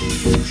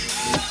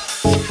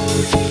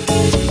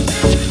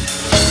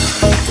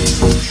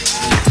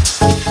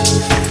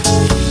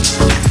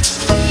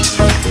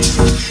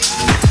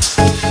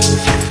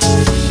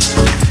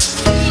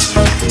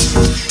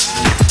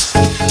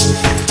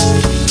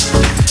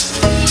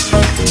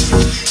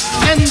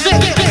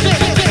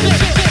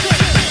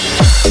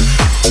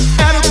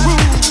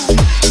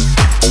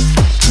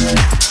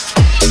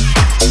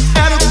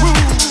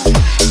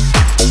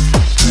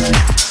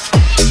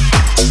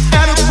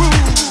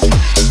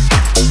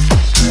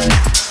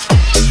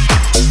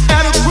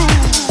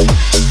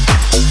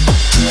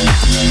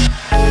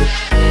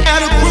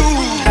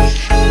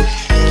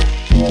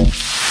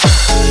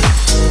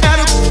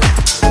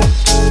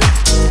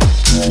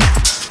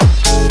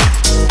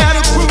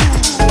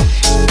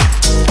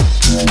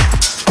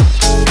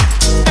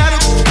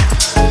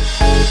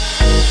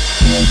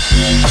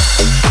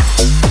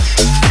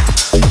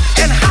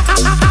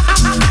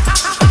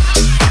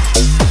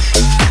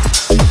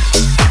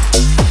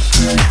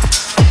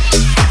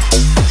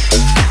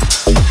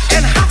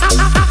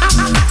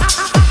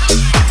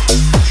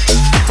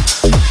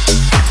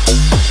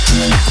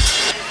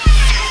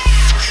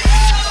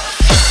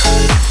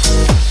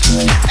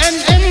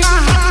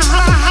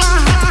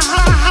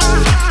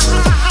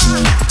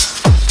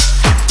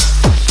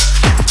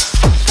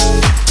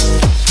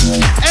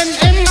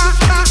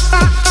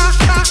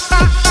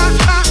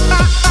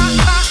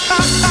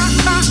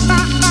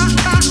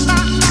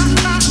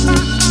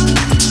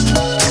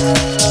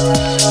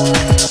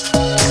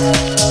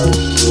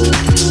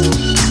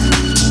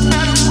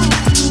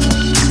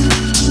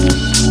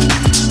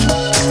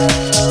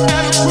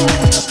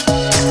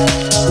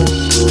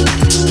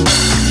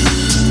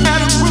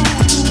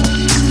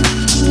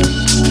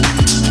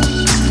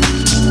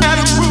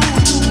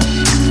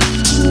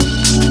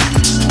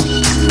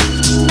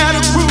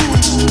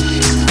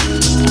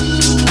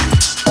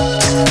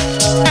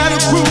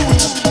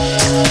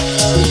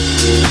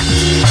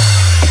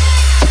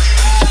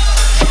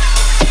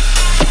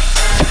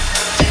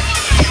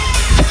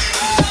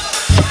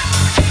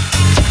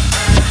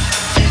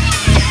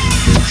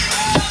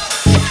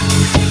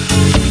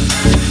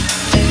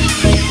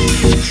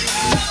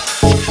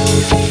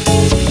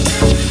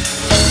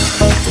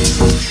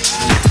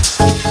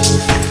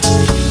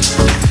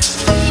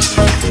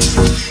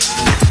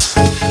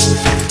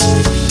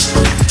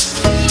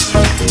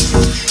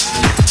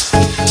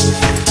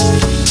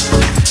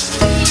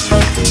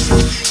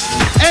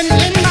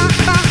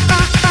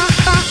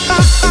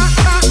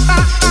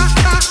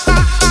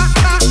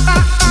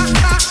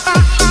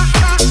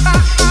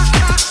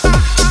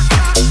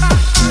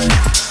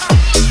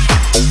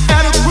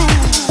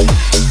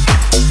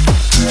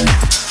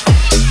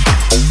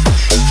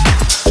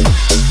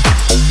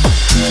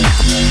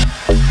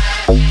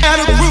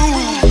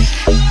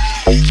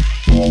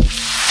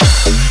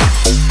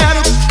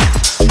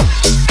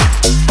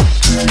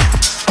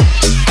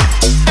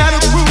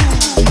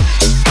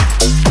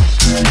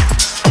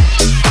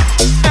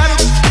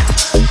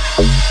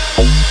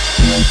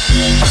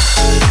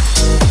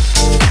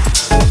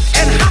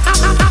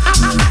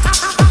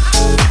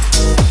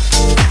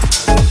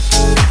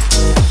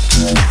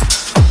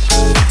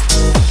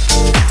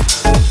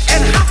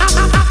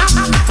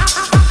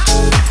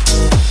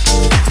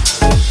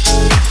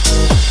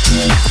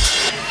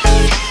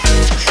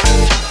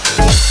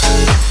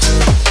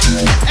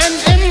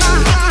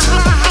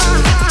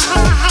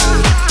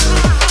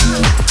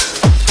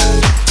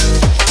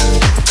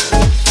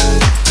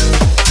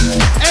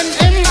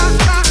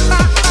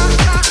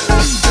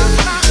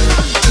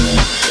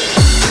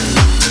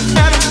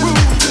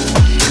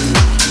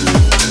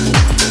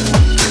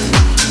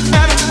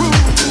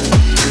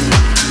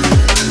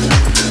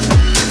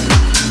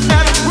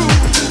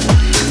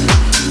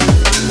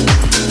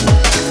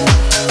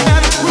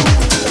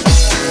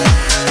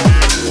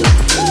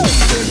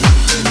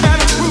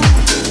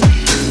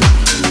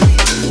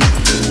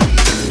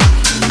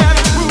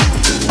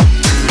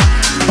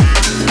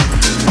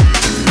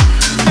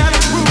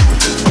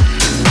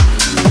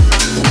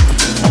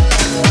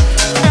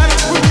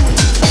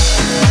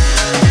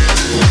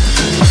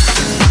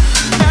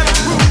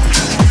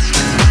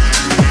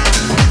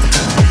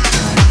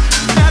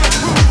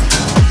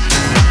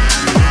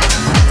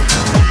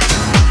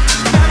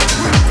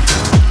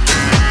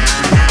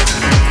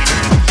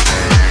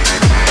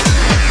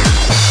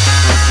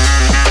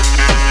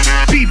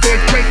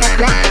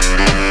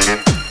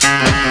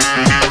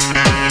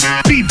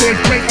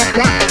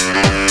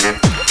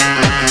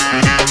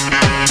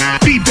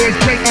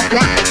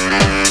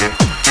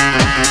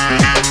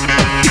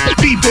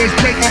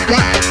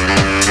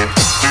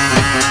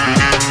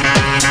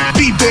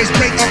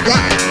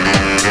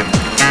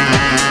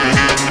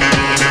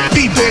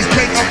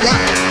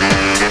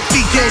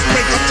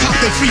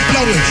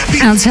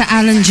 Out to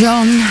Alan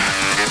John.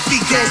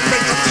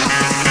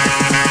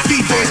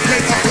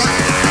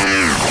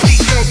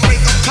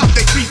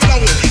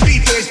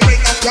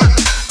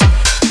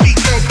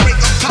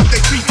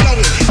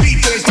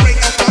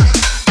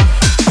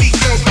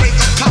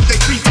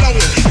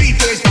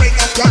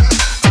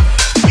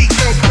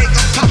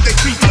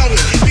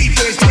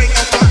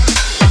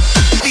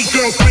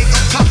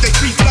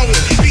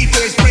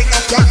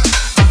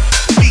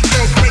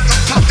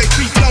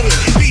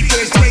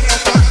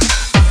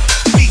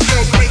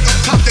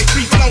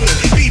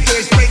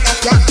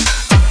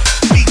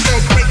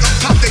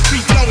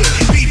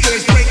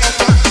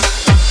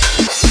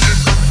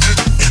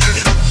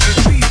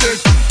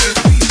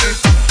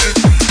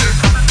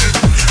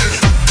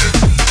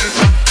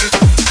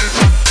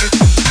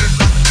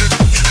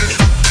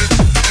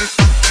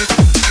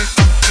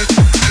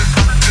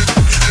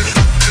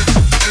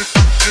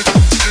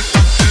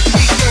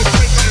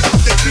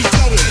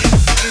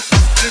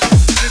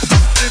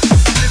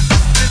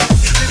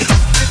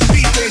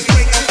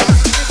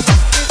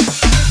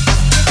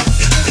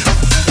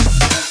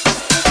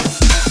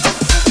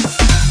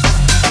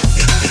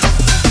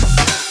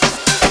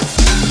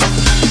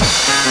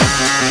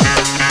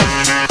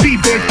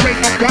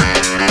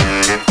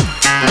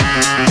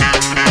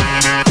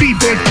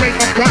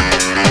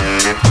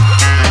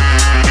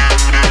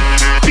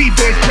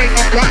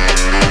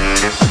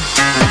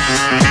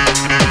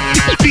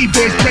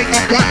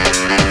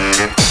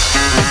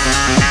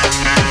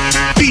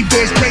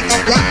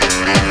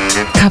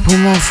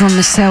 couple more from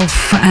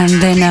myself and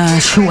then a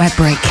short ad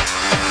break.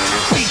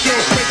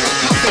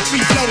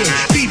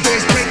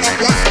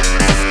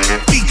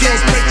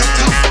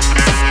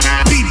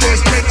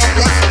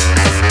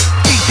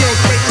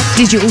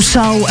 Digital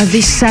Soul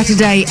this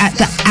Saturday at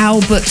the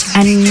Albert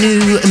and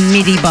New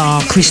Midi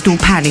Bar, Crystal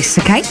Palace,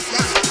 okay?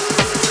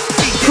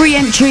 Free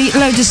entry,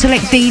 loads of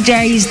select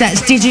DJs.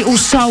 That's Digital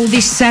Soul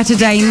this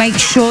Saturday. Make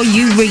sure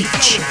you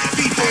reach.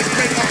 Beat girls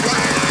break up.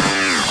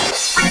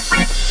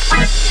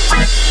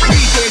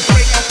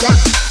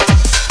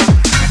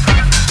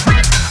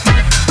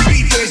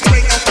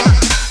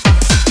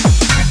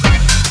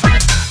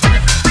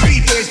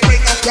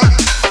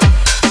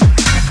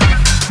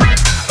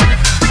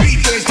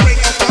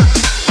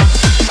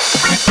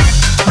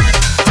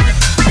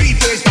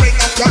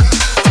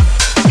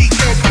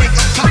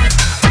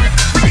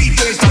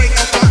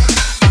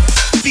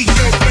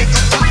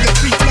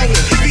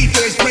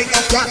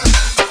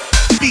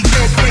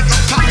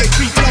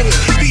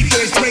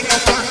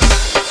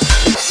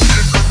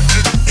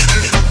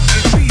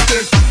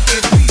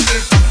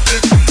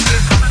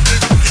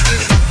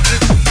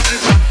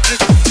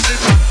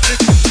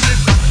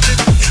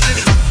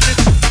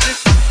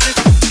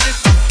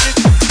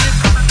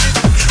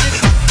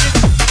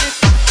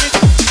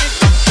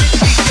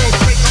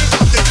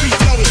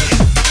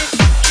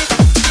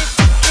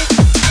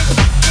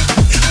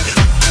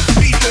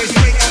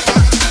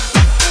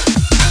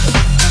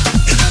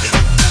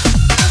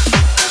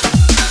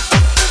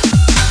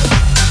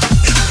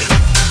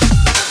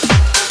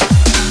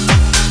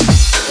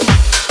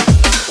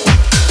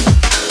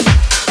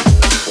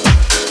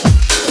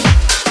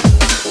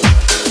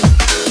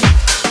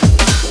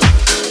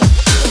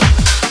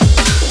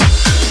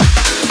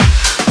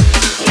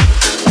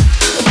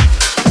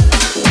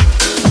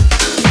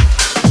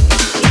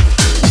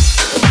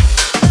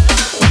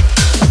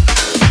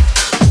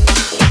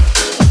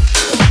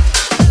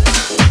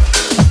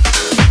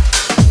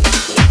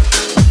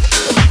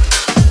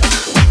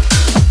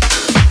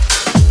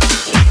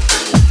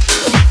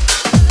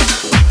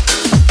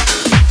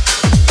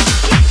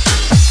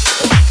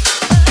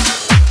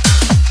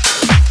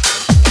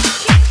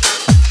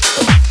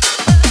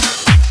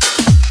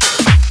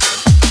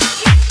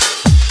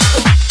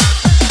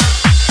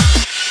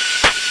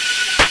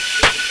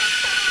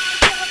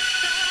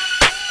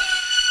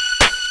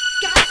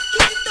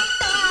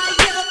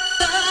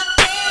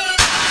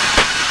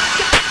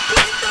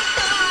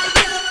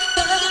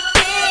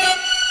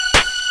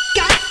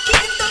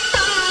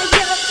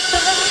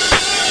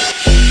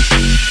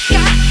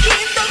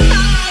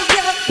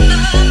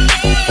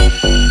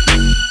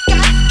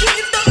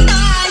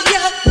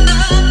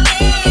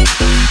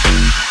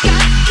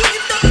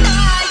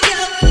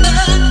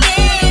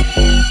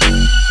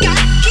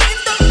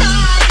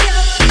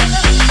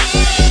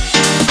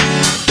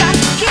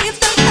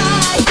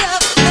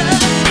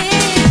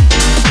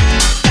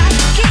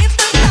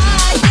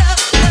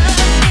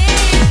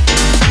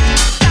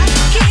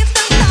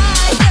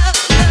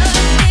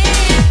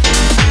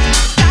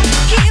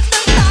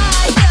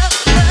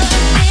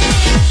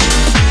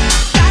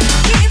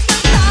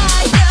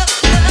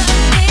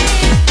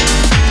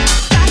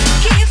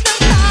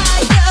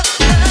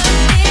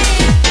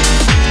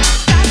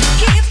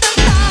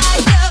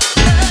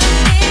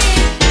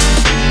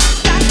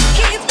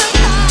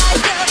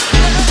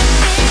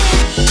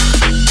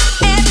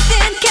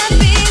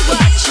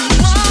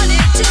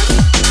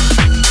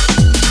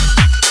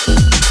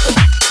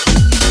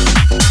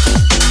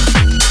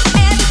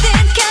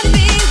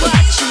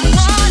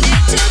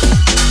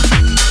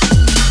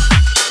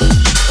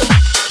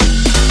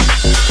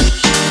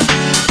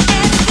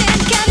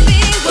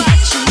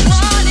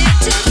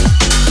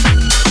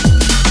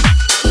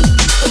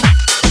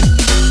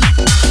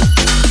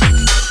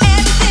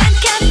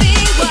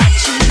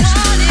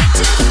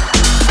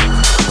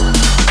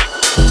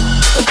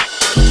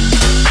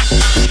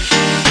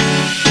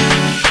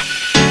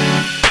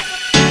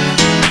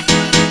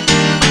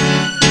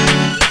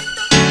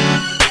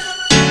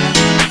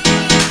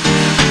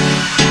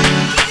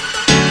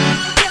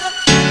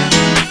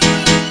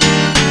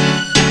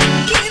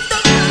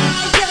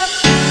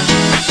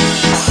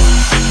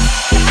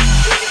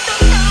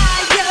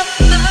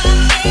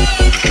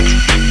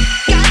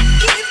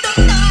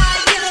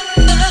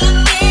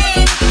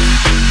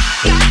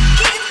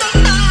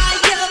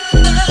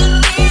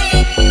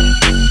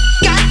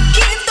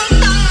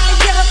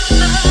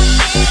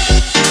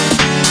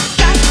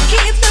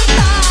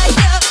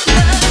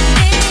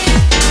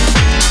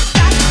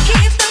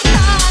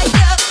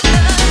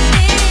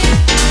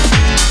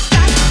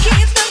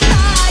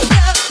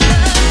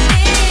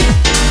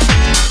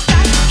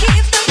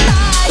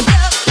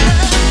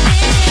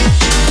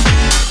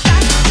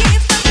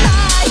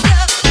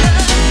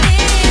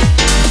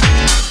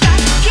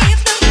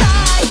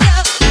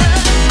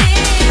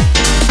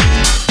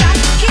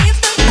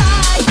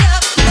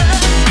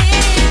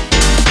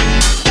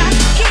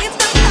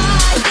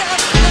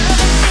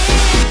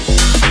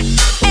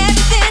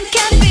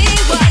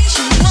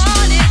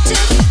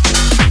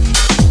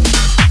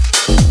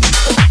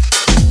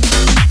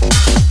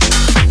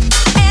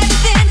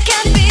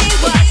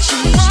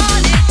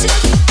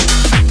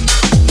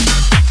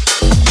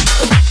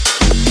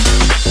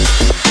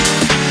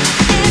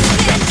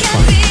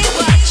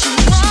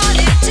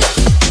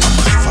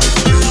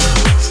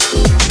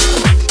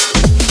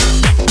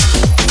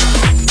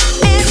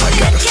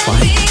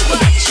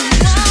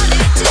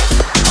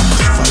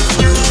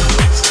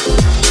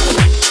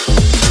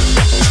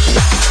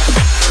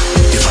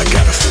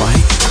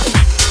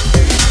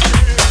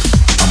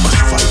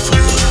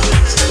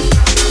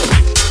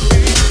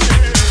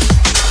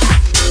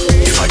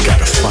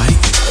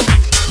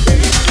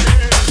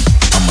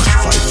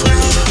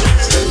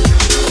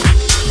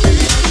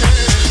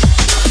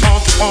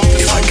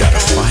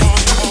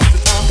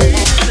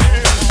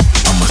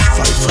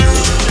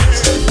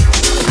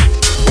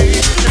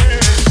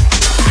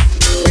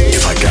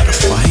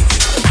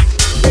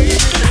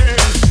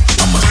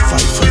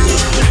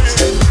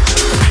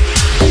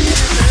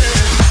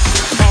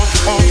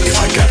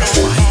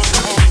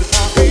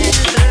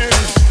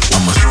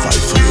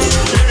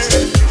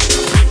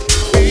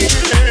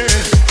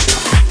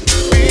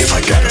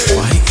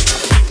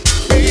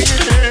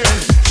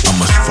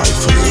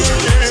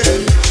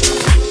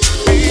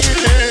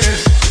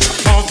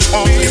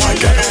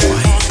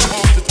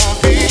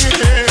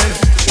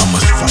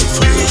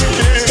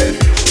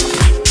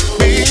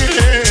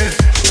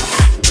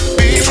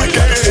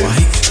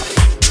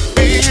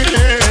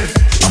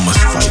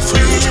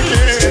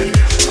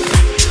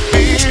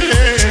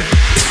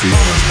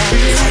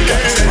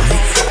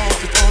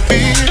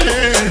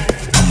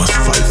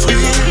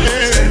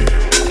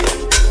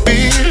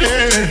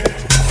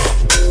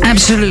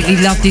 Absolutely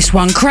love this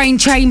one. Crane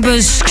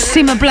Chambers,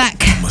 Simmer Black.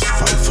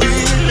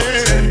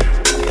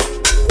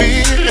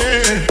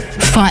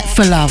 Fight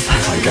for love.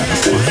 I gotta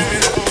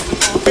fight.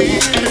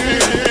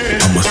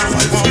 I must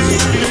fight for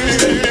love.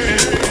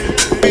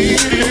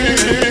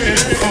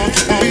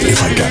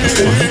 If I gotta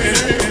fight,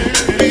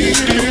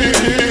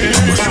 I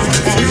must fight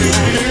for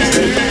love.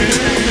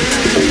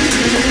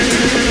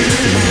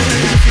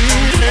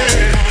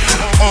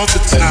 All the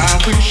time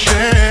we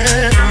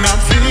share, and I'm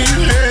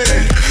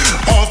feeling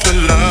all the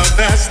love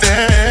that's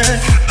there.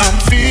 I'm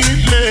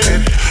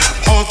feeling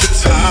all the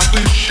time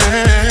we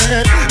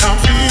share. I'm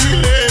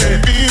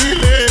feeling,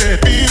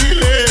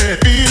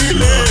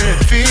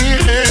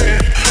 feeling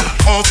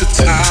all the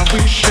time we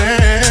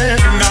share,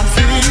 and I'm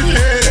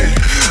feeling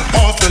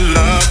all the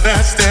love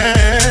that's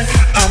there.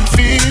 I'm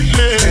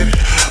feeling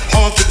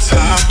all the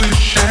time we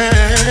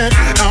share.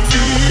 I'm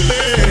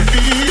feeling,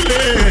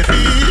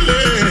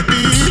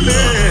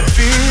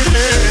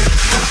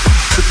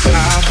 the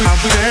time we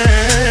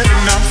share,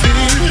 and I'm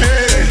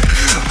feeling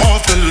all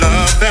the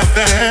love that's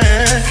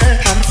there.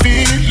 I'm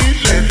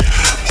feeling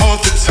all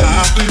the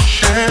time we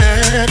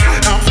share.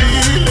 I'm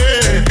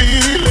feeling,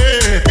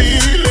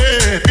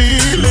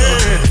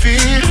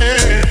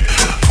 feeling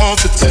all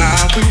the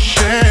time we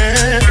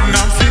share, and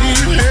I'm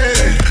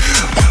feeling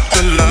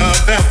the love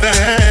that's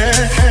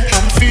there.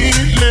 I'm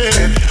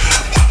feeling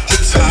the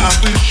time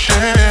we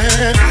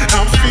share.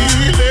 I'm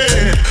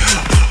feeling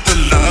the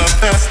love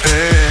that's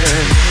there.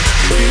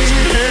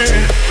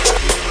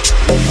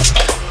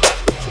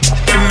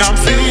 And I'm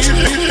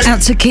feeling.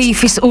 Out to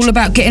Keith, it's all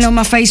about getting on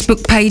my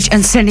Facebook page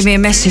and sending me a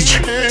message.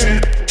 And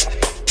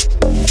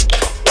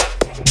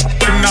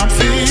I'm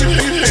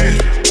feeling.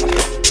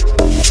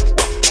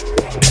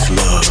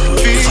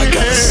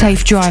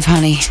 Safe drive,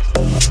 honey.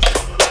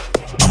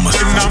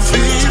 And I'm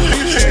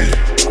feeling.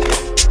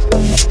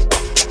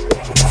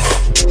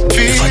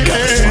 If I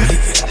gotta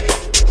fight,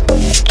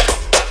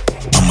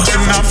 I must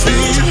and I'm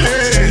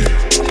feeling.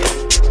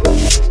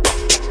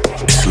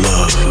 It's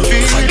love.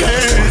 If I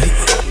gotta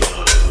fight,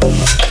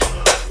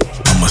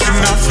 I must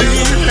And I'm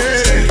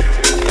feeling.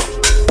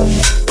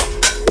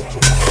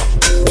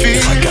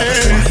 If I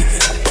gotta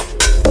fight,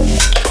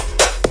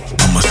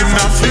 I must And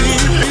I'm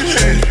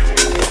feeling.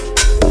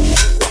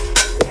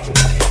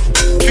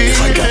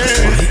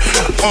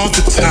 All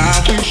the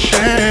time we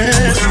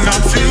share, and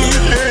I'm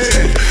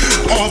feeling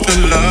all the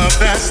love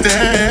that's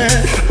there.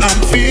 I'm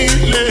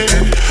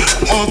feeling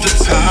all the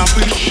time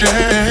we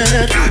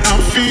share.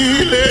 I'm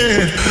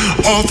feeling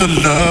all the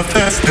love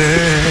that's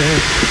there.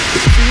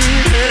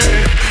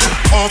 Feeling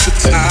all the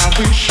time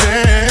we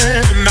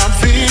share, and I'm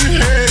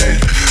feeling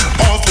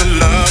all the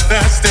love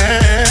that's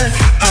there.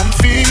 I'm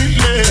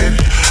feeling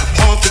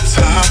all the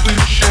time we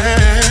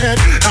share.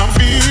 I'm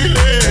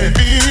feeling,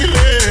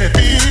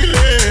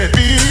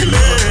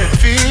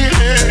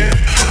 feeling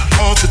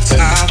all the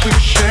time we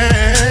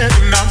share,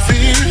 and I'm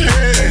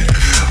feeling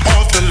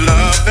all the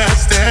love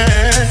that's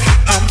there.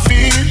 I'm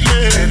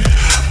feeling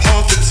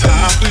all the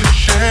time we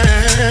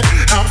share.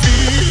 I'm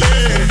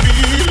feeling,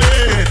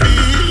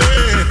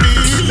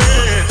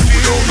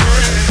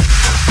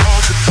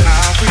 all the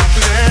time we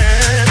share. I'm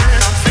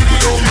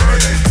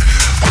feeling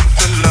all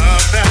the love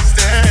that's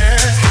there.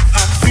 I'm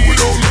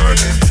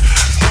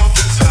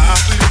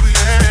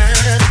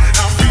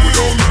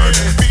feeling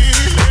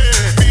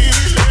all the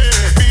time we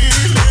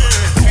share.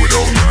 I'm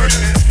feeling.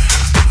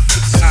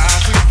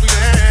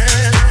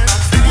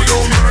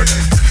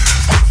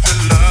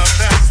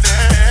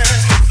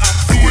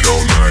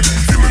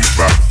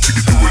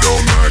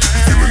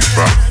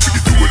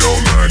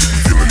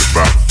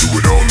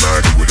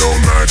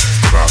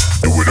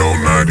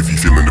 If you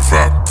feeling the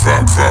vibe.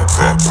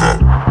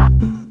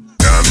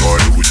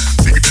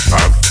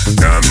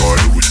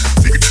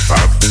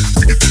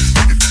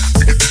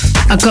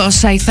 I've got to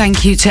say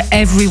thank you to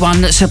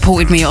everyone that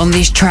supported me on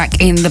this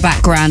track in the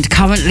background.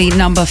 Currently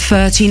number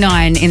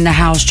 39 in the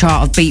house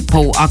chart of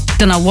Beatport. I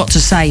don't know what to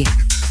say.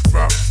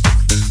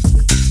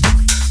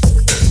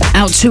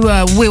 Out to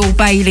Will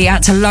Bailey,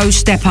 out to Low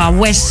Stepper,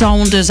 Wes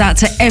Saunders, out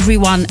to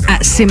everyone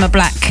at Simmer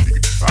Black.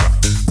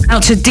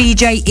 Out to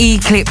DJ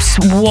Eclipse,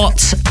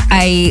 what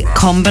a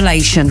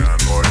combination.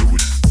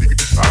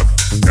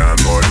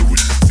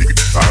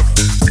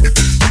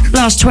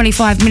 Last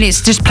 25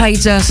 minutes, just played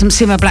some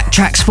Simmer Black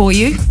tracks for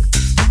you.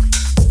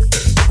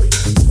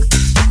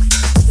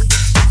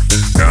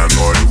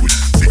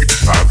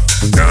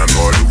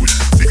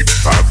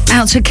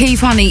 Out to Keith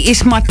Honey,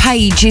 it's my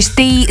page, it's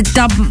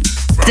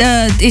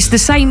it's the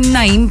same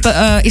name,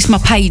 but it's my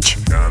page,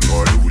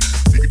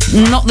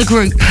 not the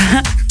group.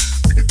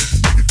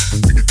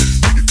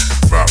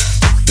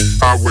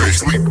 Highway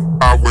sleep,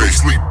 highway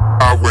sleep,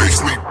 highway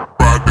sleep,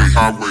 Friday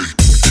highway.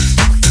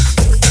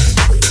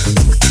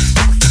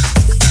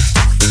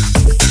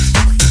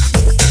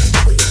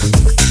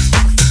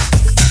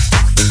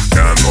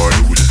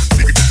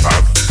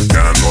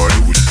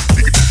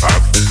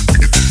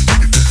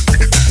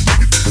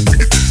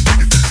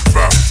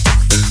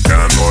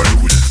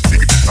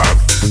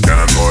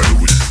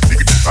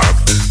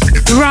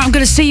 Right, I'm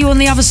going to see you on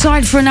the other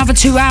side for another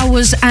 2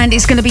 hours, and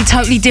it's going to be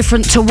totally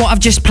different to what I've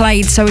just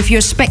played. So if you're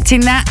expecting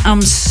that,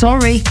 I'm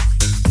sorry.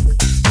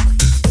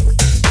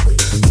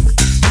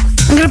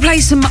 I'm going to play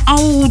some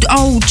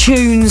old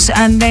tunes,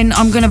 and then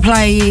I'm going to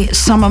play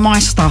some of my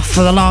stuff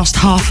for the last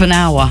half an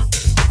hour.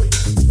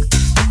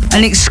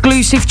 An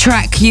exclusive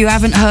track you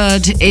haven't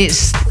heard.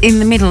 It's in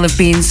the middle of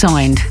being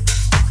signed.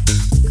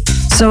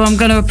 So I'm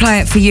going to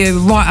play it for you.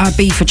 Right, I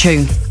be for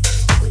tune.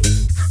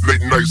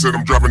 Late nights and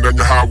I'm driving down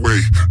your highway.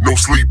 No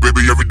sleep,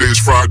 baby, every day is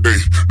Friday.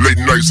 Late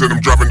nights and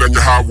I'm driving down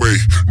your highway.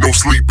 No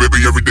sleep,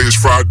 baby, every day is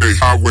Friday.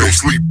 Highway, no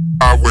sleep,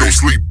 highway, no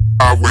sleep,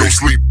 highway, no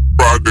sleep,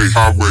 Friday,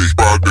 highway,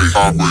 Friday,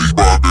 highway,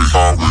 Friday,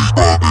 highway,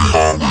 Friday,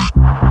 highway.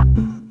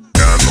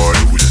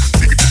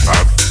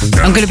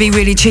 I'm going to be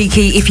really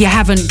cheeky. If you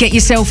haven't, get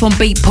yourself on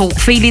Beatport.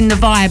 Feeling the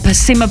vibe.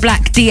 Simmer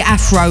Black,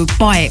 DeeAfro.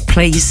 Buy it,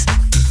 please.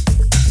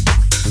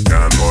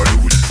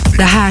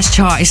 The house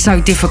chart is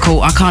so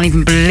difficult. I can't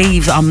even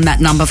believe I'm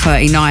that number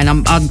 39.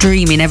 I'm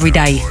dreaming every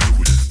day.